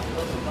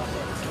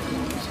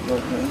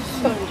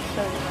 Sorry.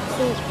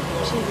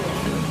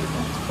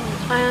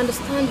 I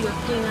understand your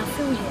pain. I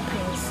feel your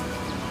pains.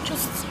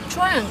 Just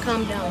try and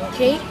calm down,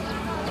 okay?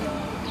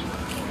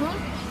 Huh?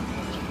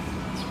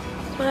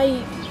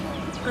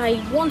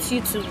 I want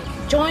you to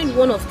join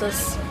one of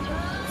this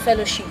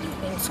fellowship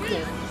in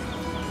school.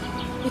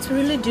 It will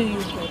really do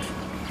you good.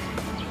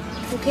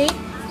 Okay?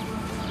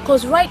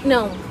 Because right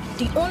now,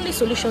 the only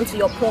solution to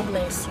your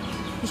problems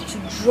is to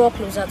draw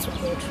closer to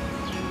God.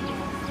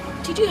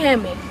 Did you hear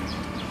me?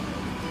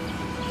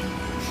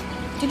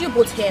 Did you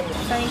both hear me?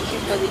 Thank you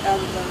for the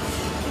advice.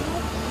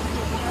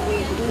 We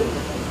do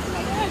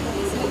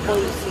what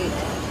you said.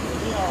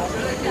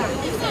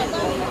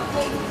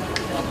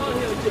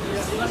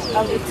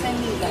 I'll be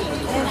telling you that.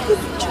 Let's go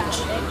to church.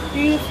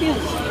 You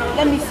refuse.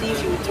 Let me see if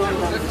you return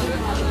back.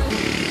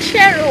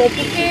 Cheer up,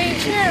 okay?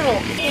 Cheer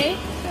up, okay?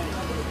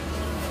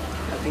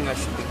 I think I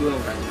should be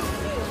going right now.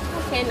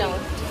 Okay, now.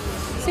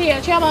 See you,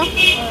 Chama.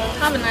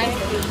 Have a nice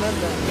day.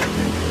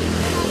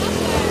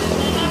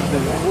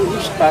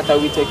 Which part are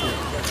we taking?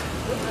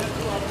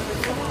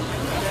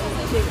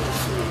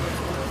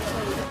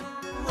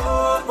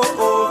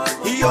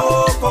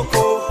 Yo,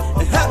 Coco,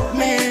 help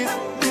me.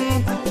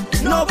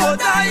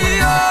 Nobody,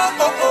 yo,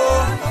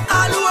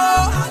 Aluo,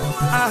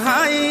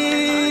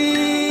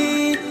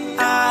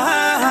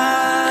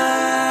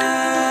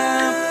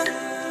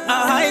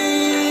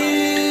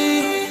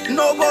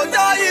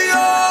 nobody,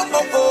 yo,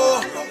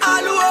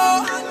 Aluo.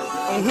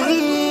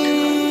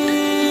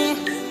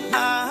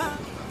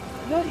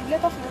 No, you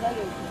let us know that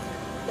you.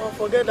 Don't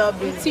forget that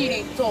baby. See the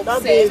talk. That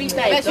Every baby.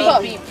 time. That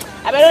Baby.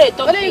 I better they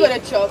talk. What are you gonna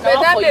chop?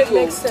 But that baby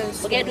makes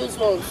sense. Forget those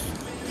ones.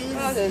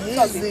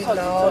 Easy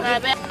now. I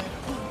bet.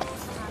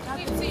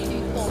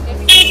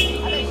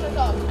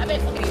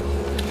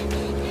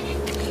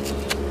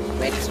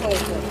 Where this one?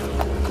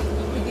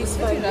 This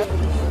fine.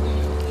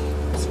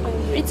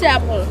 It's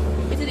apple.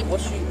 It's the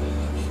bush.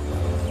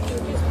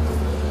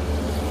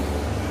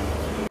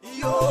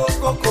 Yo,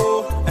 Coco,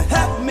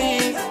 help me.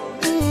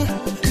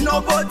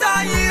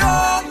 Nobody, yo,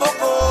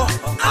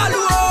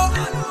 Aluo,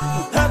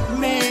 help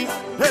me.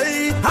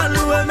 Hey,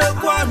 Aluo, me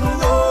kwanu,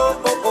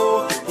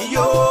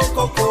 yo,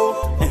 Coco,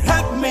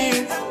 help me.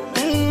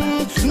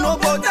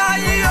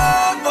 Nobody, yo,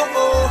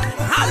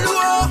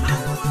 Aluo,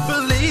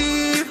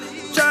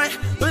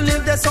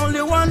 believe there's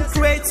only one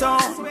creator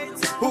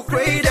who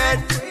created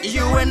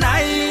you and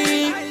I.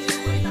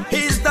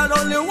 He's that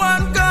only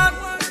one God.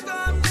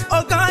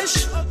 Oh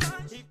gosh.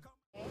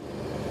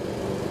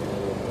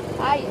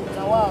 Hi,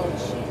 wow,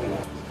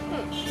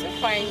 it's a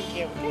fine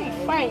girl. Hey,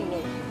 fine, no.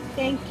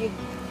 Thank you.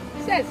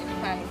 Says it's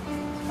fine.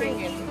 Thank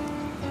you.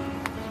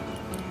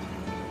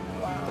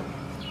 Wow.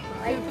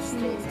 I'm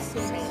still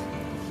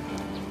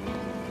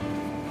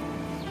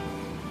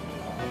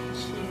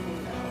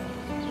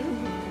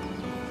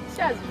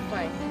Says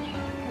fine.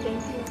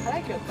 Thank you. I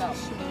like your girl.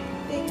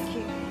 Thank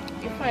you.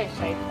 You're fine,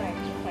 Shai.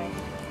 Fine.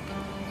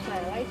 I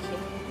like you.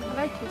 I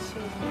like you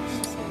too.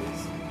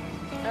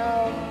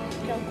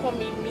 You can call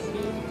me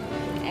Mimi,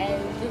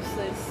 and this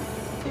is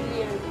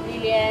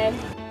Lillian,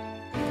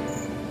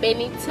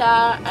 Benita,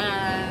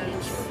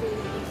 and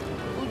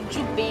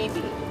Uju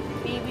baby.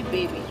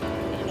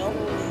 You know,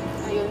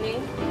 your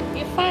name?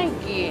 You're fine,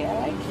 girl. I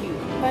like you.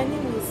 My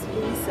name is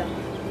Louisa.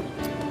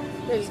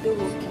 Let's go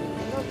walking.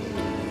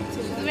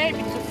 She's a very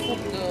beautiful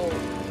girl.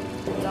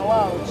 Now,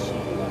 wow,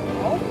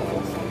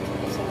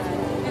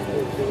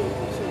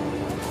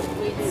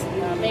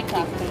 make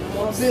her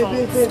more babe.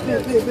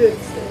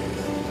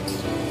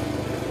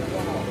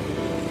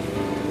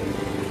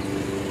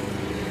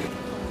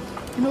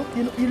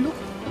 You look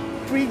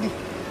pretty.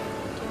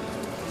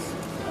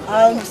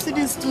 See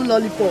these two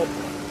lollipop.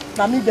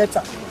 Now me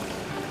better.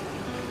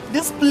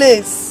 This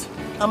place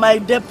and my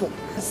depot.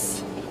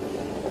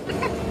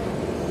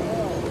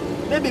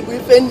 Maybe we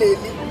find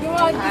Nelly.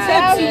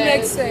 That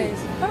makes sense.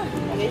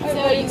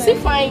 It's a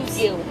fine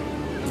girl.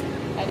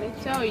 I can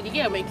tell you, the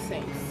girl makes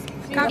sense.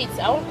 I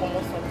won't come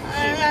off from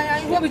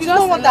it's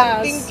not what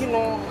I'm thinking. I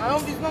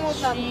hope it's not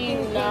what I'm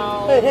thinking.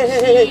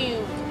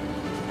 Hey.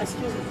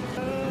 Excuse me.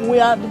 We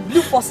are the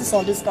blue forces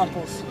on this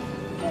campus.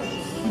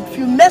 If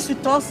you mess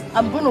with us,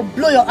 I'm going to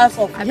blow your ass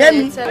off. You hear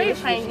me? Very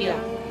fine girl.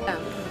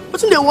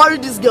 What's they worry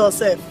this girl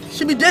herself?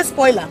 She be day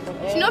spoiler.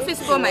 She no fit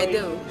spoil my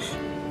deal.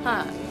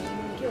 Huh?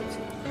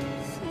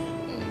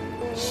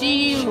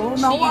 She.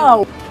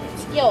 Wow.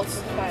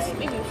 Girls fine.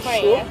 Maybe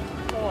fine. Yeah?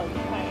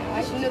 Fine.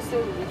 I should not say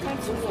we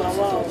can't do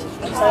wow.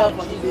 I'm tired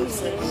of the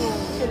days.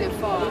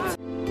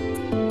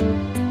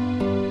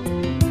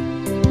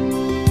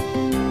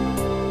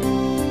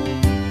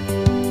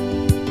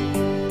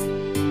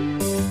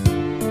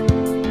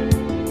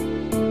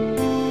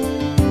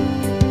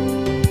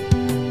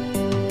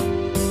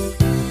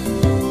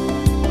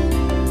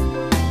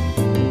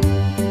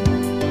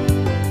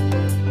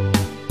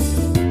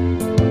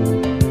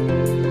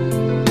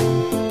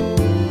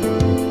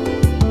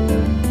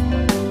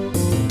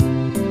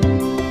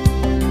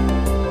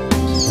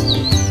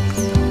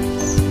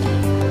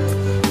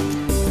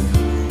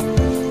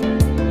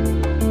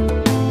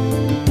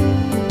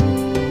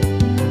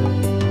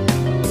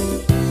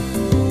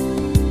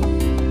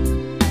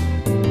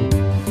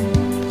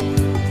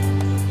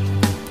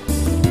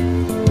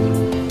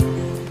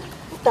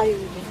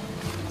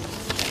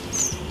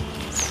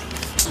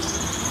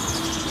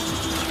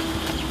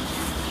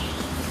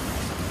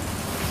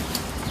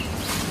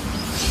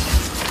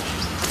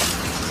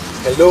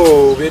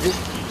 Hello, baby.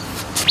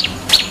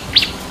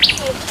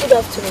 Good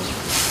afternoon.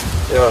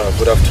 Yeah,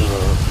 good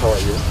afternoon. How are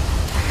you?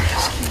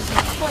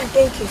 Fine,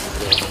 thank you.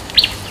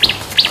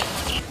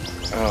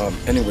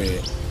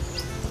 Anyway,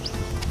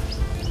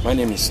 my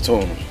name is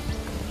Stone.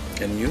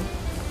 And you?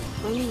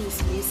 My name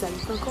is Lisa. You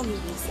can call me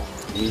Lisa.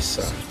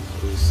 Lisa.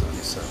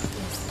 Yes.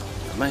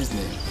 Nice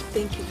name.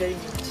 Thank you very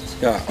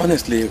much. Yeah,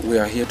 honestly, we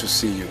are here to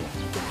see you.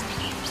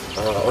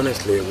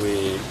 Honestly,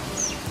 we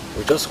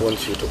just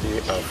want you to be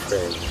our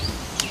friend.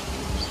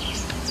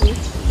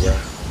 Yeah.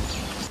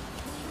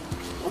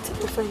 What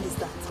type of friend is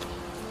that?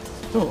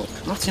 No,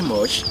 nothing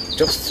much.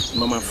 Just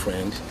normal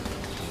friend.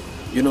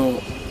 You know,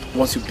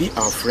 once you be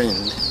our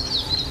friend,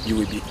 you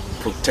will be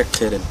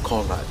protected and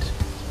covered.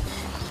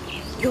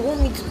 You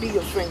want me to be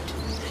your friend?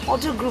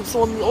 Other groups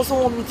also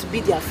want me to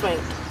be their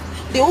friend.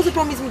 They also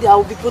promise me that I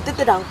will be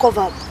protected and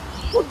covered.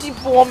 What do you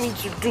want me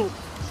to do?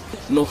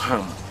 No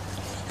harm.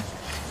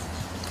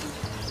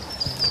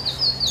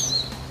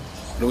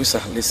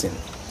 Louisa, listen.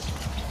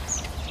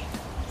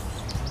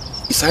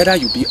 It's either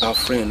you be our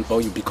friend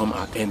or you become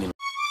our enemy.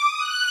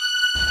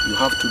 You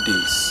have 2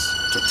 days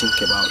to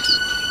think about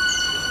it.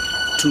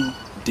 2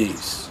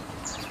 days.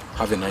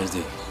 Have a nice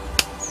day.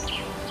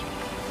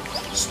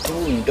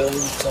 Stone, don't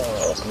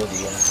talk, no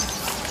dear.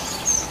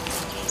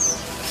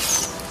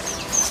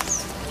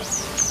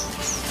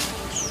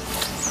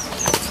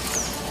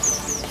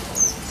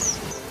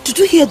 Did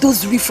you hear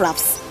those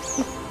riffraffs?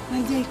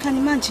 My dear, you can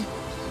imagine.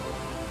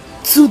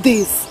 2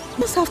 days.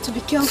 You just have to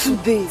be careful.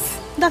 2 days.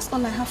 That's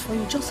all I have for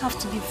you. Just have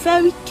to be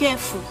very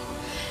careful.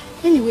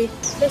 Anyway,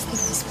 let's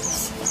leave this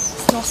place.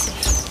 It's not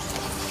safe.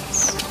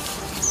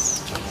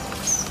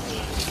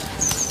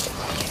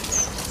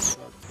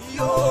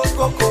 Yo,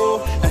 Coco,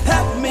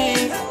 help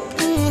me.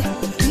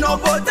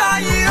 Nobody,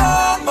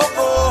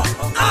 Allo,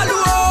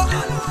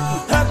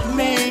 help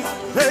me.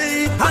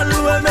 Hey,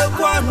 Allo, me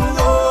kwanu,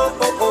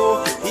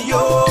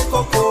 yo,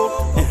 Coco,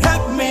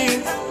 help me.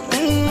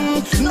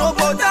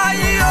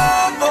 Nobody,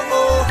 Allo.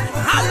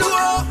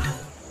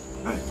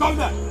 Come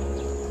there.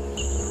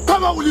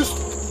 Come on, will you?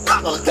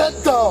 Come on,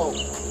 get down.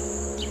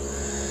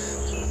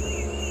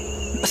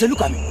 I said,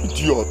 look at me.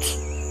 Idiot.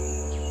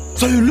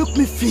 So you look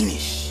me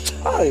finish.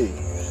 Hi.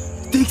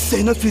 Think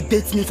say not you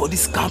date me for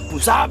this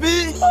campus, Abi?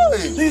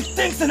 Hey. You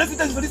think say not you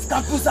date me for this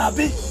campus,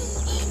 Abi?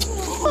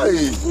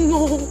 Hey.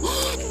 No.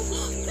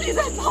 Please,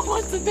 I don't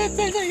want to date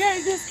anyone here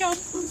in this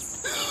campus.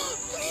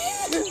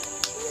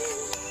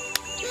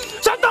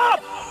 Shut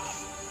up!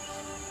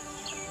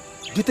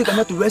 Do you think I'm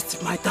not to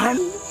waste my time?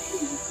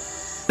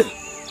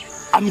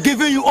 I'm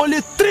giving you only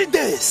 3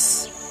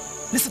 days.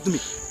 Listen to me.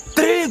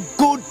 3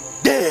 good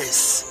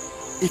days.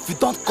 If you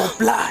don't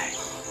comply,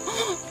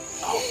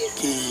 I'll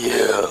kill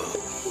you.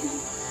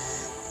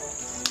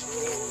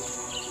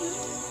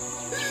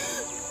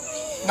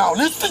 Now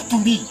listen to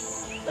me.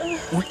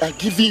 We are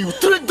giving you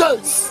 3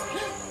 days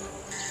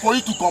for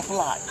you to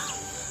comply.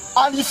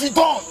 And if you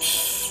don't,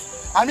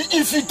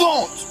 if you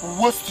don't,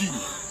 we'll waste you.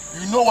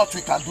 You know what we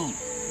can do.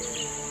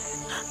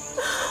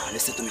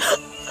 Listen to me.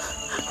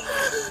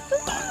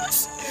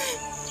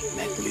 Don't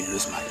make me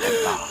lose my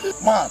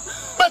temper. Man,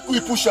 make we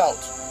push out.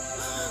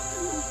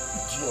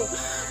 Idiot.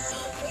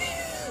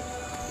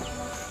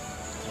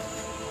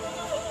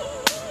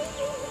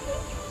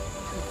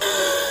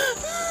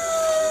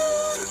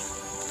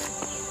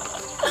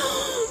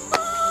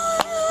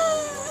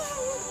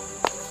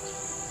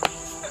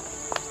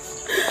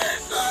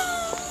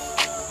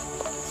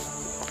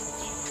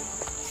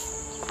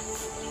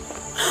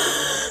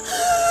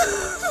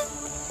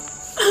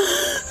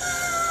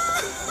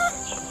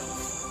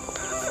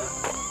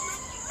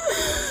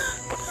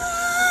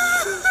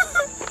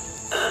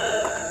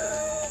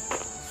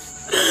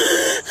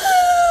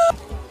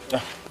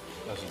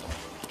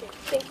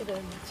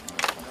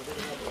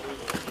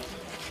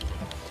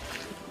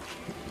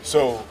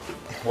 So,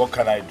 what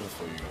can I do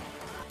for you?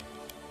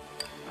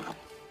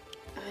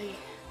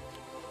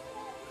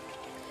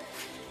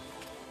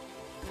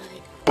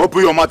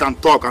 Open your mouth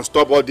and talk and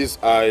stop all this.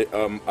 I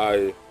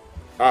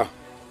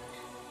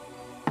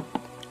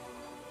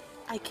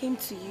came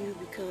to you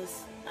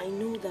because I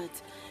know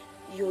that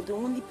you're the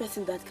only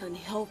person that can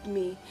help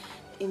me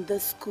in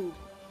this school.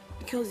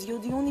 Because you're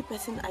the only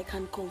person I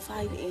can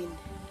confide in.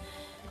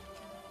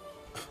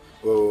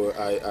 Oh,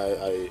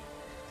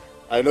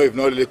 I know you've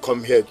not really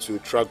come here to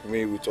track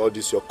me with all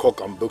this your cock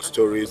and book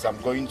stories. I'm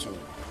going to.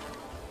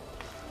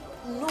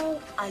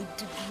 No, I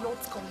did not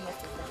come here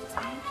for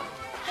that.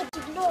 I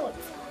did not.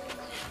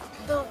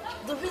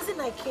 The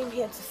reason I came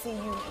here to see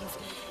you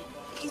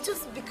is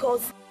just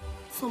because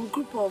some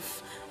group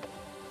of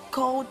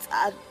cults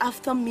are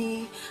after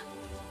me.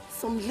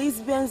 Some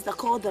lesbians that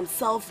call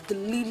themselves the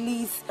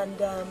Lilies and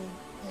the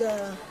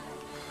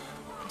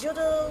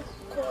other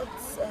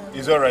cults.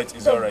 It's alright,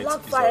 it's alright,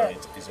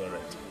 it's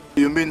alright.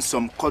 You mean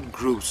some cult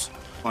groups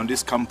on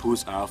this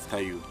campus are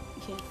after you?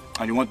 Yes.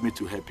 And you want me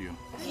to help you?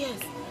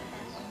 Yes.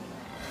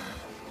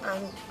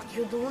 And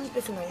you're the only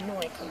person I know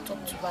I can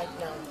talk to right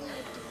now.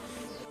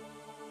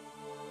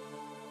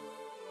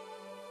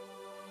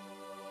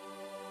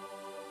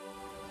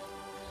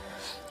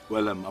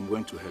 Well, I'm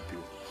going to help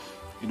you.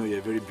 You know, you're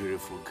a very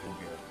beautiful girl.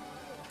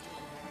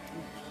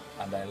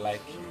 And I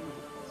like you.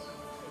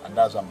 And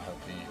that's why I'm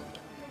helping you.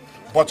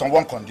 But on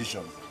one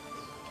condition.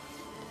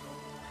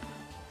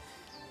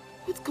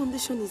 What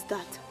condition is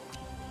that?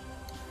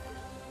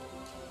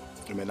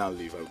 You may now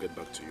leave. I'll get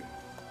back to you.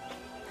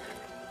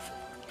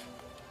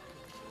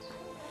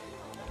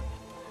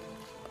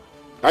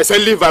 I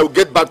said leave. I will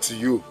get back to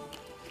you.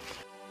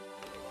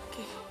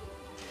 Okay.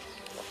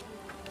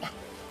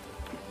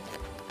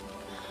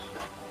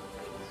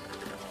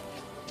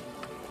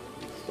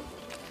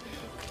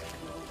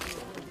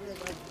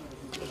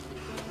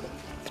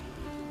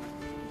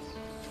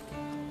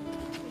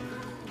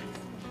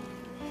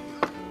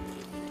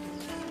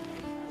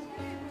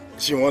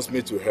 She wants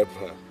me to help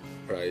her,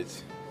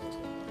 right?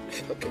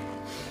 Okay.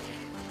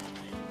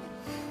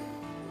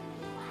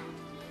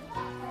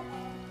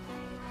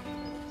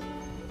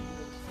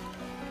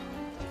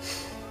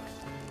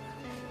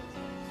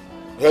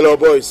 Hello,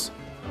 boys.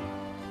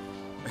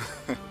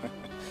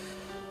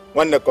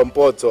 When the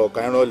comporter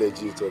can roll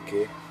legit,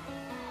 okay?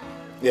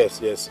 Yes,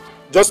 yes.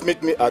 Just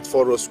meet me at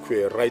Foro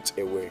Square right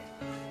away.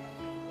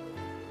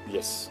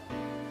 Yes.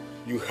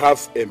 You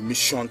have a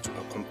mission to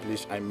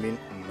accomplish, I mean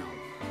now.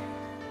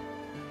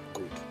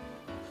 Good.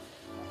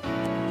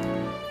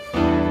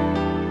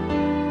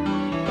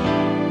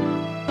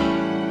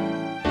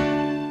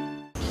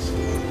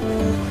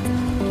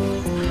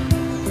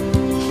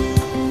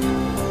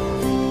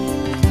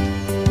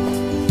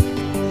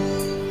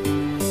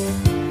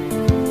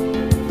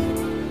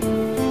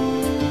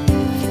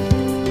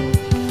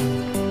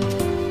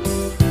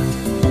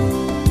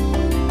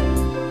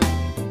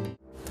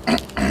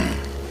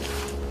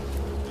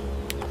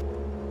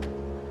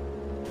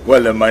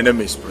 Well, my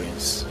name is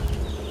Prince.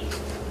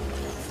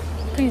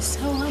 Prince,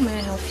 how may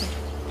I help you?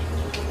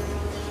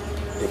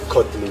 The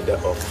court leader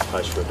of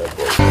Ashwoda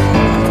Boys.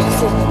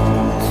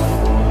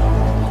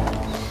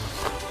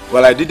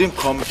 Well, I didn't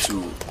come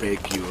to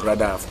beg you,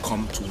 rather I've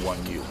come to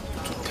warn you,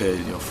 to tell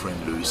your friend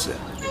Louisa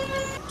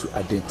to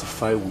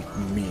identify with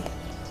me,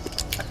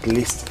 at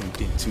least in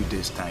 2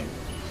 days' time.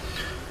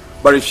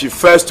 But if she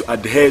fails to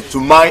adhere to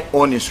my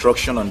own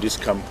instruction on this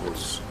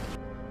campus,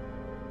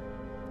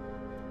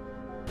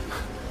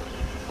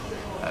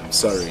 I'm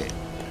sorry,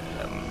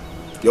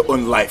 your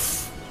own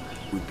life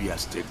will be at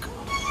stake.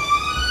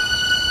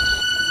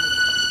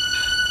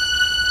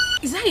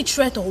 Is that a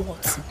threat or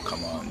what?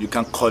 Come on, you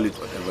can call it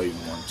whatever you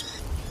want.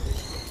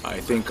 I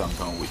think I'm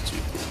done with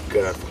you.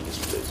 Get out from this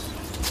place.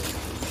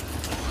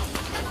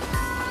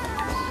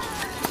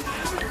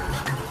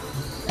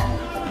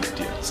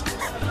 Idiot.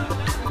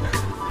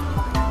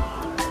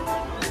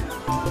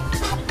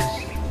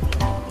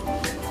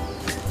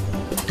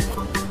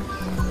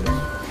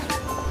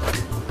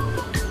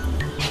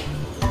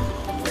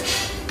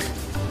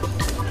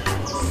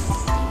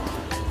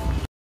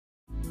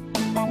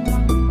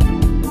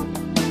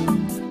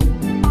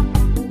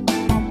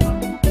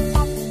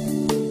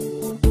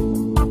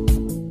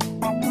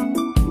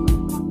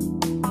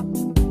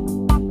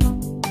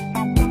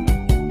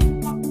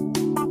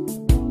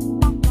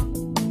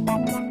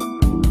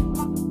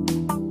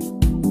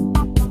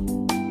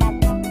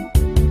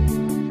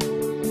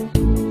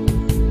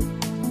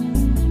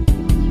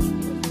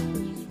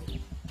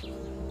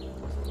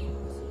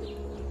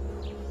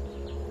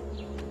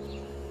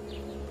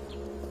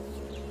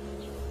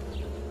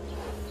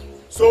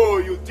 So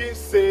you didn't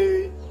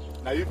say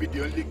now you be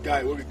the only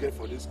guy who we get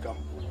for this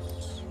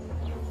campus.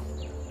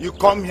 You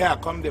come here,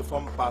 come the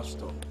form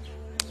pastor.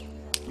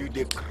 You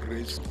the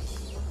crazy.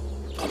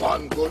 Come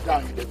on, go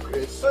down, you the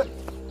crazy.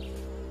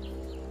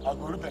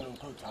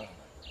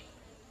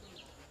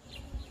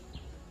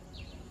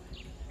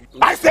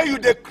 I say you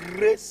the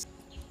crazy.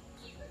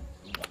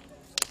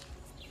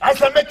 I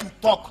say make you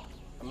talk.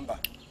 You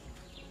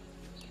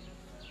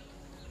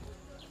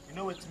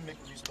know what to make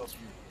me stop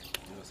you?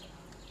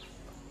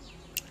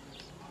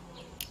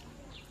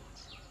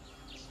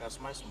 That's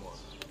my small.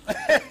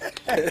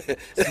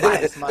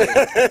 Smile, smile.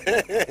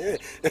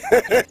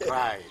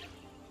 Cry.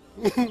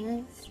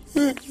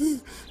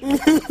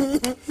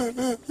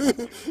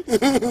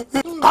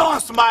 Come on,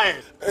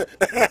 smile.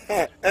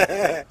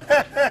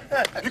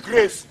 Be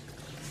grace.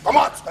 Come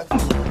on.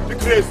 Be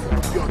grace.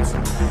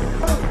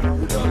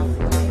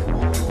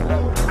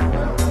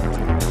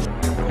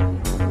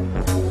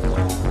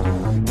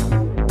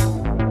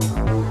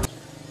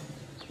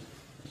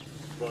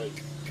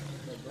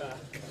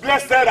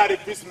 Blessed are the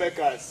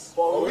peacemakers,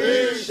 for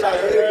we shall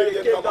inherit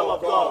the kingdom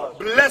of God.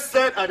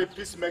 Blessed are the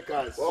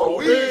peacemakers, for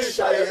we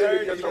shall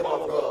inherit the kingdom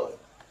of God.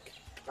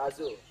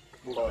 Kazu,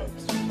 move on.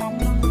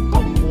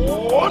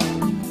 Come on.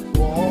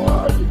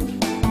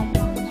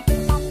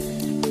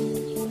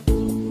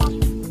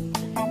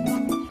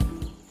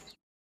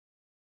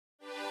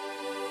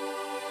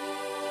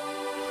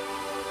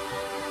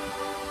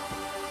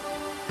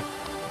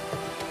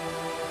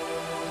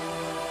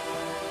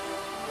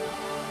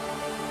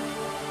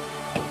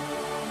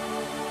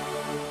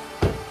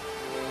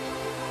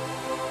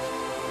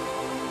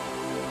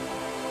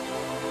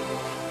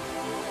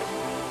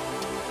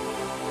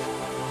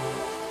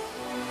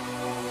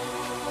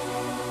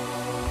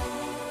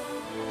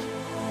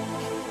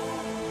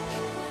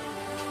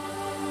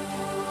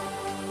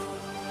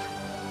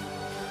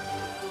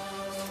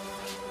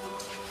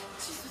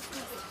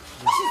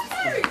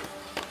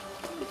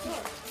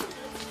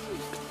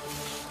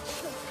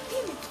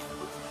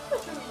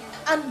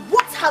 And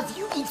what have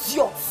you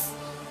idiots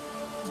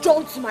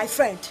done to my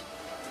friend?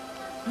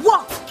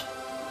 What?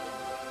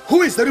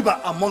 Who is Zarumba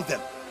among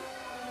them?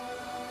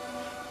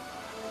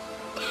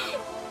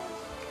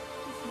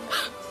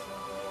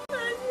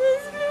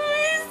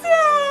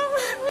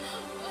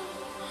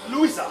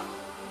 Louisa!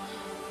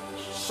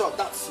 Sure,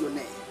 that's your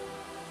name.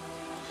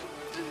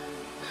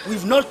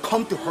 We've not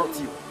come to hurt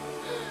you.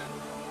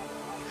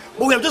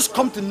 But we have just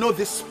come to know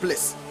this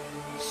place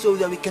so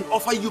that we can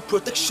offer you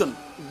protection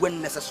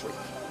when necessary.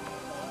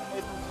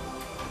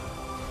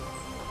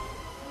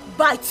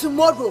 By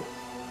tomorrow,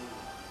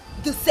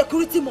 the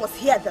security must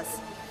hear this.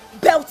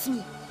 Belt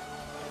me.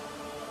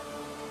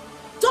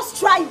 Just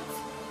try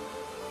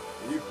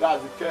it. If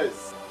that's the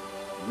case,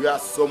 we are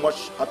so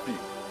much happy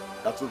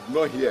that we've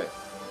not here.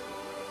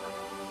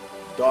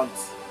 Don't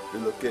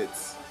relocate.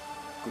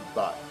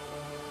 Goodbye.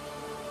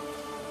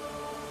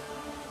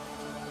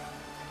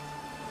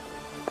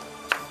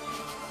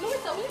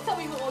 Louisa, will you tell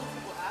me who all these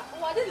people are?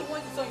 Or are they the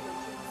ones you saw in your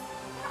dreams?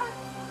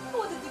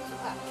 What did they do to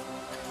her?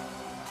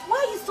 Why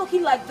are you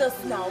talking like this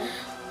now?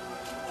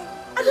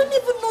 I don't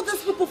even know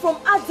these people from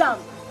Adam.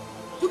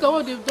 Look at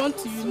what they've done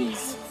to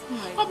Eunice.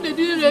 Hope they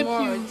didn't rape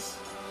you.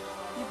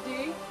 Did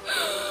they?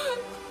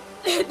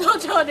 They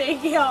don't know the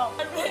girl. I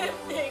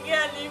raped the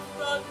girl in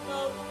front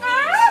of me.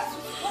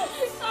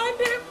 And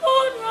they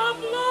poured her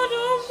blood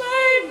on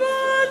my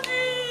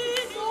body.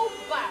 So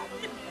bad.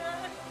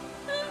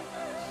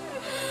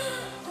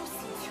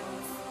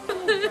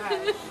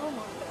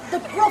 The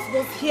prof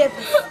must hear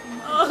this.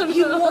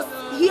 You must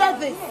hear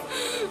this.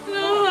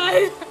 No, I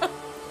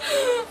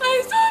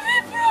saw the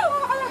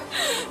prof.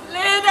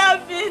 Later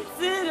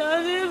beaten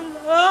on the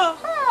floor.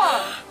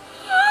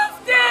 Half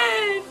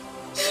dead.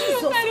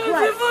 Jesus I don't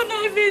Christ. even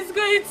know if he's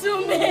going to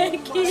make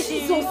it.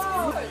 Jesus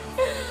Christ.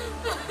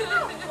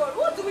 God,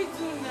 what do we do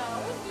now?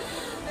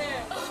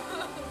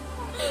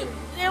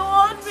 They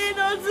want me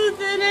not to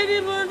tell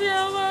anybody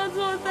about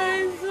what I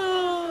saw.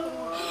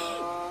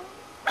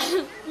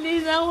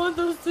 Please, I want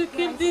us to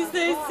keep this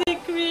a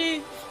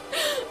secret.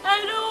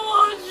 I don't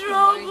want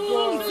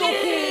trouble. It's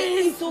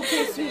okay. It's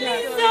okay, sweetheart.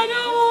 Please, I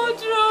don't want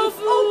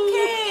trouble.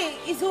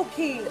 It's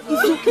okay.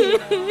 It's okay.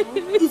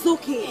 It's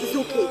okay. It's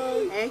okay.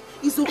 Eh?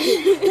 It's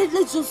okay.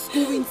 Let's just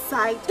go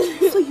inside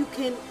so you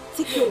can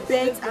take your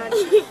bed, and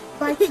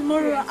by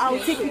tomorrow I'll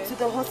take you to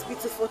the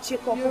hospital for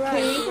checkup. You're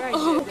Okay? right,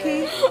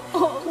 Okay?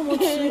 Come on,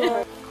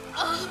 sweetheart.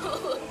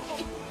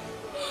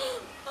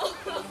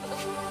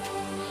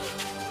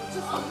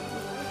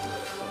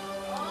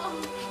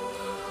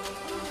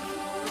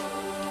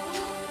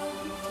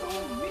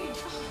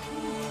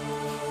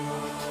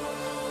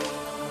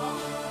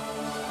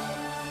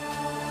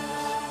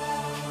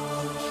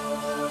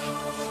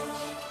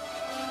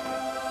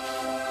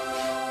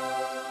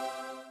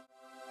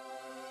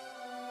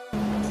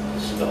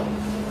 Stop.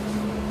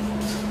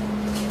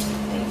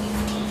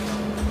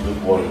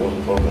 Don't worry, what's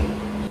the problem?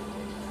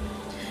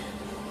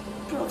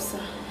 Prof,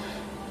 sir,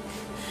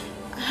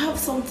 I have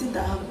something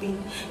that have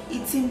been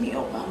eating me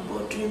up and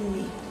bothering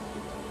me.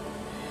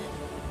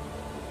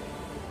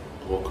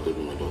 What could it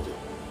be, my daughter?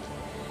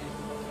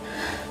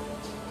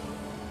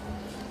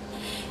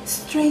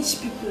 Strange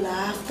people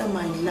are after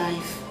my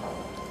life.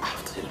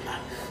 After your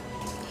life?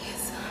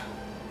 Yes, sir.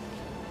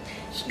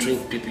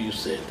 Strange people, you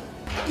said?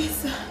 Yes,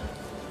 sir.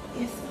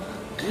 Yes, sir.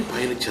 Did you by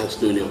any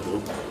chance know any of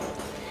them?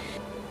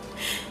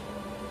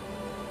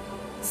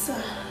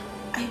 Sir,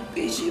 I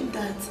presume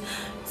that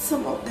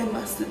some of them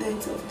are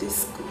students of this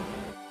school.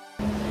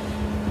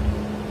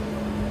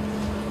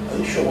 Are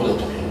you sure what you're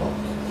talking about?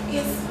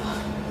 Yes,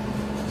 sir.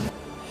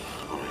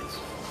 Alright.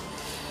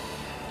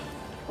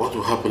 What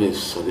will happen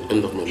is, at the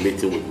end of my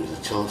meeting with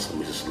Mrs. Charles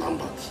and Mrs.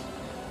 Lambert,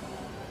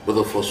 both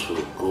of us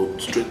will go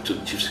straight to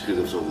the chief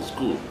secretary of the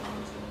school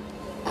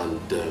and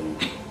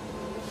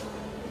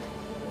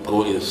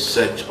go in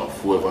search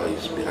of whoever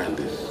is behind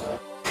this.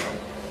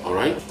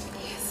 Alright?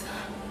 Yes, sir.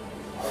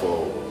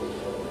 For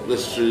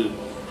necessary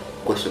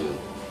questioning.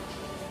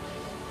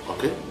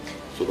 Okay?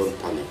 So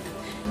don't panic.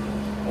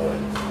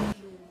 Alright?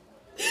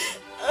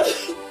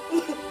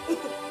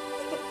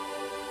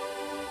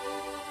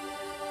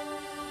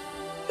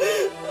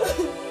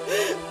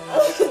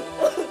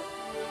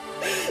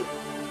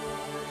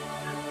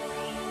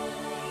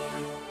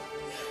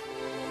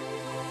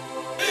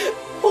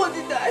 What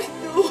did I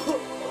do?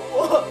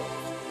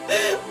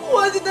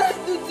 What did I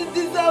do to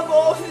deserve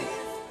all this?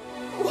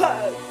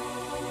 What?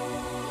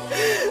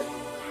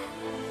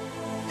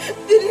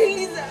 The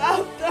lilies are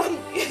after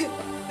me.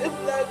 The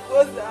black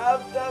ones are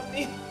after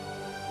me.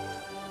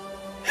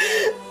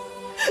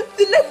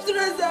 The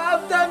lecturers are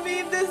after me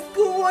in the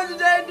school. What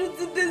did I do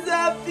to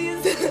deserve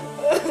this?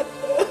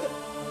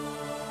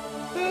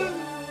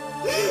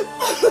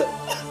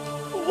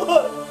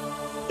 What?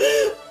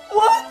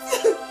 What?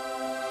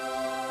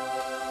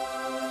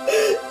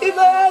 If I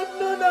had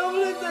known, I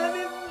wouldn't have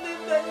even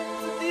lived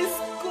into this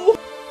school.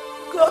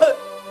 God.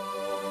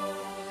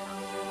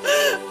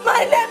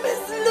 My name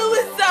is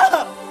Louisa.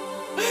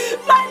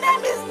 My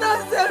name is not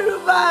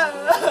Zarumba.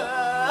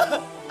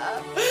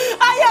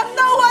 I am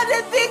not what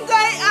they think I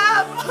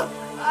am.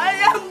 I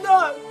am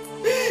not.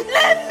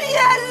 Leave me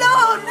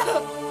alone.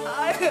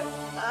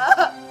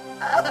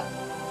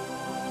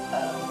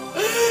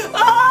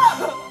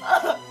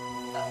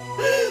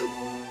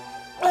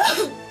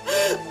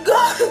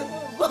 God.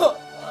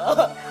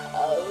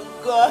 Oh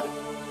God.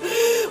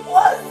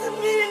 What's the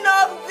meaning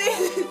of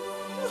this?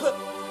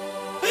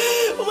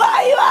 Why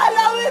are you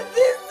allowing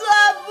this to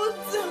happen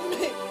to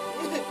me?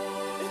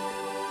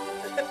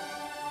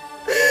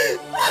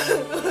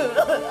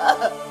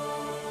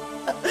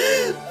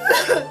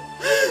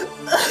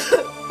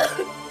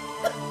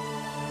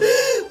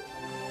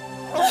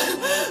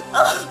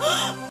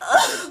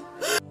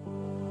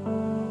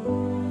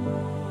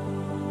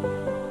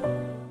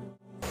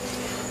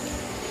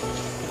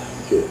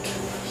 Good.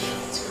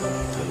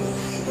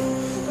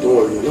 Don't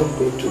worry, you're not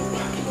going to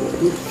pack it. I'm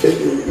not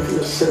failing even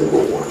a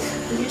single one.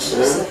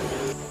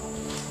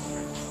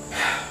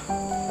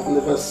 I've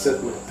never set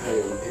my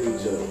eye on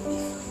angel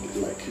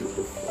like you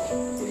before.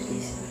 I'm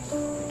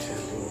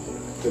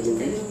telling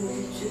you.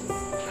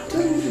 I'm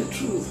telling you the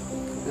truth.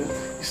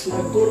 It's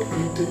like God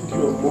created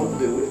you among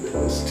the way there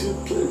was still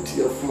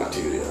plenty of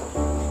material.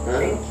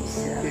 Thank you,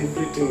 sir.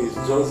 Everything is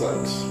just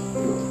at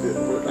the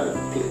right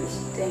place.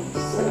 Thank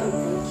you, sir.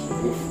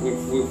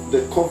 With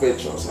the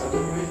covetous at the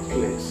right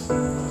place.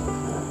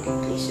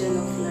 Please show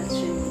no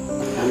flattering.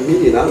 I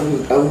mean,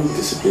 I will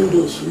discipline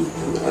those who.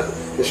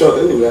 In short,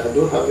 anyway, I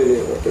don't have any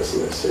other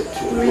person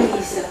except you.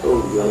 Really, sir?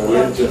 Oh, you are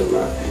an angel,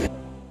 man.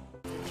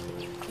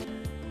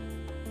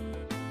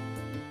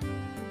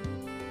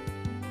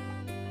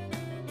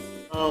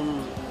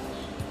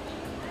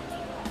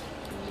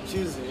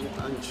 Chizzy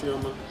and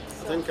Chioma, I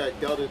think I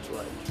got it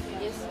right.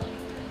 Yes, sir.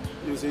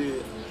 You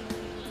see,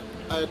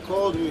 I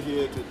called you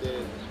here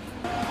today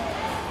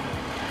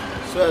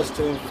so as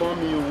to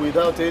inform you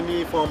without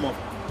any form of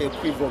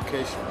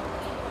equivocation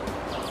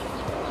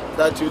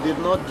that you did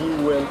not do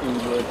well in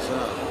your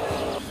exam.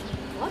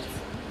 What?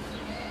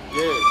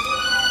 Yes.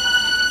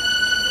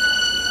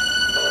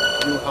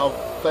 You have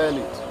failed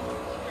it.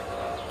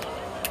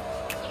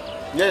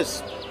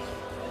 Yes.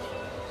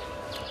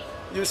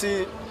 You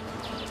see,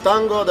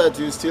 thank God that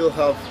you still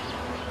have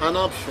an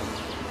option.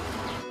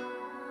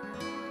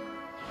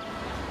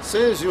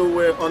 Since you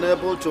were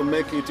unable to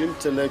make it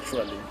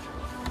intellectually,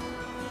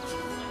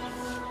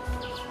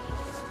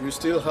 you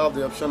still have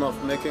the option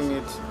of making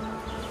it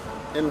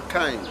in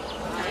kind.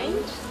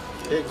 Kind?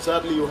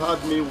 Exactly, you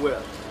heard me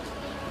well.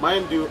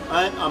 Mind you,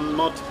 I am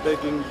not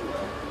begging you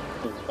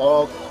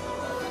or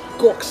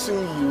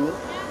coaxing you,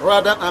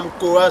 rather I'm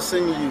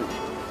coercing you.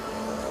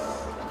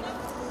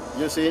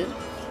 You see?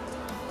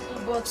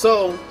 But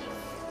so,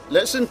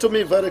 listen to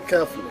me very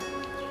carefully.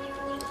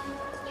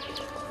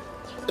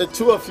 The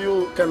two of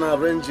you can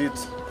arrange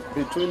it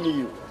between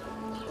you.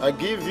 I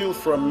give you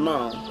from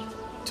now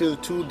till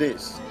 2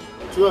 days.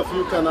 Two of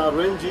you can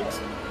arrange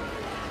it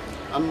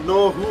and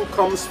know who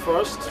comes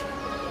first.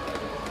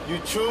 You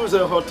choose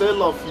a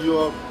hotel of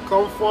your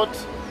comfort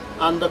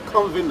and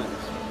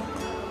convenience,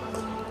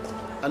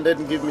 and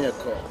then give me a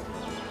call.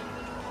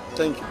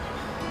 Thank you.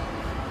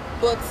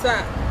 But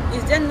sir,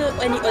 is there no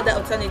any other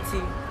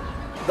alternative?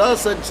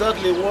 That's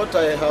exactly what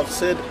I have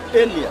said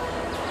earlier.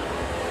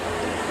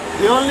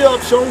 The only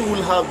option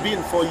would have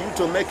been for you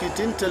to make it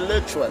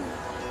intellectually.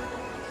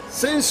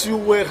 Since you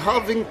were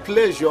having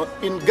pleasure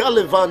in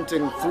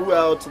gallivanting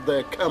throughout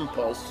the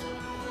campus,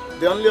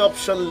 the only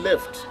option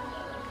left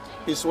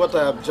is what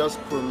I have just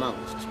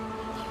pronounced.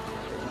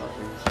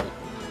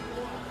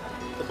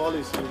 The ball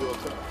is in your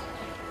court.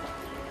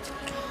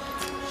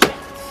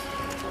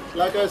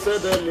 Like I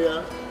said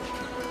earlier,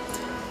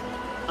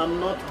 I'm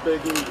not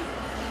begging you.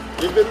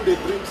 Even the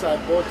drinks I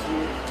bought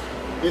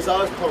you is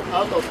out of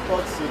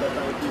courtesy that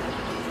I did.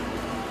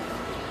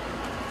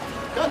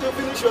 Can't you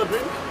finish your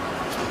drink?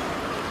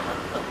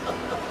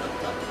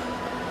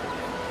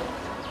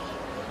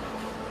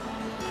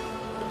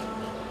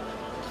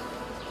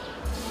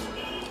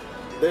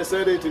 They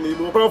said it in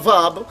Igbo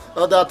proverb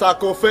that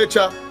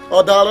Akofecha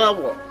or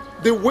Darawa,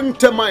 the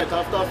winter mite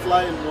after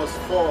flying must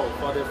fall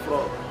for the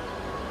frog.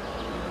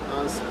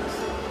 Nonsense.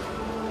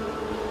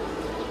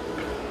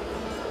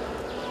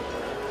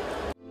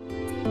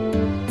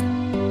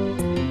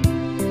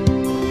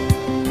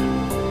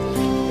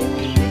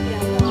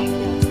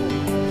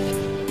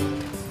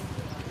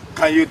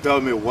 Can you tell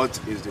me what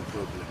is the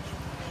problem?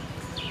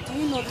 do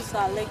you know this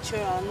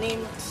lecturer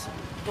named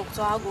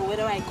Dr. Agu,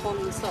 whether I call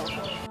himself?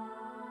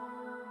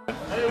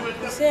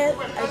 He said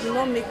I did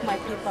not make my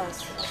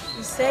papers.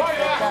 He said for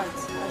that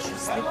I should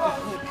sleep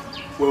with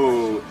him.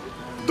 Well,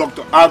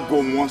 Dr.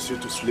 Agu wants you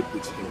to sleep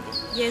with him.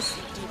 Yes,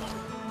 he did.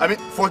 I mean,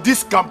 for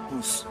this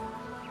campus,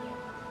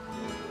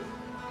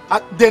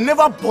 they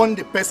never born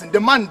the person, the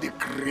man the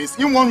craze.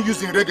 He won't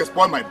use in reggae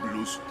spoil my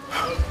blues.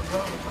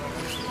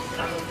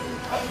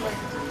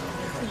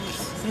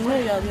 You know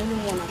you are the only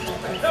one I can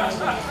confide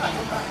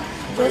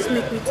in. Just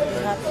make me to be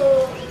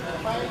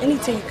happy.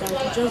 Anything you can do,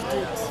 just do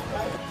it.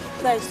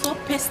 Like, stop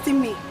pesting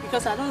me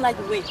because I don't like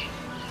the way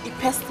He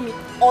pests me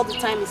all the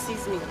time he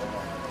sees me.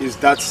 Is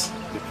that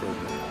the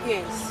problem?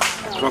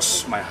 Yes.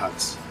 Cross my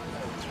heart.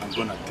 I'm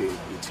gonna deal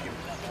with him.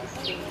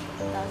 Okay,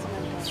 that's my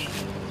best.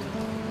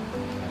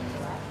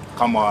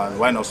 Come on,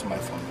 why not smile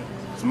for me?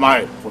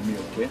 Smile for me,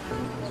 okay?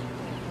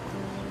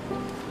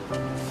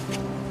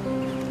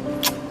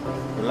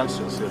 Relax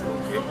yourself,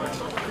 okay?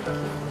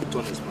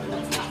 Don't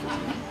smile.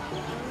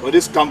 For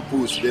this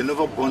campus, they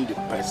never burn the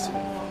person.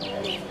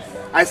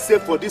 I say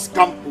for this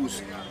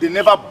campus, they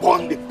never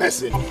burn the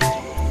person.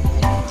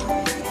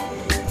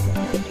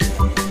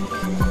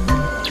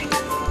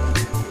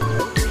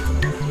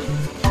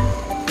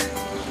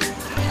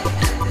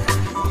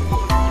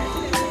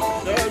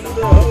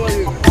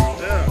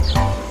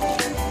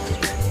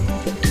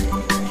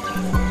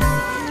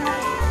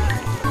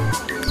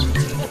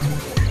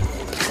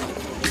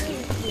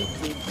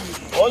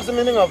 What's the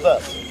meaning of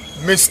that?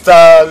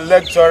 Mr.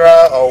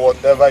 Lecturer or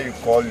whatever you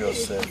call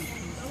yourself,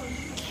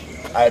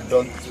 I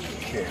don't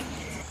care.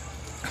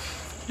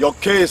 Your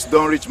case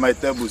don't reach my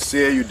table,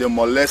 say you dey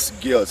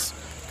molest girls,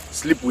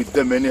 sleep with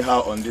them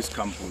anyhow on this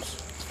campus.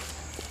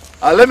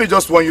 And let me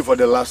just warn you for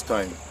the last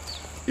time.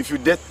 If you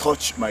dare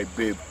touch my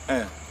babe,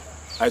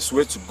 I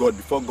swear to God,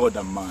 before God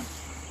and man,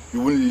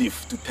 you won't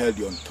live to tell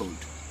the untold.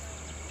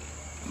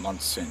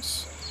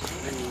 Nonsense.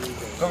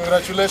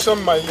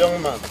 Congratulations, my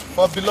young man,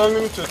 for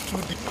belonging to 2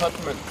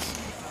 departments,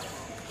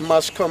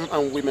 Mass Comm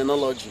and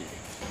Womenology.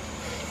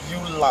 You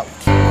loud.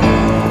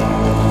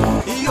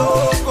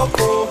 Yo,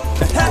 Coco,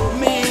 help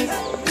me.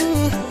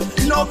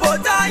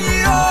 Nobody,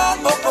 yo,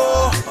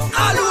 Coco,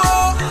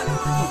 Aluo,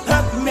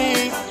 help me.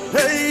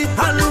 Hey,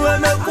 Aluo,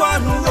 me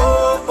kwanu,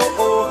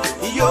 Coco,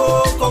 yo,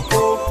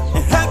 Coco,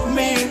 help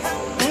me.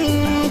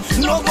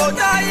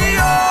 Nobody,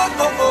 yo,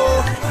 Coco,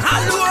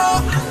 Aluo,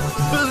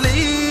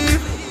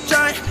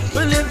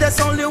 believe there's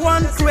only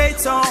one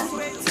creator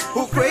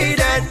who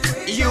created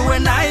you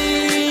and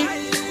I.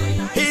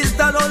 He's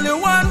that only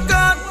one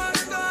God.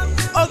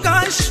 Oh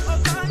gosh,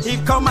 he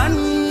command.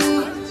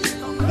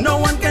 No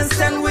one can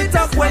stand with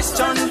a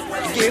question.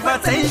 Give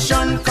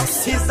attention,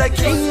 cause he's the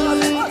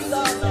king.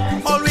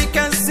 All we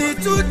can see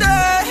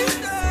today,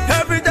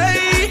 every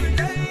day.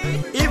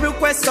 Even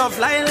quest of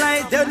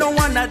light, they don't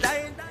wanna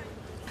die.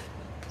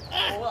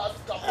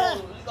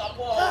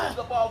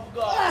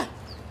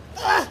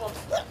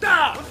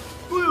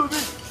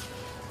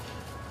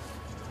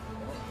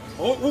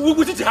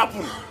 What did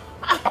happen?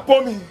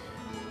 Upon me.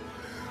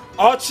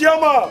 Our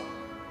chairman,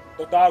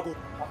 Dr. Agu.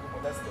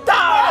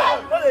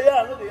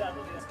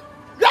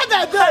 Where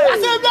they dey? I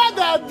say where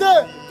they dey?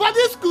 For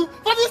this school,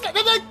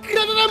 they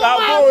created a man.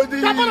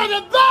 Capone are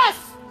the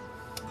best.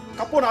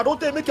 Capone, I don't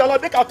tell make you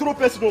make a throw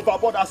person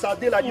overboard as I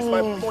dey like this.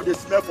 My body they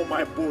smell for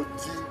my body.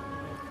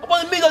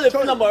 Upon me, don't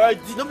put number right.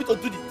 No me to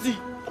do the D.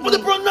 Upon the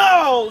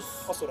pronounce.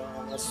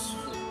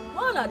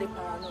 Why are they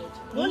paranoid?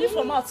 Only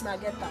from out I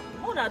get them.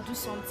 Why not do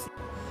something?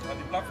 And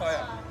the black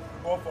fire,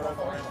 burn forever.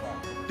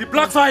 The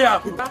black fire,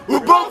 who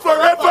burn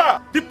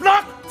forever. The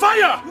black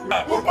fire, who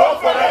burn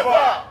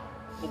forever.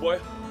 Oh boy,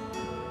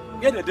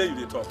 get the day you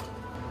dey talk.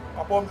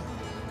 Upon me,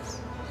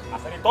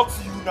 as I talk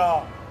to you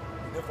now,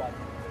 you never.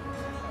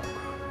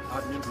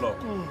 Admin block,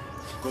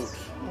 good.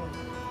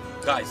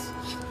 Guys,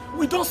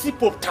 we don't see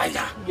Pope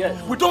tire.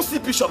 Yes. We don't see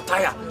Bishop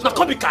tire. Now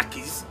come be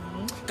khakis.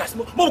 Guys,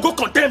 we'll go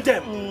condemn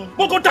them.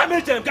 We'll go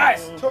damage them,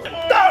 guys. We'll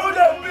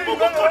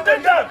go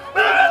condemn them.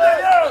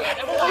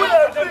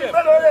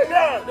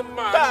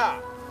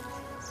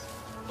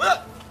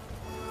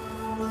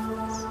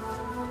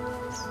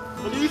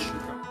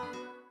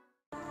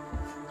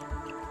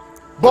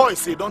 Boys,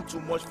 say don't too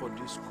much for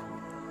this school.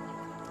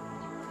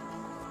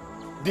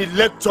 The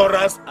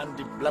lecturers and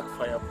the black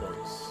fire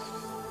boys.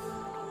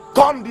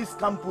 Come this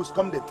campus,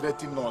 come they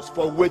threaten us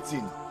for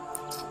waiting.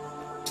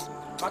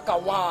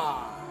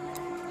 Makawa.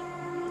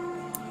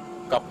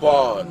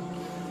 Capone.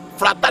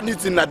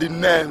 Fraternity na the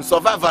name,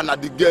 survivor na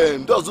the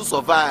game. Those who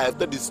survive,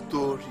 tell the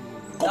story.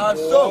 Come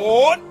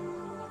on.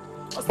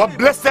 But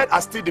blessed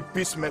are still the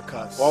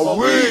peacemakers. For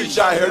we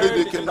shall inherit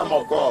the kingdom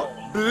of God.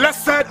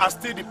 Blessed are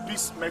still the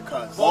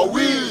peacemakers. For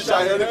we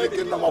shall inherit the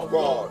kingdom of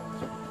God.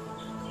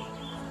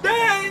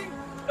 Then,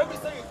 let me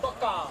say you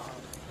talk.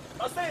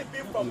 I say it be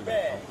from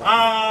there.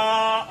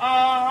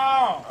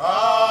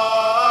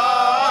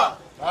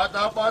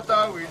 Pata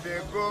pata we dey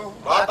go.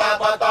 Pata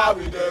pata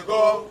we dey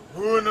go.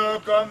 Who no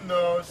come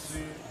no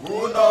see.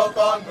 Who no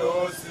come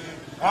no see.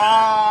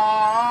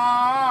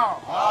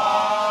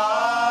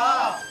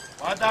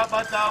 Pata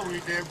pata we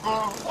dey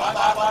go.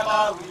 Pata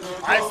pata we dey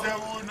go. I say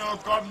who no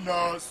come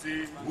no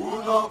see. Who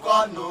no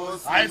come no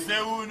see. I say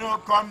who no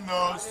come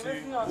no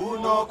see. Who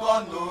no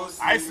come no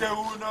see. I say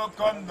who no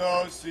come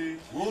no see.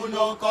 Who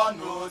no come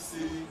no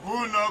see.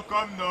 Who no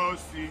come no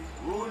see.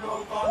 Who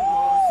no come no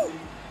see.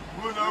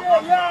 Who no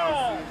come no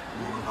see.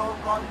 Who no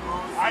come no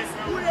see. I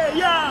say who no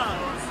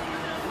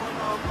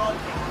come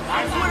no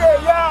see.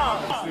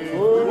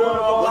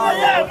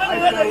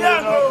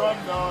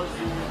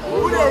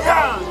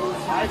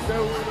 I say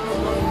who no come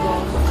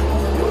no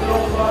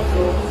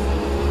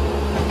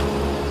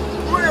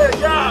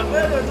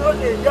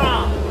see.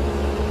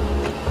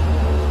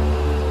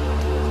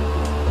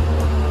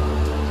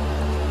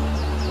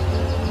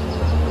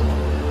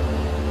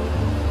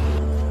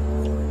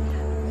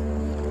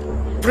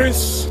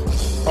 Prince,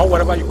 or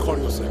whatever you call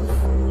yourself,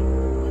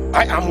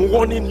 I am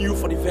warning you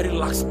for the very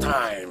last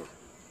time.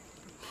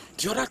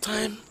 The other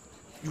time,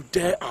 you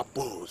dare our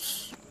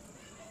boss.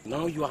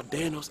 Now you are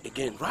daring us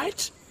again,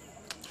 right?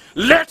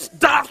 Let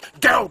that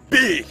girl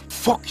be!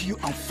 Fuck you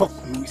and fuck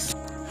Louis.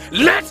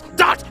 Let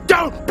that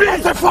girl be!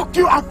 I said fuck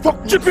you and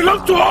fuck She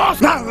belongs to us!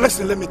 Now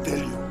listen, let me tell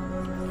you.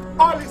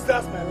 All is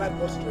that's my life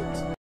was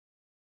straight.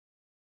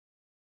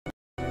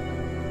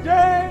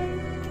 Yeah.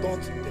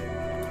 Don't tell me.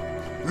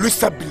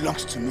 Luisa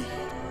belongs to me.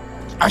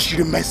 And she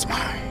remains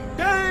mine.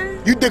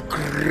 Yeah. You the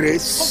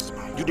grace.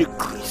 You the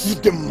grace. You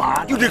the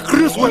mad. You the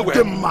grace. You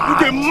the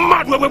mad. You the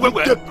mad. You the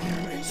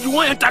grace. You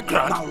want to enter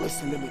ground? Now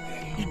listen, let me tell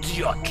you.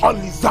 Idiot. All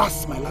is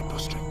that's my life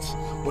was straight.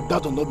 But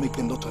that does not make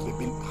them not to have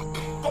been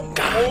back.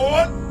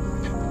 God.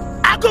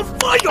 I go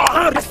for your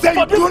hand. I say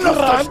you do no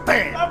such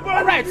thing.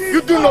 Alright.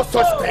 You do no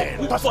such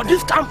thing. For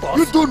this campus.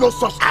 You do no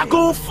such thing. I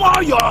go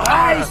for your hand.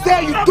 I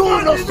say you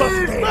do no such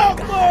thing.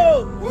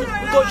 We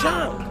go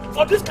jam.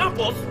 For this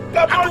campus,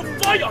 I go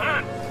for your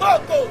hand.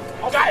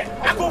 Okay,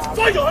 I go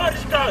for your hand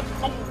this time.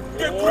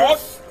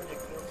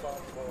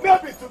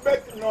 Maybe to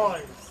make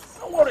noise.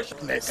 Don't worry,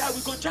 sickness. Guy, we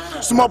go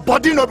jam. Small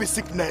body no be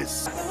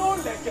sickness.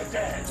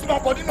 Small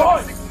body no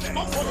be sickness.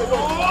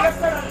 I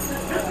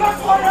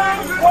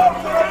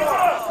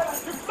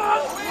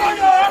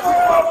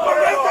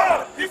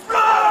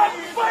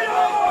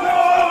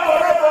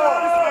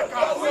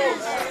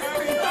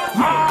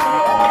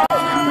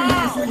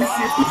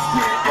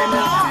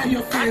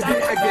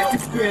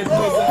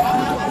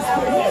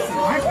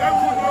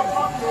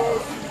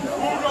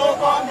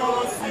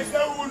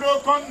say who no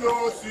come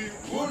no see.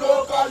 Who no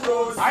come no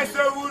see. I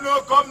say who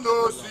no come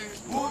no see.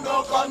 Who no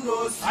come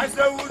no see. I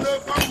say who no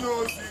come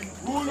no see.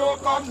 Who no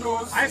come no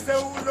see. I say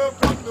who no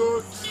come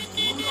no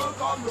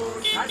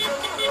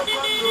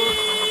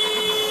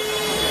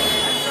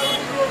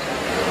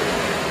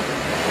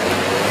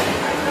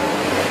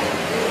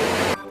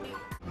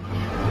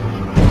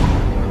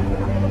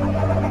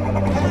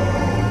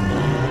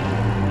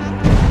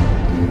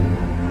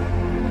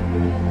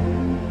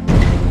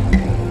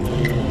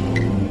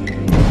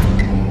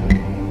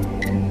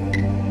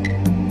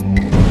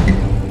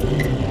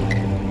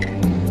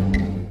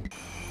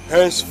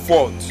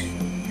Henceforth,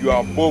 you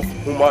are both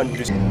human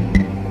beings.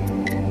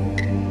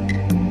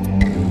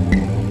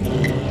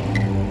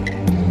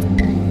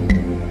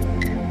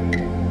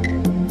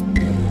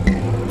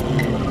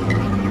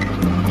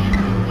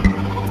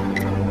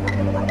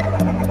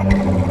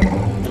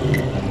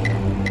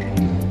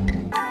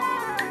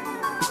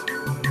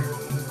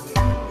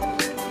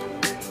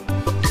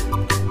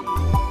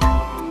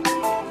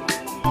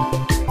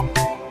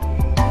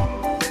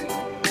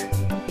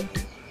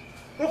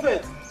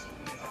 Prophet.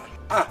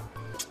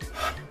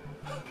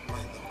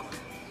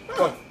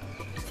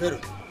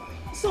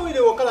 So we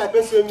dey walk like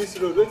person miss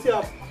road. Wetin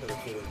happen?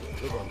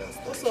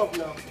 What's up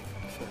now?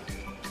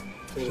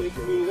 Let me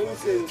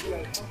say it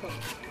like.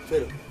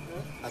 Pharaoh,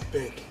 I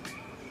beg.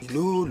 You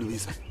know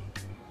Louisa?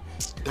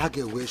 That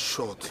girl wear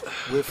short,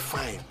 wear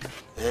fine,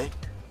 eh?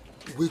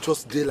 We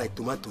just dey like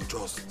tomato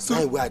juice.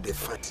 So where they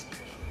fight.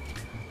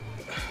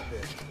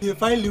 You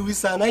find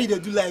Louisa, now you dey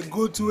do like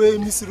go to a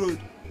miss road.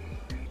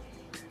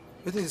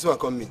 What is this one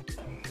come me?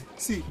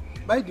 See,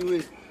 by the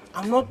way,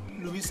 I'm not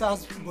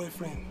Louisa's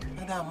boyfriend.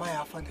 Neither am I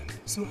her father.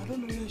 So I don't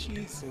know where she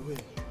is.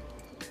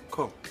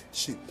 Come,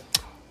 shit.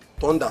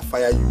 Thunder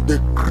fire you. The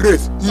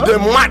grace. You the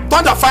mad.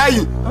 Thunder fire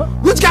you.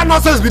 Which kind of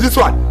nonsense be this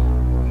one?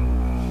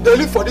 They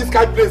live for this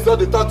kind of place, so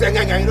they talk. You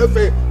know,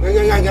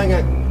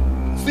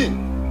 see.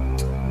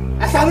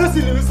 As I don't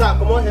see Louisa,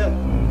 come on here.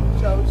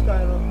 Which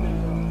kind of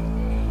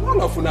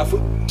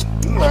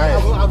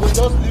I will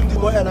just leave the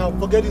money and I'll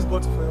forget this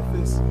bottle for your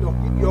face.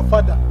 Your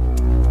father.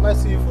 I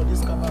see you for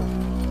this camera.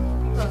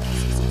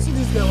 See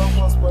this girl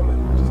won't spoil my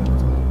mood.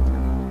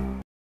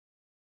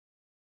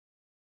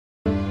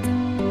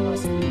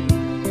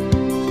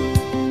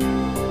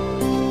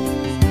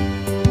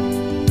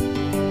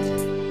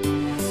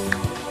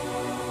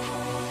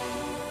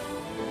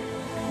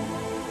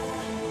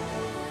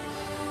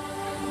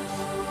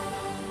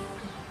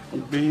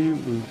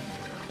 Baby,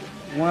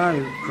 why are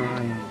you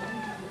crying?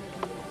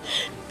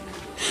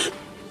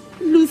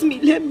 Lose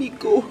me, let me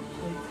go.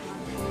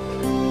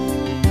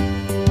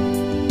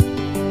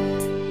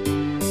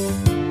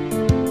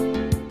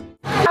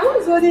 Who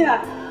is holding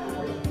her?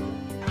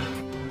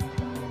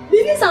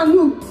 Ladies and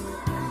you.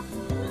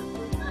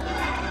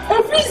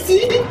 Oh, please,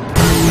 see?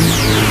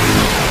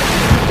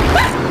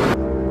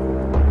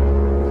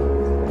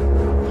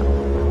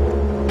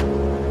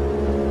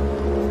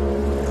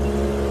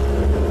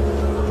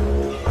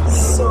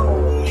 So,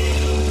 you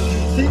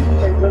think you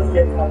can just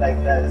get her like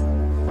that?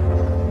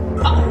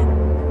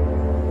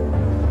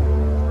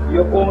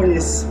 Your own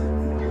is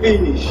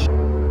finished.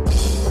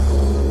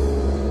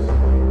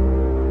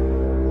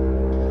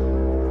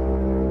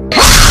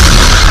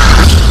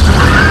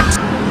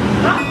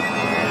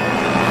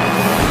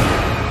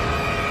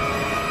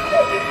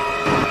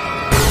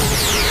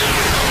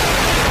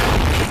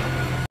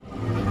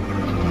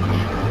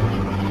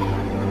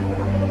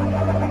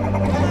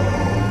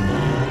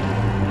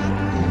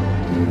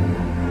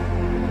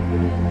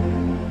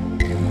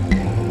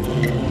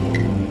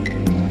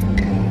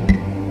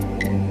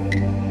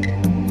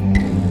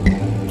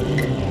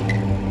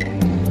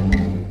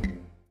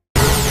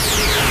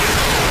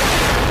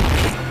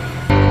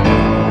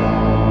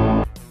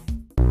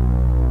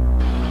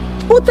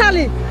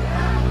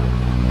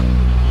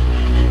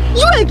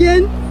 You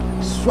again?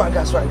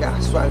 Swagger, swagger,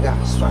 swagger,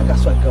 swagger,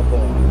 swagger,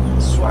 boy.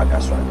 Swagger,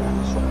 swagger,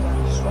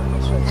 swagger,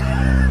 swagger,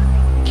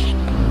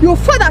 swagger. Your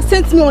father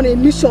sent me on a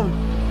mission.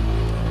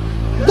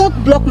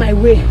 Don't block my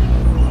way.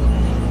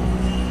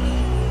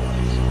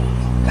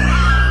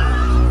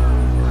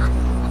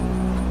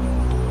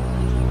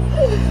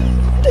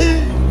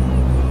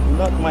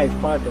 Not my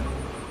father.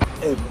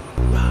 A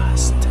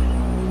bastard.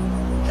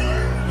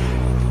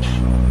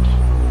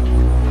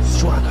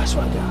 Swagger,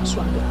 swagger,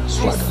 swagger,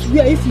 swagger. I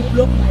swear if you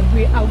block my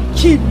way, I will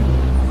kill you.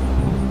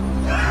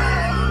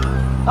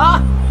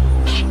 Ah!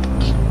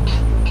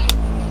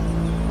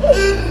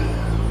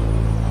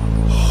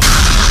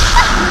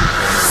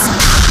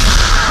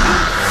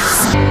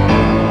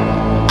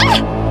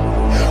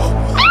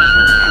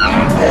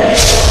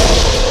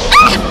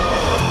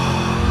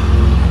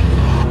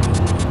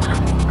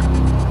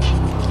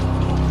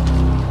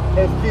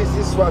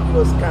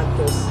 Swagger,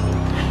 cantos.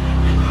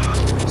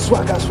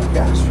 Swagger,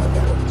 swagger,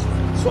 swagger.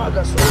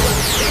 Swagger,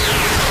 swagger.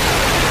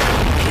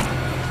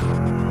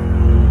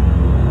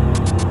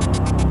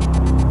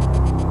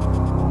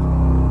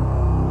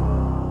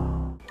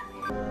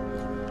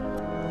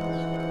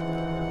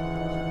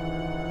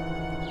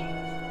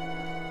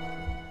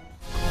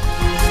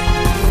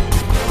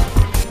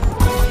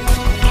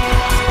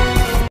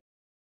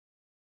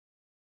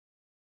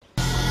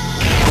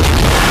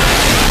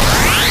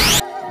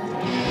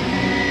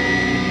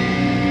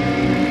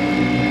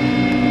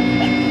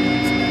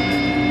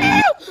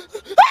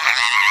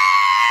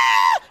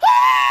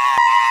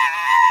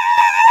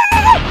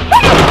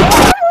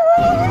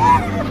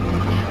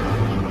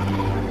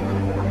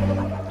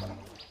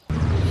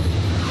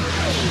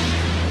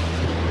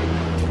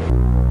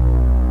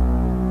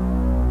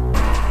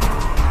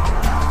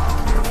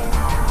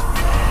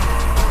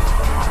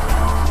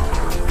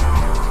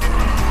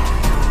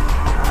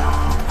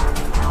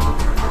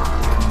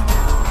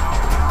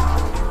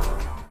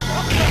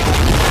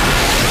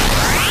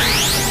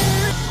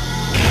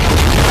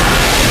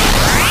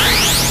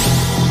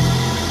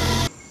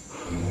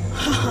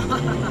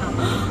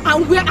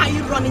 And where are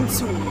you running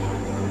to?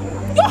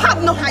 You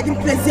have no hiding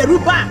place,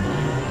 Zarumba.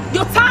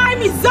 Your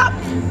time is up.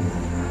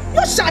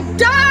 You shall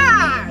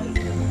die.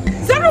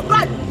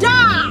 Zarumba,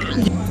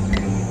 die.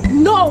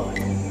 No,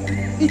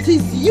 it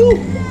is you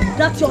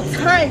that your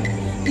time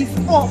is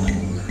up.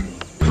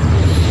 I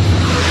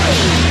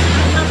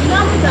have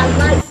now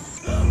realized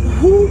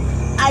who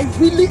I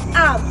really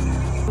am.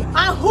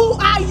 And who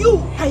are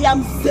you? I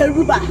am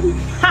Zarumba.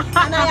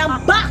 And I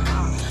am back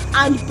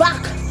and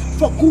back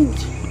for good.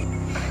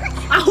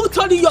 And who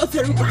told you you're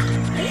Zarumba?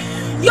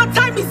 Your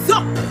time is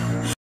up!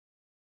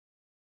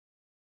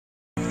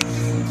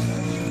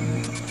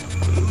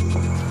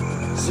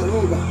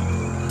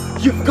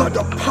 Zarumba, you've got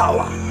the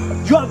power.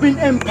 You have been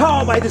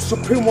empowered by the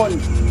Supreme One.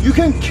 You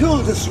can kill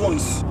these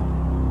ones.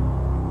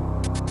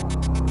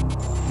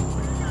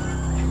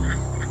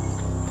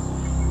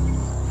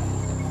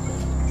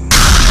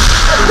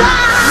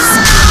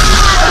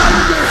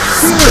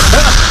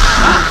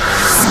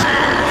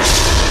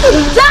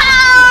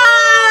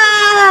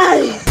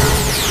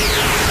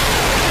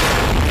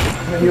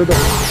 You don't.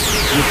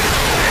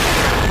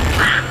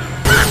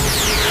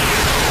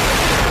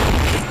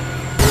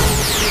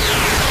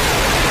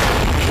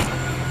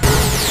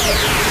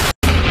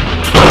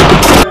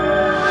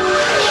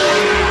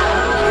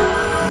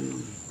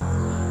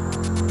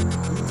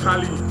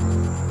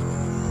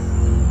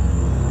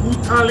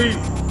 Utali,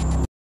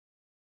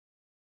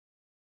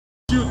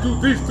 you do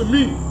this to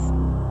me.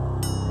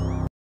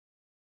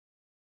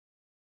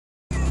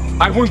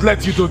 I won't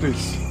let you do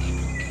this.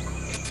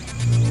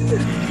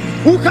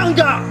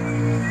 Ukanga,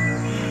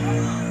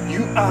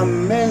 you are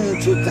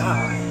meant to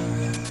die.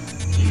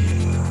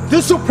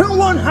 The Supreme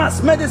One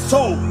has made it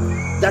so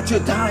that you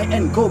die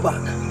and go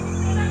back.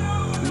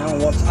 Now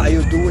what are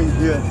you doing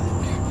here?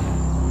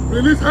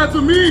 Release her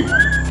to me!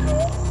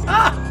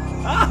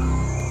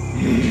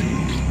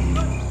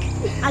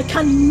 I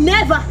can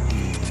never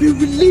be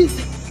released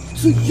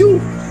to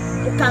you,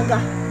 Ukanga.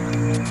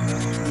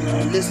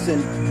 Now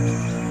listen,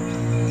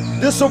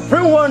 the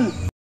Supreme One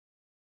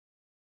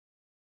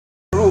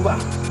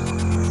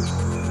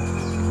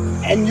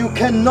and you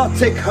cannot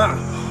take her.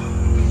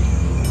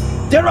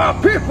 There are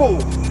people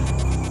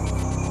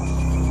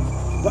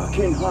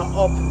backing her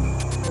up.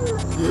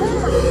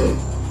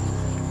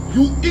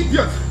 You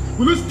idiot!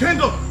 Will you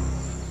stand up?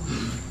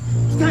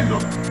 Stand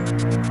up!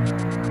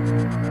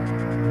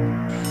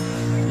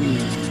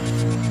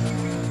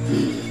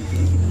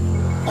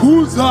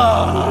 Kuza!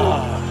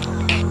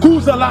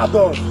 Kuza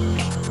lados!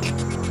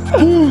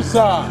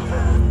 Kuza!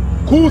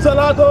 Kuza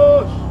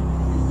lados!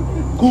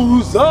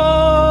 Kuza!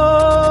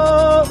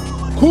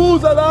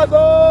 Kuza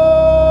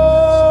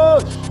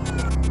lados!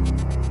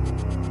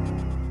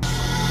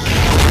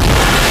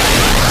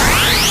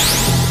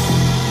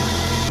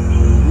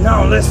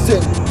 Now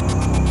listen.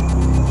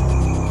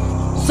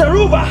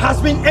 Zarumba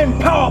has been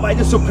empowered by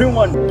the Supreme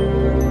One.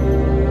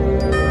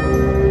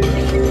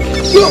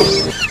 No!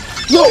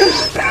 No!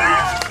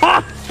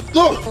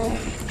 No!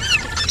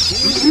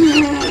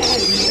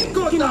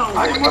 down.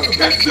 I must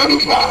get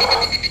Zarumba.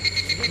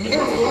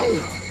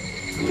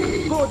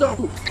 Go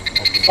down.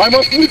 I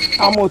must live.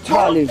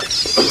 Amotali,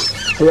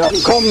 I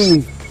have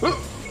come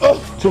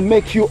to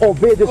make you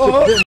obey the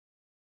supreme.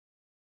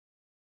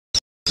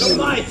 The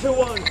mighty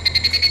one.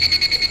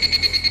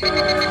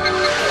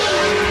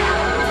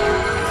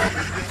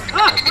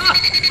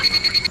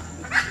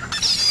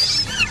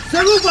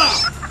 Zarumba,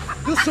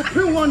 the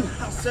supreme one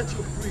has set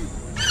you free.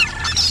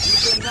 You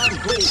can now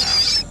go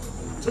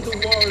to the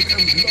world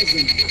and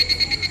blossom.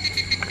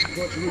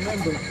 But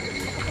remember,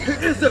 he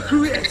is the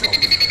creator.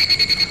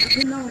 You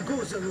can now go,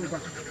 Zarumba.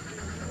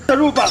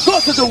 Zarumba, go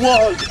to the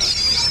world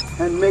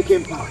and make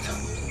impact.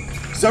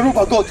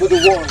 Zarumba, go to the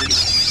world.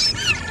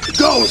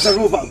 Go,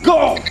 Zarumba,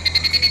 go!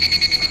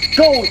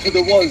 Go to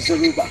the world,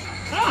 Zarumba.